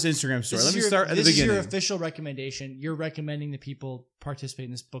saw this Instagram story. Let me start at the This is beginning. your official recommendation. You're recommending that people participate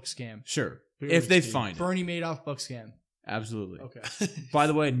in this book scam. Sure, Pyramid if they scheme. find it, Bernie Madoff book scam. absolutely. Okay. By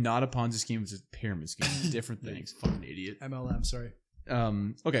the way, not a Ponzi scheme; it's a pyramid scheme. Different things. Fucking idiot. MLM. Sorry.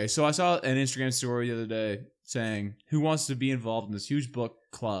 Okay, so I saw an Instagram story the other day saying who wants to be involved in this huge book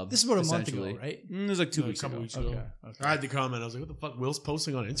club. This is about a month ago, essentially. right? It was like 2 No, a weeks couple ago. weeks ago. Okay. Okay. I had the comment. I was like, what the fuck? Will's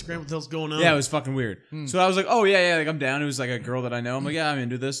posting on Instagram? What the hell's going on? Yeah, it was fucking weird. Hmm. So I was like, oh yeah, like I'm down. It was like a girl that I know. I'm like, yeah, I'm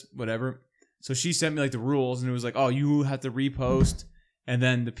into this, whatever. So she sent me like the rules, and it was like, oh, you have to repost, and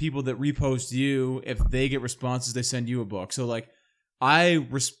then the people that repost you, if they get responses, they send you a book. So like,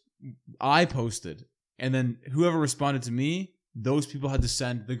 I posted, and then whoever responded to me, those people had to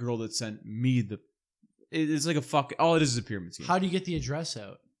send the girl that sent me the. It's like a fuck. All it is a pyramid scheme. How do you get the address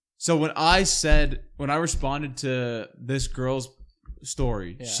out? So when I responded to this girl's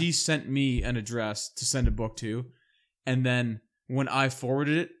story, Yeah. she sent me an address to send a book to, and then when I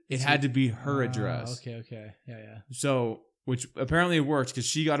forwarded it, it had to be her address. Okay. Yeah. So, which apparently it worked because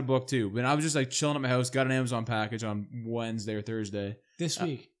she got a book too. But I was just like chilling at my house, got an Amazon package on Wednesday or Thursday. This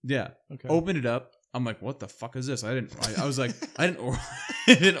week. Yeah, Okay. opened it up. I'm like, what the fuck is this? I was like, I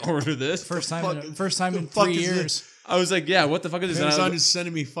didn't order this. First time fuck- in 3 is years. this? I was like, yeah, what the fuck is this? And I was Amazon like- is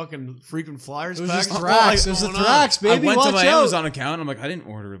sending me fucking frequent flyers. It was packs. just What the fuck Thrax. is It was the going on? Thrax, baby. I went Watch to my out. Amazon account. I'm like, I didn't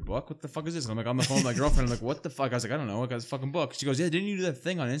order a book. What the fuck is this? And I'm like on the phone with my girlfriend. I'm like, what the fuck? I was like, I don't know. I got this fucking book. She goes, yeah, didn't you do that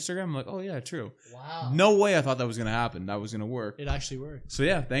thing on Instagram? I'm like, oh yeah, true. Wow. No way I thought that was gonna happen. That was gonna work. It actually worked. So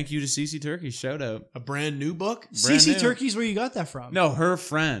yeah, thank you to CC Turkey. Shout out. A brand new book? Brand CC new. Turkey's where you got that from. No, her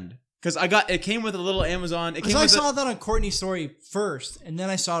friend. Because it came with a little Amazon. It Because came I with saw that on Courtney's story first, and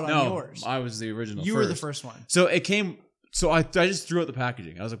then I saw it on yours. I was the original. You were the first one. So it came. So I just threw out the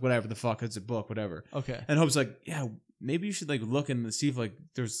packaging. I was like, whatever the fuck, it's a book, whatever. Okay. And Hope's like, yeah, maybe you should like look and see if like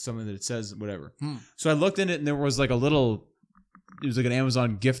there's something that it says whatever. Hmm. So I looked in it and there was like a little, it was like an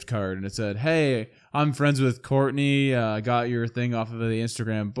Amazon gift card and it said, hey, I'm friends with Courtney. I got your thing off of the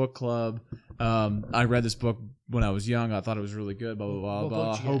Instagram book club. I read this book when I was young. I thought it was really good. Blah blah blah What blah.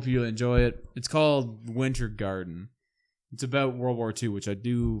 book did you Hope you enjoy it. It's called Winter Garden. It's about World War II, which I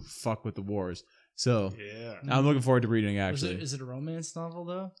do fuck with the wars. So Yeah. I'm looking forward to reading. Is Actually, it a romance novel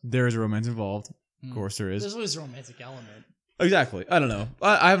though? there is a romance involved. Of Hmm. course, there is. There's always a romantic element. Exactly. I don't know.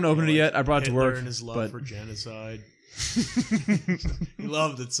 I haven't opened it yet. I brought it to Hitler work. and his love but for genocide. He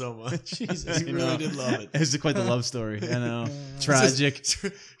loved it so much. Jesus. He really did love it. It's quite the love story. I know. It's Tragic.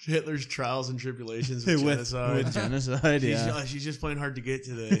 Hitler's trials and tribulations with genocide. with genocide. Yeah. She's just playing hard to get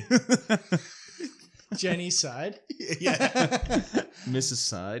today. Jenny's side. Yeah. Mrs.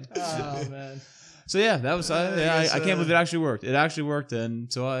 Side. Oh man. So yeah, that was. I guess, can't believe it actually worked. It actually worked,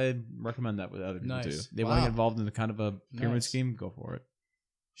 and so I recommend that with other people Nice. too. They want to Wow. get involved in the kind of a pyramid Nice. scheme. Go for it.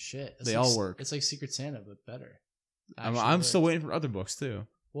 Shit. It's They like, all work. It's like Secret Santa, but better. I'm Actually still worked. waiting for other books too.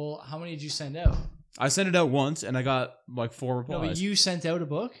 Well, how many did you send out? I sent it out once, and I got like 4 No, replies but you sent out a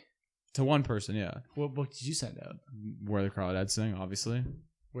book. to one person. Yeah, What book did you send out? Where the Crawdads Sing, obviously.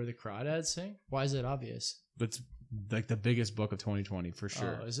 Where the Crawdads Sing? Why is it obvious? It's like the biggest book of 2020 for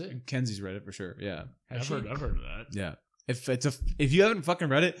sure. Oh, is it? Kenzie's read it for sure. Yeah. I've heard of that. Yeah. If you haven't fucking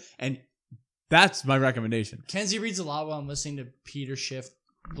read it, and that's my recommendation. Kenzie reads a lot while I'm listening to Peter Schiff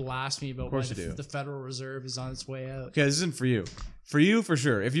blast me about why course you do. the Federal Reserve is on its way out. Okay, this isn't for you. For you, for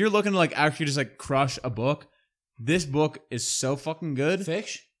sure. If you're looking to like actually just like crush a book, this book is so fucking good.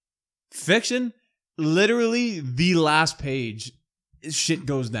 Fiction, literally the last page, shit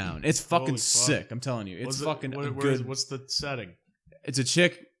goes down. It's fucking Holy fuck. sick. I'm telling you, it's What's fucking where good. is- what's the setting? It's a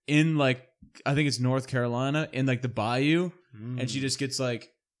chick in like I think it's North Carolina in like the bayou, and she just gets like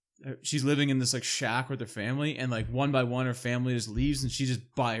she's living in this like shack with her family, and like one by one her family just leaves, and she just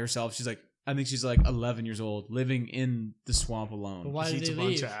by herself. She's like I think she's like 11 years old, living in the swamp alone. But why She did eats they a bunch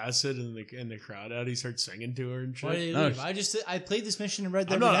leave? of acid and the crowd out. He starts singing to her and shit. Why did they No, leave? I played this mission and read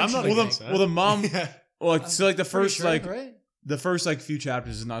that. I'm not redemption against thing. that. Well, the mom. Yeah. Well, so like the Pretty first sure, like right? the first like few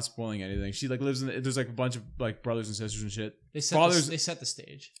chapters is not spoiling anything. She like lives in there's like a bunch of like brothers and sisters and shit. They set Father's- they set the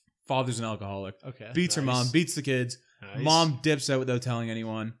stage. Father's an alcoholic. Okay. Beats her Nice. mom, beats the kids. Nice. Mom dips out without telling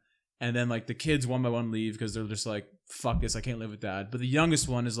anyone. And then like the kids one by one leave because they're just like, fuck this, I can't live with dad. But the youngest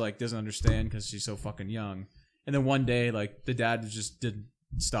one is like doesn't understand because she's so fucking young. And then one day like the dad just didn't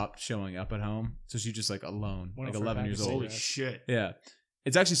stop showing up at home. So she's just like alone, Went like out for a 11 pack years of old. Holy cigarettes. shit. Yeah.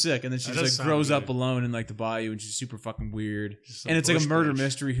 It's actually sick. And then she That just does like sound grows good. up alone in like the bayou and she's super fucking weird. Just And it's like a bush murder bitch.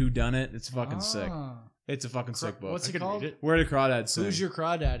 mystery whodunit. It's fucking sick. Ah. It's a fucking sick book. What's I it could called? read it. Where did Crawdads sing? Who's your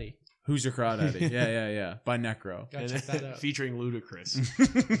crawdaddy? Who's your Crawdaddy? Yeah. By Necro. Gotta And check that out. featuring Ludacris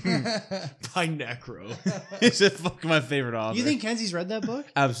by Necro. It's a fucking my favorite author. You think Kenzie's read that book?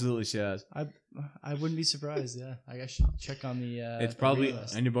 Absolutely she has. I wouldn't be surprised. Yeah, I guess should check on the. It's the probably reading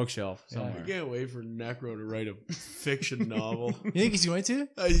list. on your bookshelf Yeah. I somewhere. can't wait for Necro to write a fiction novel. You think he's going to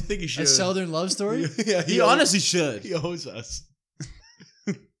I think he should. a Southern love story? Yeah, He honestly should. He owes us.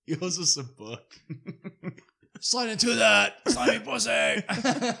 He owes us a book. Slide into that, slimy pussy.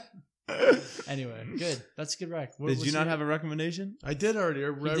 Anyway, good. That's a good rec. Did you not have a recommendation? I did already.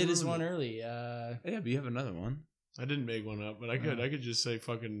 He did his one early. Yeah, but you have another one. I didn't make one up, but I could. I could just say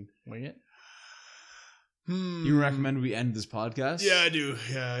fucking. Wing it. You recommend we end this podcast? Yeah, I do.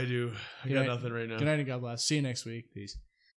 Yeah, I do. I Good got night. nothing right now. Good night and God bless. See you next week. Peace.